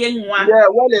 Lendere Buyen one. Yeah,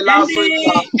 well, the last week.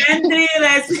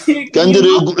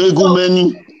 Kendere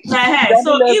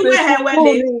so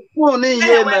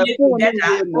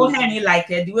like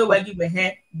the way we give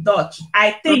her Dutch,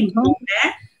 I think,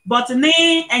 but ni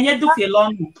enye du fi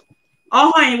lonu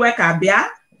oho iwe ka bia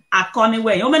akoni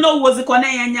we o me no wozi ko na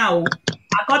yanya o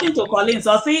according to Collins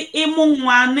so si imu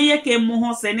nwa na ye ke mu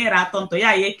ho se ni ra tonto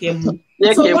ya ye ke mu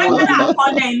so when na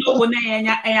akoni no wo na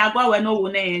yanya e agwa we no wo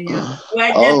na yanya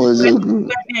we je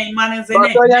we man ze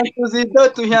ne but ya nkuzi do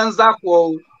tu hianza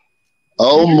kwa I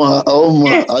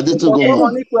did to go.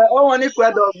 Oh, one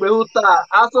equal dog, Behuta,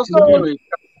 also sorry.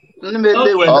 Okay. One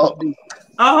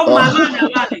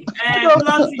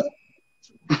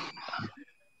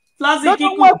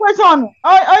question. One question.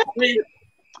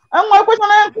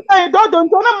 I don't know.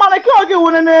 Man, I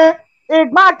can't a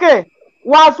market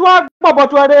was what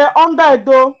but were under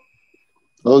do.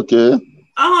 Okay.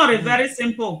 Very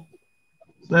simple.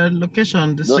 The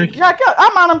location district. Yeah,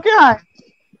 I'm okay.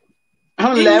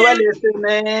 Level is in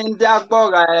the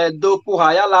AGBOR do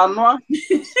Puhaya Lanwa.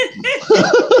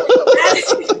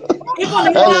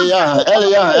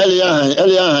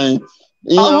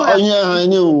 I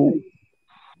knew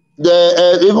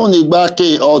the even the back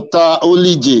Ota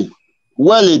Olije,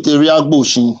 well, it a real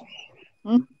bushing.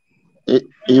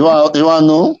 You are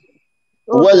no?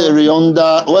 Well, a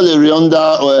Rionda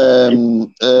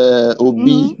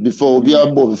Obi before Obi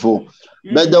Abo before.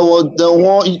 But there was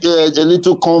a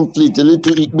little conflict, a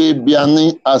little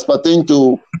ikbe as pertain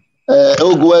to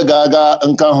Ogwe Gaga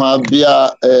Nkaha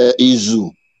Bia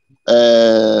Izu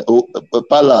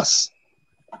Palace.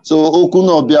 So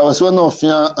Okuno Bia was one of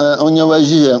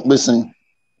Onyawaji and Bissing.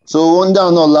 So one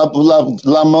down no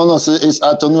Lamano is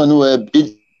Atonu where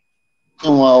it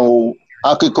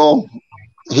Akiko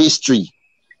history.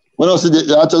 When I say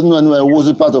the Atonu was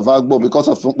a part of AGBOR because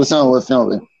of Bissing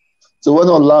family. So when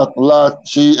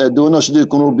she don't know she did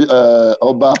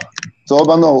Oba, so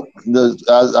Oba no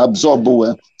absorb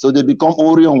so they become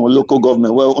Orion local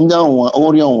government. Well, under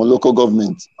Orion local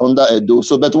government under Edo.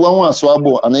 So but one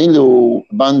swabo and in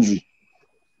boundary.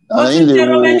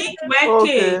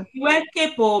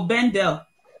 Weke po Bendel.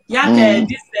 Yake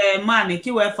this man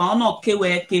ki we fa ono ke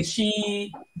we ke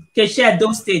she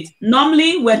Edo state.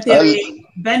 Normally we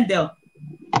Bendel.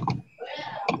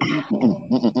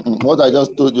 What I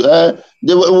just told you,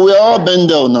 we are all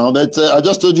Bendel now, but I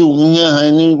just told you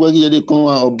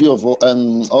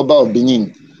Oba of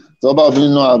Benin. So Oba of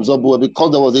Benin no absorb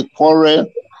because there was a quarrel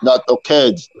that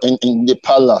occurred in the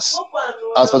palace.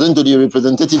 As pertaining to the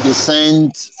representative they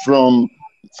sent for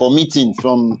meeting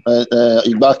from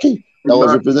Ibaki that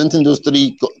was representing those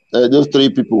three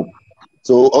people.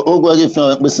 So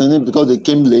Ogwagi because they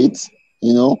came late,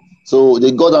 you know. So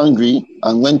they got angry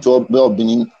and went to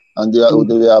Benin and they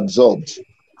were absorbed.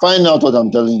 Find out what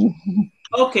I'm telling you.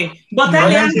 Okay, but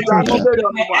earlier to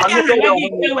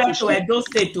Edo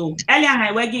State.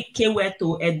 Earlier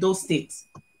to Edo State.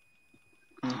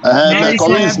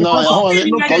 Collins now.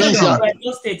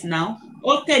 Edo State now.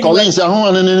 Okay. Collins, I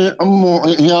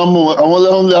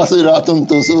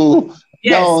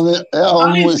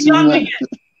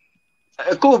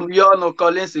Come, you know,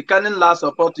 Collins, can last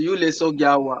support you, Le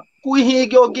Sogawa. Who he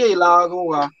go gay la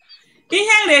goa.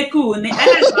 Ihe reku ni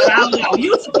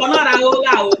you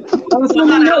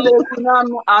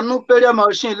anu peria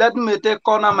machine let me take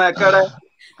corner my career.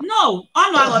 No,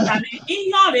 ono agotani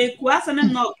ihe reku asene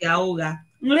no gaoga.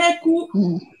 Nreku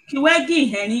kiwegi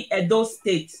heni Edo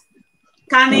State.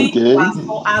 Kani was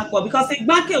AGBOR because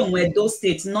Igbake on Edo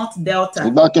State, not Delta.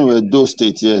 Igbake on Edo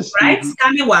State, yes. Right?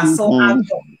 Kani was so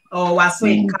AGBOR or was so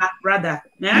Ika rather.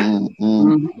 Yeah?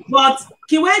 But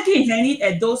Kiwegi heni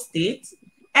Edo State,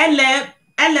 ele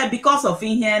because of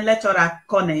in here lecturer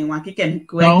Kone Wakiken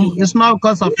Kiwegi. No, it's not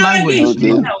because of language.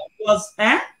 Was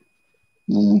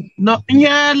No,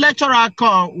 yeah, lecturer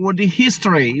with the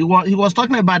history. He was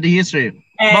talking about the history.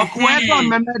 But whoever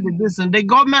remember this, and the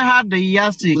government had the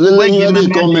yardstick. This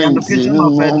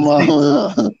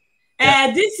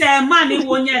man in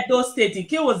one year those state,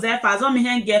 he was there for some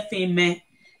hand get fame.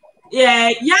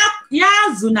 Yeah,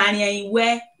 Zunani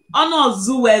where ono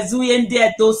zu in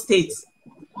there those states.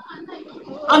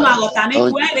 Ono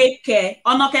agotani where ke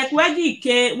ono ke kwegi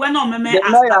ke when no meme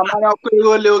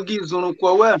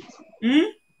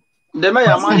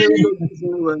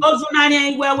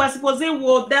Ozunani we're supposing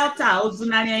wo Delta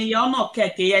Ozunani ono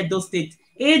keke Edo State.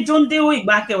 Jonde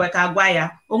Igbake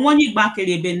wekagwaya. Onwonyi Igbake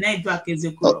lebe na edu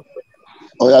akezekuro.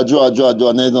 Oya jo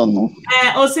na no.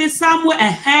 Osi Samuel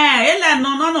ele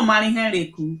no mari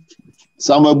henreku.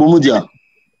 Samuel Bumudia.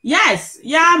 Yes,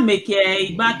 ya make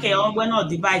Igbake when not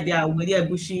divide there with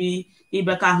Ebushi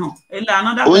Ibeka hon. Ele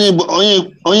another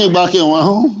onye Igbake nwa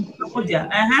ho. Bumudia.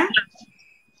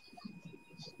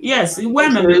 Yes,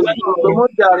 when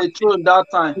that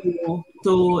time.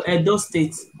 to Edo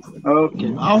State.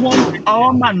 Okay.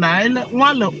 Our man,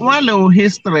 one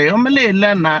history. Only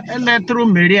through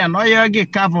Miriam, or you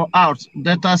get cover out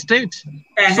Delta State.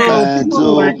 So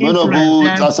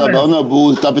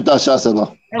capital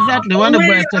Shasaba. Exactly, one of the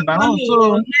best.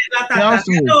 So,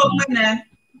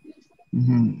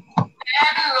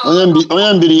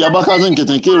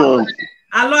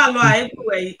 Alo,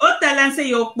 o tell say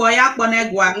you boy up on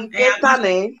egwa.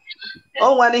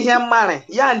 Oh, when he am married,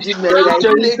 Yanji,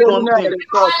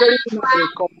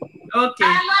 okay.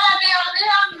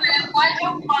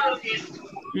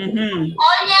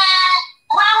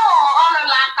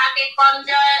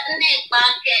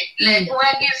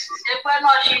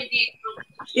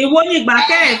 It won't back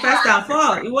first and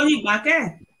four. It won't back.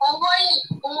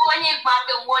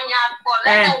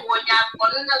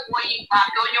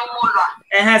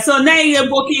 So now you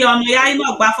book on the I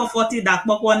know back for 40 that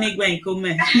pop one egg when come.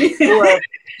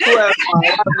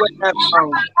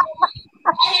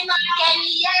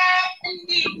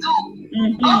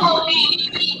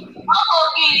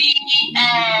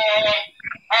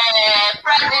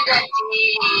 President,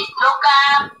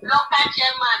 local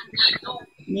chairman,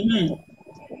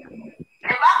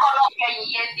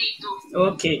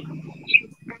 okay.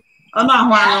 I'm not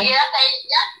one.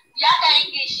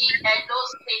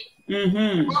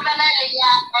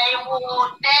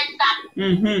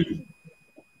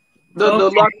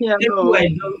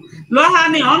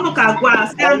 Lohani onu kagwa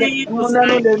seri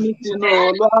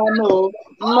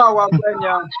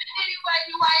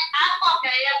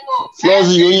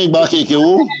Flozi yoni gba keke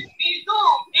wo.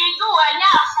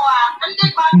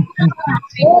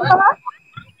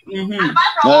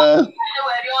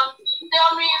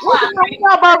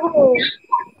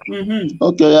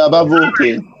 Okay, ababu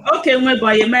okay. Okay, we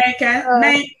boy America.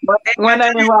 When I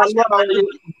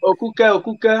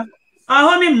okuke.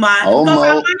 Honey man,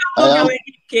 because I'm going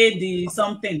to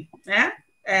something.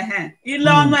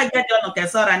 Ile ọnụ egejo no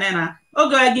kesora nena.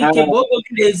 Ogo egi ke bo ogo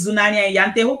lezu na anya ya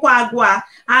nte hukwa agwa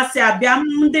asi abia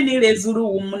ndị ni rezuru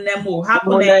umne mo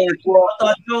hapo na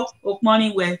otojo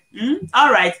okmoni we.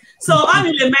 All right. So on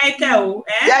ile America o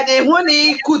ya de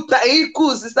huni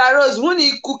iku sister Rose huni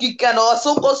iku kike no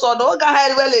soko so no ga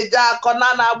ha wele ja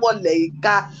kona na agbo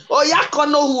leika. O ya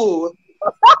kono hu.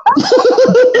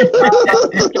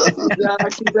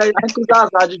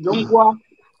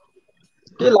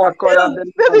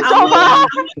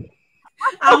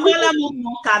 Amala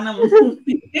mo kana mo.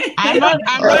 I'm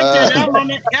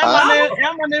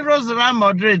Rose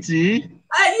moderate. Yes.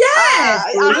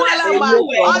 Amala ma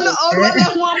ono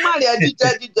won mari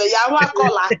ajije ya wa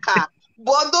kola ka.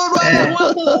 Bodo ro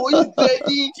won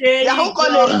ise ya ho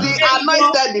kola si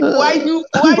anointed why you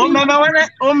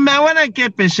when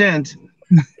get patient.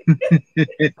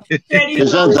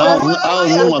 Patient how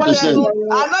patient.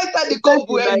 Anointed the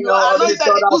kobu enyo anointed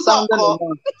the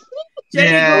kusoko.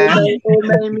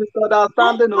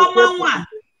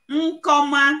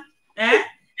 Nkoma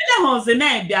ele honze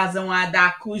na ebiaze nwa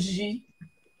da kuji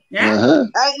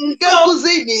nke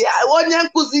kuzi ni onye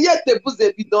nkuzi yete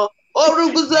buze bido oru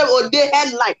buze ode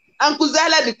headline nkuzi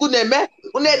ala di kuneme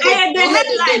une de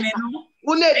headline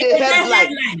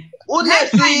une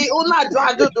si una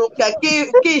jo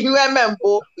ki hiwe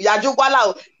membo ya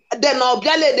jugwala then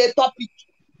obiale the topic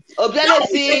obiale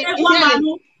si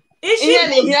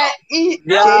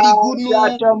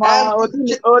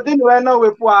Odin wena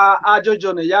wepu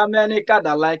ajojo no ya many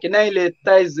kada like na ile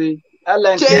taize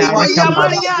LNK ya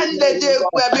Maria ndeje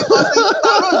kwe because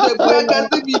Rose kwe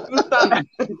kasi bi stand.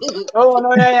 Oh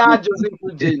no ya ajozi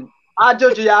kuje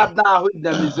ajojo ya na ahu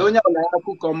demizo onya ola ya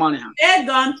ku komani ha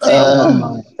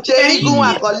cheri gun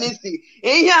akolisi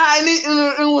ihe ani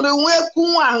nwe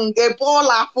ku ange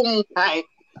bola fun kai.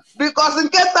 Because in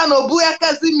case no bu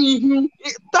ekasi mi hu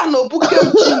ta no bu ke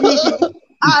mi hu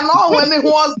ano when it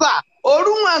was that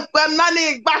orun pe na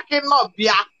ni gba ke no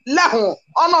bia lehun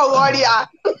ono wori a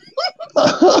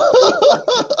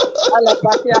ala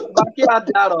baki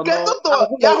adaro ke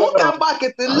to ya hu ka back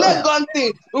to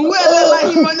legonti nwe le la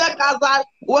himonya kaza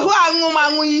we hu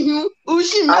anwu ihu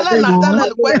ushi mele na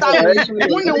tele kweta mi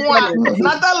uni wa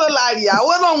na tele la ria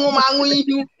we no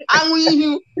anwu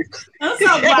ihu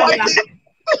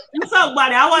So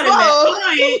gbari awore me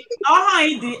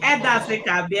ohan di elders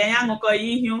ka bia yan ko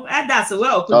yihu elders we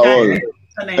okuja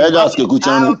elders ke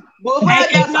kuchanu bo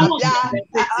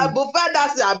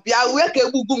fathers abia we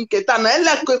ke gugu nketa na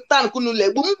ele ketan kunu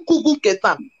le bu gugu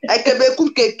nketa ekebe ku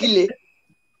ke kile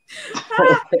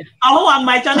awu am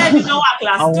my channel bi no wa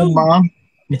class 2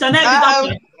 channel bi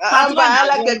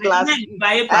class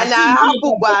ana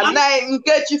hapu gba na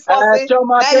nkechi fosi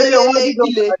Choma kele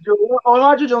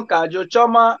onwa jujo nka jo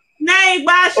Choma Nay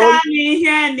Basha ni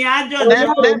here ni ajo. Nay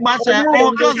Basha.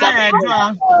 Oh, cause I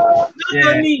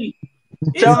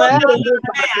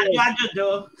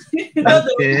do.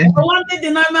 Dodo. One thing the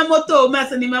no moto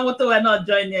mess ni moto we not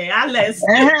join here. Alex.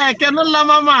 Can la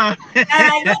mama.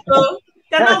 Dodo.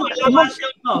 Can no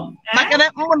show no. Makana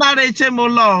mo na reche mo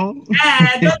lo.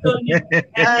 Dodo.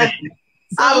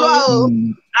 Hello.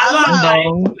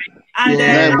 Hello. And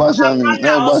then no,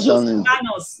 the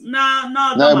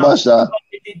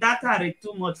data is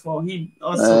too much for him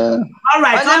also. All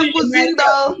right.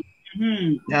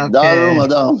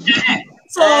 Madam.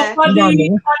 So for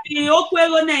the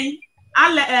Okwego name,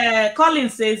 Colin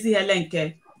says he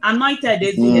Helenke anointed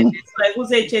is here. So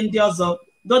who's a change also?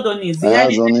 Dodo needs all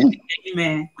right. You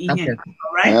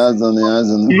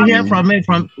hear from me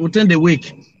from within the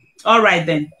week. All right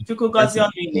then. You could go your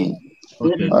meeting.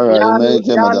 Okay. All right, on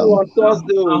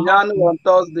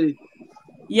Thursday.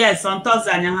 Yes, on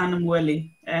Thursday.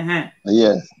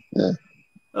 Yes, yes.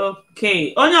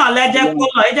 Okay. Onye oleje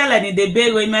polo, ejele ni de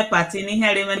bego ime party ni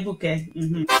here me buke.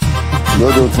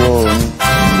 Dodo